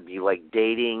 whether it be, like,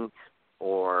 dating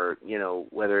or, you know,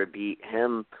 whether it be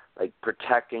him, like,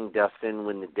 protecting Dustin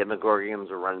when the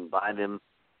Demogorgons were running by them.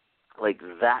 Like,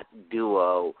 that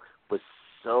duo was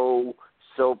so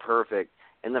perfect.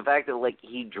 And the fact that, like,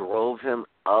 he drove him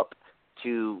up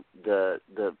to the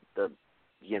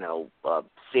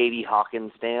Sadie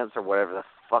Hawkins dance or whatever the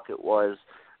fuck it was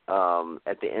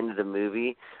at the end of the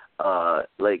movie, it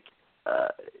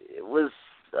was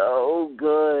so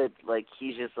good. Like,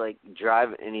 he's just, like,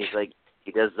 driving, and he's, like,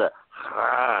 he does the,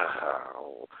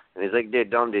 and he's like,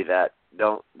 dude, don't do that.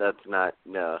 Don't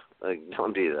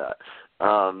do that.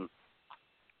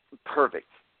 Perfect.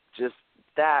 Just,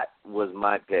 that was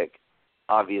my pick.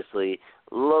 Obviously,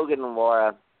 Logan and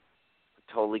Laura,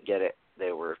 totally get it.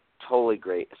 They were totally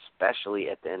great, especially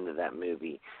at the end of that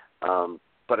movie.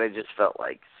 But I just felt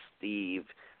like Steve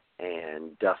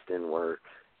and Dustin were,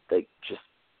 like, just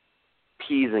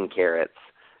peas and carrots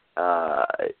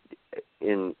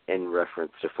in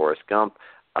reference to Forrest Gump.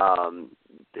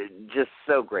 Just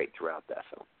so great throughout that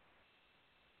film.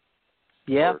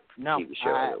 Yeah, or no, TV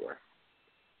show, everywhere.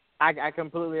 I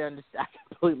completely understand. I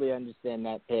completely understand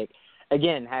that pick.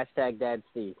 Again, hashtag Dad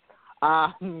Steve.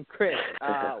 Chris,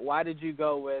 why did you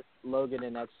go with Logan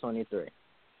and X-23?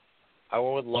 I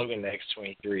went with Logan and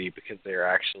X-23 because they're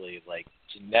actually like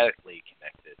genetically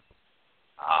connected.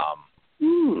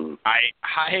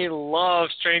 I love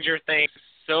Stranger Things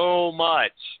so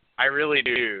much. I really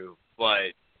do.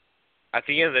 But at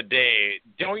the end of the day,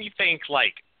 don't you think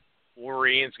like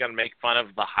Wolverine's gonna make fun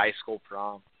of the high school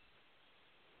prom?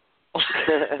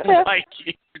 Like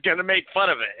he's gonna make fun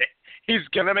of it. He's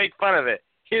gonna make fun of it.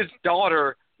 His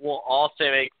daughter will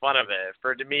also make fun of it.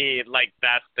 For to me, like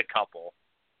that's the couple.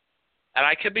 And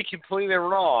I could be completely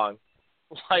wrong,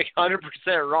 like 100%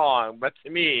 wrong, but to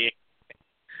me,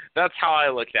 that's how I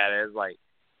look at it. It's like,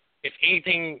 if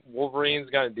anything Wolverine's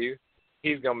gonna do,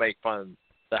 he's gonna make fun of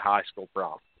the high school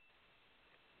prom.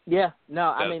 Yeah,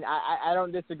 no, I mean, I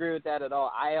don't disagree with that at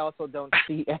all. I also don't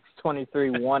see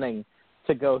X-23 wanting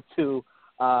to go to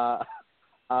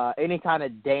any kind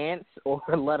of dance or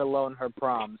let alone her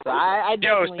prom. So I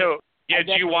definitely... do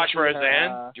you watch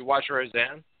Roseanne? Do you watch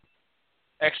Roseanne?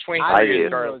 X-23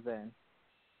 is Roseanne.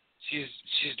 She's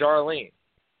Darlene.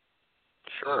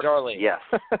 Sure. Darlene. Yes.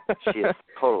 She is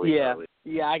totally Darlene.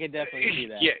 Yeah, I could definitely see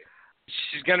that. Yeah.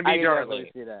 She's going to be Darlene. I can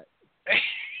definitely see that.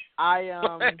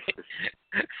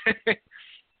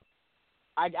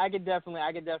 I could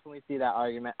definitely see that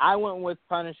argument. I went with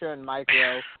Punisher and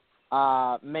Micro,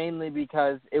 mainly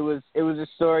because it was a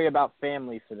story about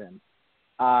family for them.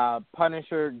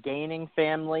 Punisher gaining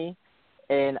family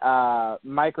and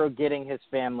Micro getting his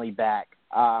family back.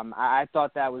 I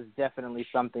thought that was definitely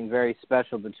something very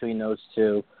special between those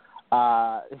two.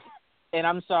 And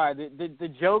I'm sorry, the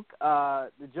joke of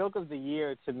the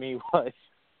year to me was,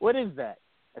 what is that?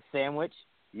 A sandwich?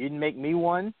 You didn't make me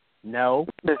one? No.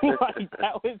 Like,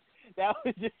 that was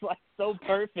just like so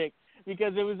perfect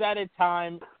because it was at a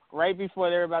time right before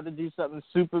they were about to do something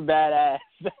super badass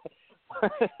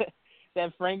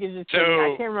that Frank is just sitting,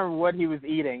 I can't remember what he was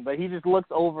eating, but he just looks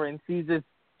over and sees this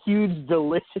huge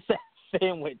delicious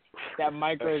sandwich that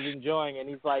Micro is enjoying, and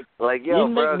he's like, yo,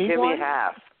 bro, give me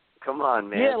half. Come on,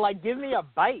 man. Yeah, like give me a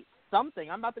bite, something.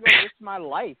 I'm about to go risk my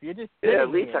life. You're just sitting at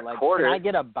least here. a like, quarter. Can I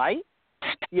get a bite?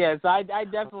 Yeah, so I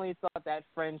definitely thought that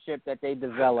friendship that they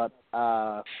developed.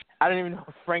 I don't even know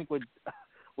if Frank would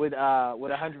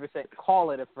 100% call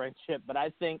it a friendship, but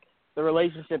I think the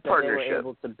relationship that they were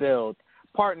able to build,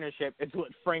 partnership is what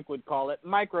Frank would call it.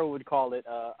 Micro would call it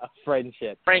a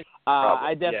friendship.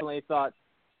 I definitely thought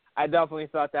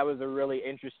that was a really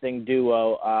interesting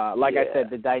duo. I said,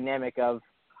 the dynamic of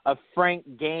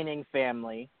Frank gaining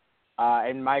family.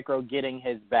 And Micro getting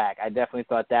his back. I definitely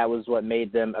thought that was what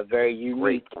made them a very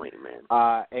unique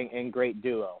and great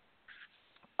duo.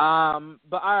 But all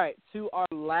right, to our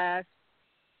last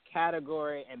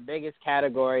category and biggest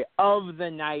category of the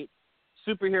night,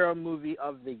 superhero movie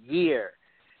of the year.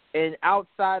 And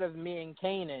outside of me and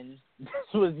Kanan,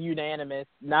 this was unanimous,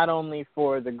 not only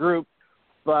for the group,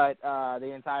 but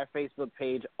the entire Facebook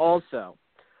page also.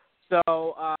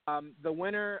 So the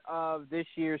winner of this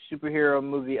year's superhero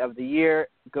movie of the year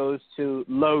goes to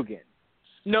Logan.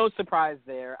 No surprise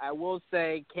there. I will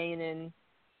say Kanan,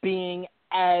 being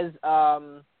as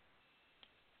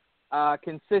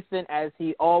consistent as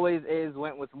he always is,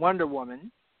 went with Wonder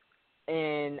Woman.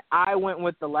 And I went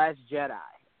with The Last Jedi.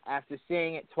 After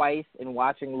seeing it twice and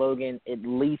watching Logan at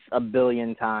least 1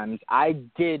 billion times, I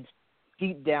did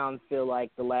deep down feel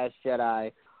like The Last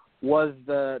Jedi was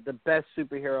the best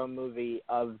superhero movie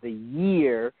of the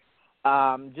year,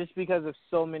 just because of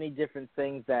so many different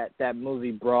things that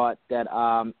movie brought that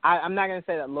I'm not going to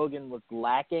say that Logan was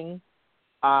lacking,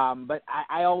 but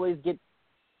I always get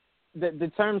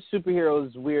the term superhero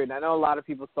is weird. And I know a lot of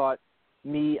people thought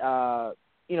me,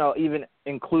 even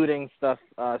including stuff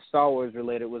Star Wars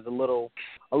related was a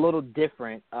little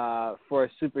different for a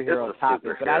superhero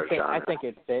topic, but I think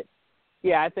it fit.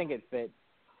 Yeah, I think it fit.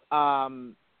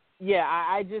 Yeah,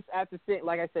 I just have to say,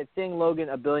 like I said, seeing Logan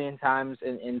 1 billion times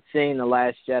and seeing The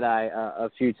Last Jedi a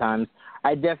few times,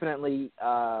 I definitely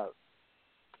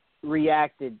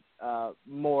reacted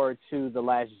more to The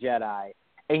Last Jedi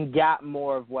and got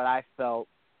more of what I felt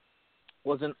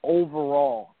was an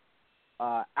overall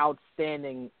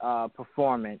outstanding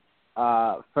performance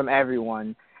from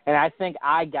everyone. And I think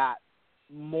I got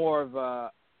more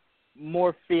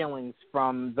feelings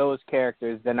from those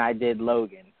characters than I did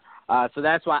Logan. So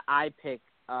that's why I picked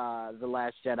The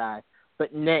Last Jedi.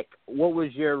 But, Nick, what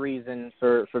was your reason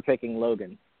for picking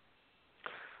Logan?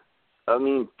 I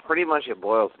mean, pretty much it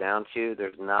boils down to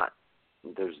there's not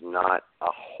there's not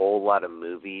a whole lot of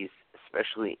movies,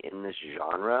 especially in this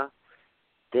genre,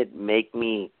 that make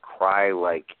me cry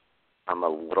like I'm a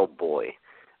little boy.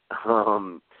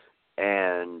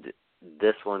 And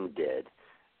this one did.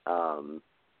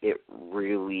 It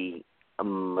really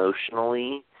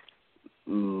emotionally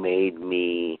made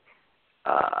me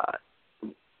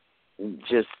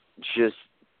just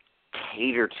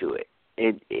cater to it.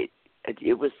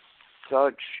 It was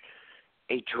such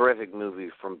a terrific movie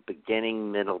from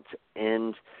beginning, middle to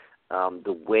end.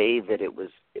 The way that it was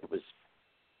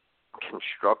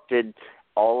constructed,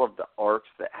 all of the arcs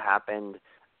that happened,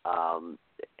 and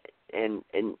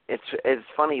it's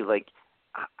funny. Like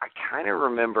I kind of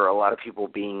remember a lot of people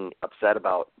being upset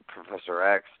about Professor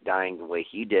X dying the way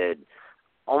he did,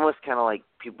 almost kind of like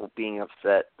people being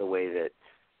upset the way that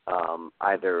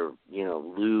either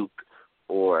Luke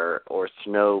or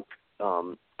Snoke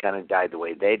kind of died the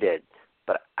way they did.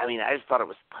 But I mean, I just thought it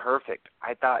was perfect.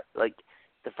 I thought like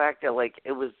the fact that like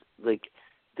it was like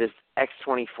this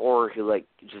X-24 who like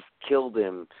just killed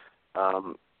him,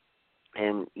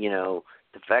 and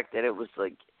the fact that it was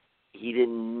like he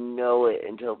didn't know it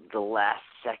until the last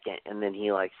second, and then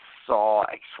he like saw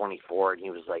X-24 and he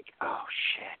was like, oh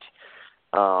shit,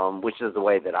 which is the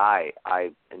way that I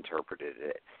interpreted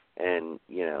it. And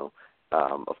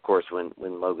of course, when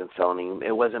Logan's telling him,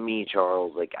 it wasn't me,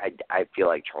 Charles. Like I feel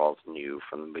like Charles knew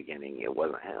from the beginning it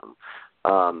wasn't him.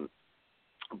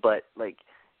 But like,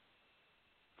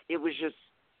 it was just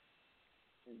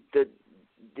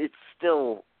it's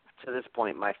still to this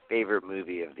point my favorite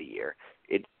movie of the year.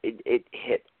 It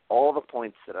hit all the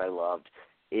points that I loved.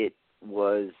 It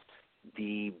was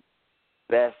the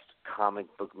best comic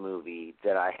book movie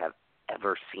that I have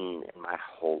ever seen in my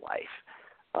whole life.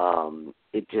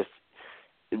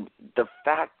 The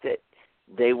fact that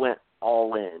they went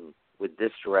all in with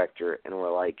this director and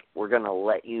were like, we're going to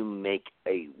let you make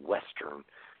a Western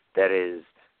that is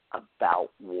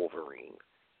about Wolverine.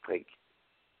 Like,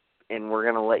 and we're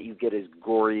going to let you get as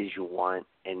gory as you want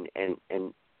and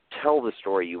tell the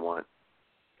story you want.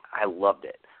 I loved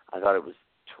it. I thought it was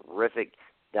terrific.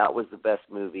 That was the best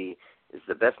movie. It's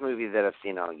the best movie that I've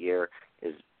seen all year.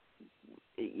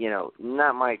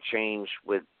 That might change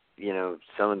with,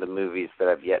 some of the movies that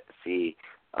I've yet to see.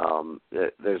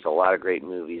 There's a lot of great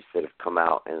movies that have come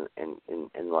out in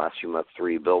the last few months.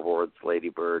 3 Billboards, Lady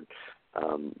Bird,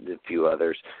 a few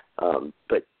others.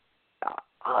 But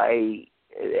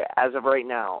as of right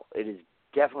now, it is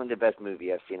definitely the best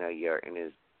movie I've seen all year, and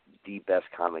is the best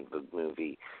comic book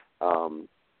movie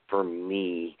for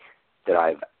me that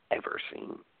I've ever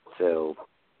seen. So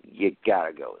you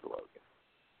gotta go with Logan.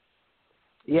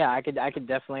 Yeah, I could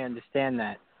definitely understand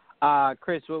that.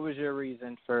 Chris, what was your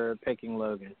reason for picking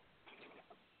Logan?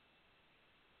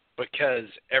 Because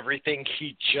everything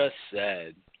he just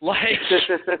said. Like,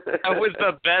 that was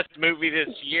the best movie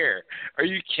this year. Are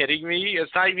you kidding me?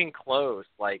 It's not even close.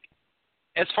 Like,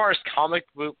 as far as comic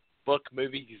book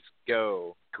movies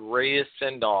go, greatest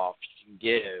send-off you can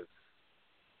give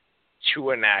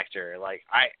to an actor. Like,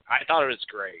 I thought it was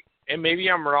great. And maybe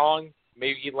I'm wrong.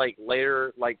 Maybe, like,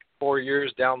 later, like, 4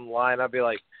 years down the line, I'll be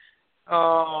like,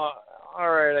 oh,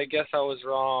 all right, I guess I was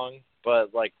wrong.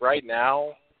 But, like, right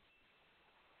now,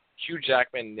 Hugh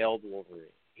Jackman nailed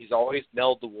Wolverine. He's always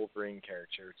nailed the Wolverine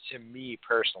character, to me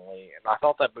personally. And I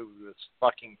thought that movie was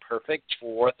fucking perfect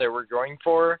for what they were going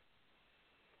for.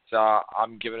 So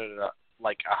I'm giving it a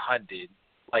 100.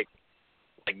 Like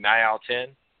 9 out of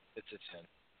 10. It's a 10.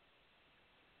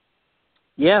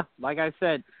 Yeah, like I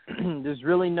said, there's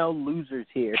really no losers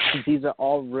here. These are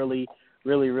all really,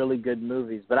 really, really good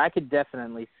movies. But I could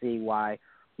definitely see why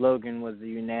Logan was the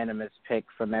unanimous pick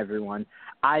from everyone.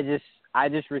 I just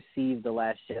received The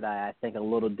Last Jedi, I think, a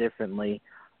little differently.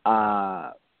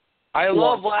 I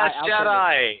love Last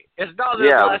Jedi. It's not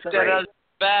that Last Jedi is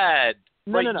bad.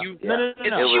 No. It's Hugh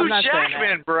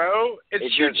Jackman, bro.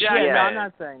 It's Hugh Jackman. Yeah, no, I'm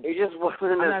not saying. He just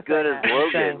wasn't as good as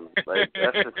Logan. Like,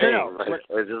 that's the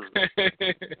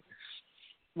thing.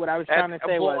 What I was trying to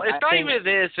say was, it's not even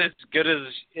this.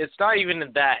 It's not even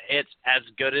that it's as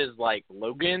good as like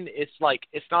Logan. It's like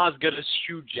it's not as good as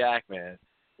Hugh Jackman.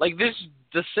 Like this,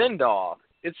 the send off.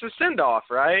 It's a send off,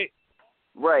 right?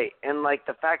 Right, and like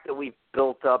the fact that we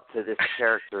built up to this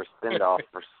character send off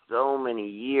for so many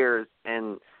years,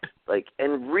 and like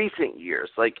in recent years,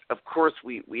 like of course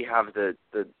we have the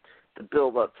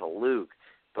build up to Luke,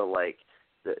 but like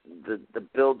the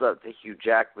build up to Hugh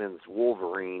Jackman's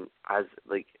Wolverine as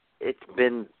like it's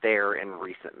been there in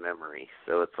recent memory,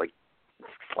 so it's like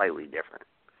slightly different.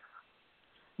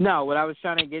 No, what I was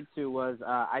trying to get to was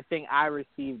I think I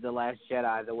received The Last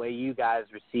Jedi the way you guys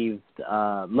received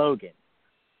Logan.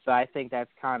 So I think that's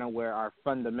kind of where our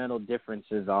fundamental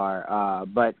differences are.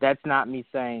 But that's not me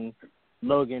saying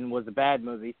Logan was a bad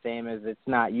movie, same as it's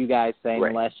not you guys saying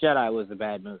Right. The Last Jedi was a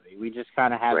bad movie. We just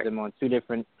kind of have Right. them on two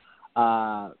different,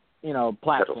 platforms.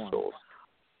 Pedestals.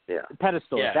 Yeah.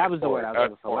 Pedestals. Yeah, that was the word I was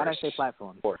looking for. Why did I course. say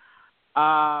platform? Of course.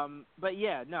 But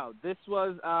yeah, no, this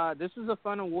was a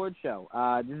fun award show.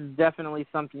 This is definitely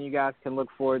something you guys can look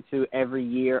forward to every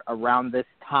year around this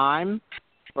time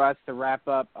for us to wrap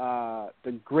up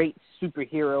the great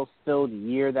superhero-filled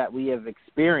year that we have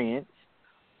experienced.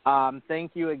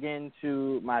 Thank you again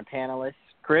to my panelists,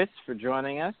 Chris, for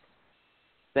joining us.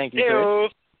 Thank you,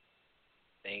 Chris.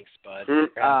 Thanks,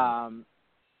 bud.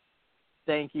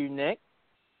 Thank you, Nick.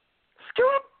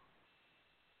 Scoop.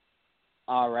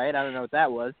 All right, I don't know what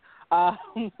that was.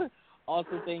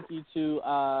 Also, thank you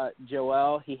to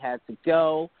Joel. He had to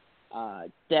go.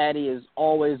 Daddy is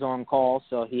always on call,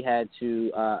 so he had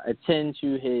to attend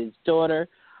to his daughter.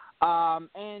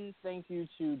 And thank you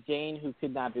to Dane, who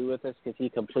could not be with us because he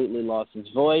completely lost his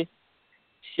voice.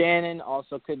 Shannon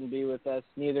also couldn't be with us.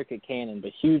 Neither could Cannon,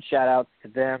 but huge shout-outs to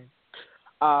them.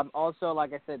 Also,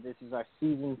 like I said, this is our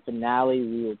season finale.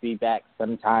 We will be back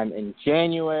sometime in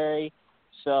January.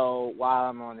 So while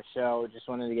I'm on the show, just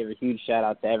wanted to give a huge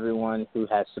shout-out to everyone who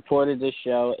has supported this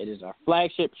show. It is our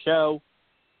flagship show.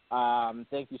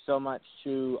 Thank you so much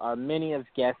to our many of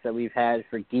guests that we've had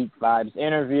for Geek Vibes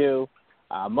interview.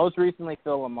 Most recently,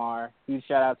 Phil Lamar. Huge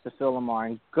shout-outs to Phil Lamar.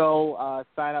 And go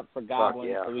sign up for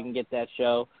Goblin so we can get that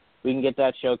show. We can get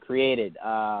that show created.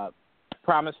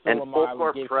 Promise Phil Lamar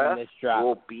will give him this drop.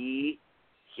 Will be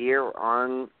here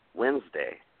on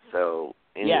Wednesday. So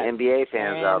any Yes. NBA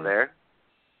fans out there?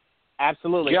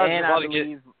 Absolutely. You guys, And are I about to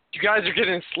believe you guys are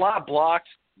getting slot blocked.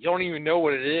 You don't even know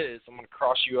what it is. I'm going to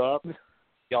cross you up.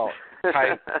 Y'all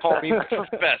call me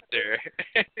Professor.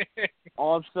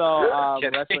 also,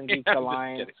 Kidding. Wrestling Geeks I'm just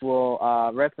Alliance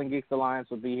kidding.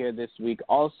 will be here this week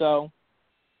also.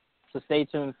 So stay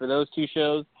tuned for those two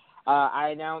shows. I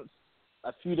announced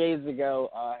a few days ago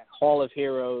Hall of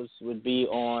Heroes would be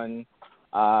on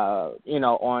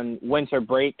on winter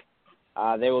break.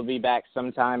 They will be back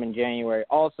sometime in January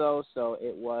also, so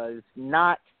it was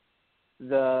not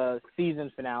the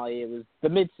season finale. It was the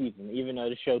mid-season, even though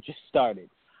the show just started.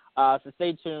 So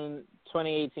stay tuned.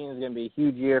 2018 is going to be a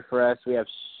huge year for us. We have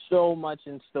so much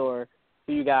in store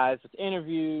for you guys with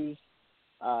interviews,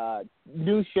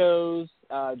 new shows.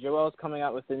 Joel's coming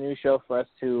out with a new show for us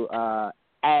to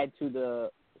add to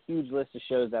the huge list of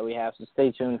shows that we have, so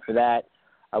stay tuned for that.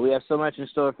 We have so much in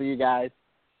store for you guys.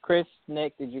 Chris,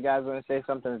 Nick, did you guys want to say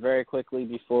something very quickly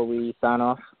before we sign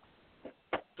off?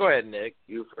 Go ahead, Nick.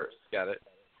 You first. Got it.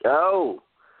 Oh,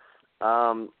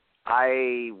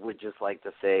 I would just like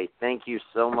to say thank you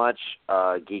so much,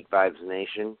 Geek Vibes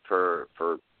Nation, for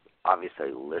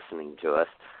obviously listening to us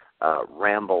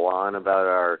ramble on about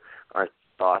our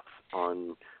thoughts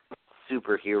on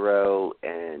superhero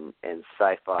and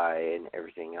sci-fi and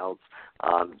everything else.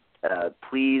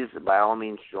 Please, by all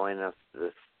means, join us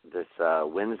this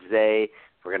Wednesday.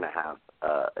 We're going to have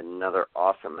another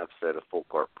awesome episode of Full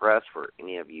Court Press for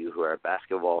any of you who are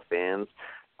basketball fans.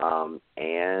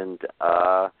 And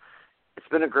it's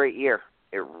been a great year.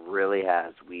 It really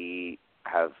has. We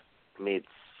have made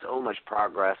so much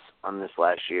progress on this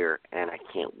last year, and I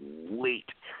can't wait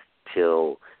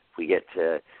till we get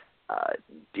to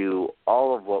do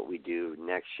all of what we do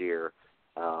next year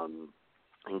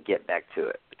and get back to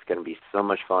it. It's going to be so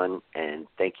much fun, and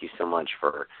thank you so much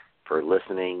for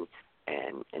listening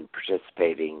and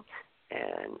participating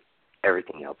and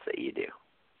everything else that you do.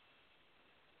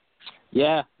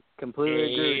 Yeah,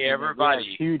 completely agree with you.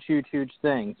 Everybody. Yeah, huge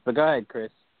things. But go ahead,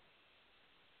 Chris.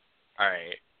 All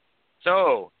right.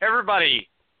 So, everybody,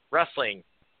 wrestling,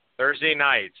 Thursday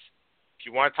nights. If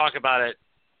you want to talk about it,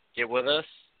 get with us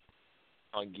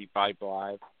on Geek Vibe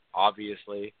Live,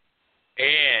 obviously.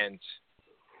 And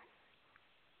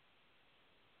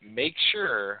make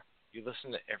sure you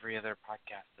listen to every other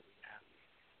podcast that we have.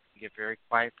 You get very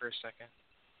quiet for a second.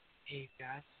 Hey,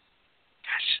 guys.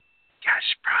 You guys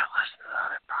should probably listen to the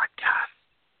other podcasts.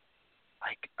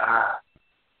 Like,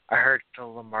 I heard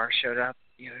Phil Lamar showed up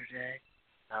the other day.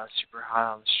 I was super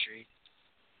hot on the street.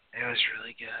 It was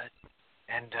really good.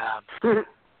 And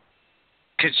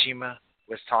Kojima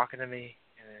was talking to me,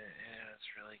 and it was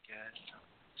really good.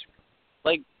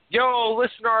 Like, yo,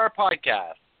 listen to our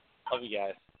podcast. Love you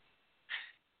guys.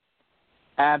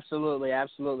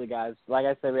 Absolutely, guys. Like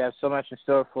I said, we have so much in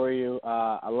store for you,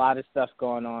 a lot of stuff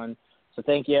going on. So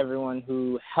thank you, everyone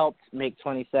who helped make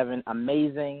 27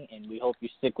 amazing, and we hope you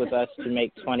stick with us to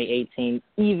make 2018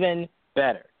 even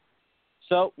better.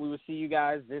 So we will see you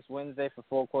guys this Wednesday for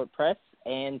Full Court Press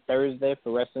and Thursday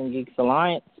for Wrestling Geeks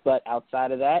Alliance. But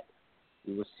outside of that,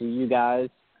 we will see you guys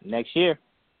next year.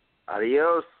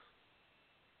 Adios.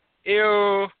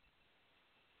 Ew.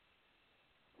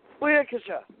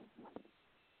 Booyakasha.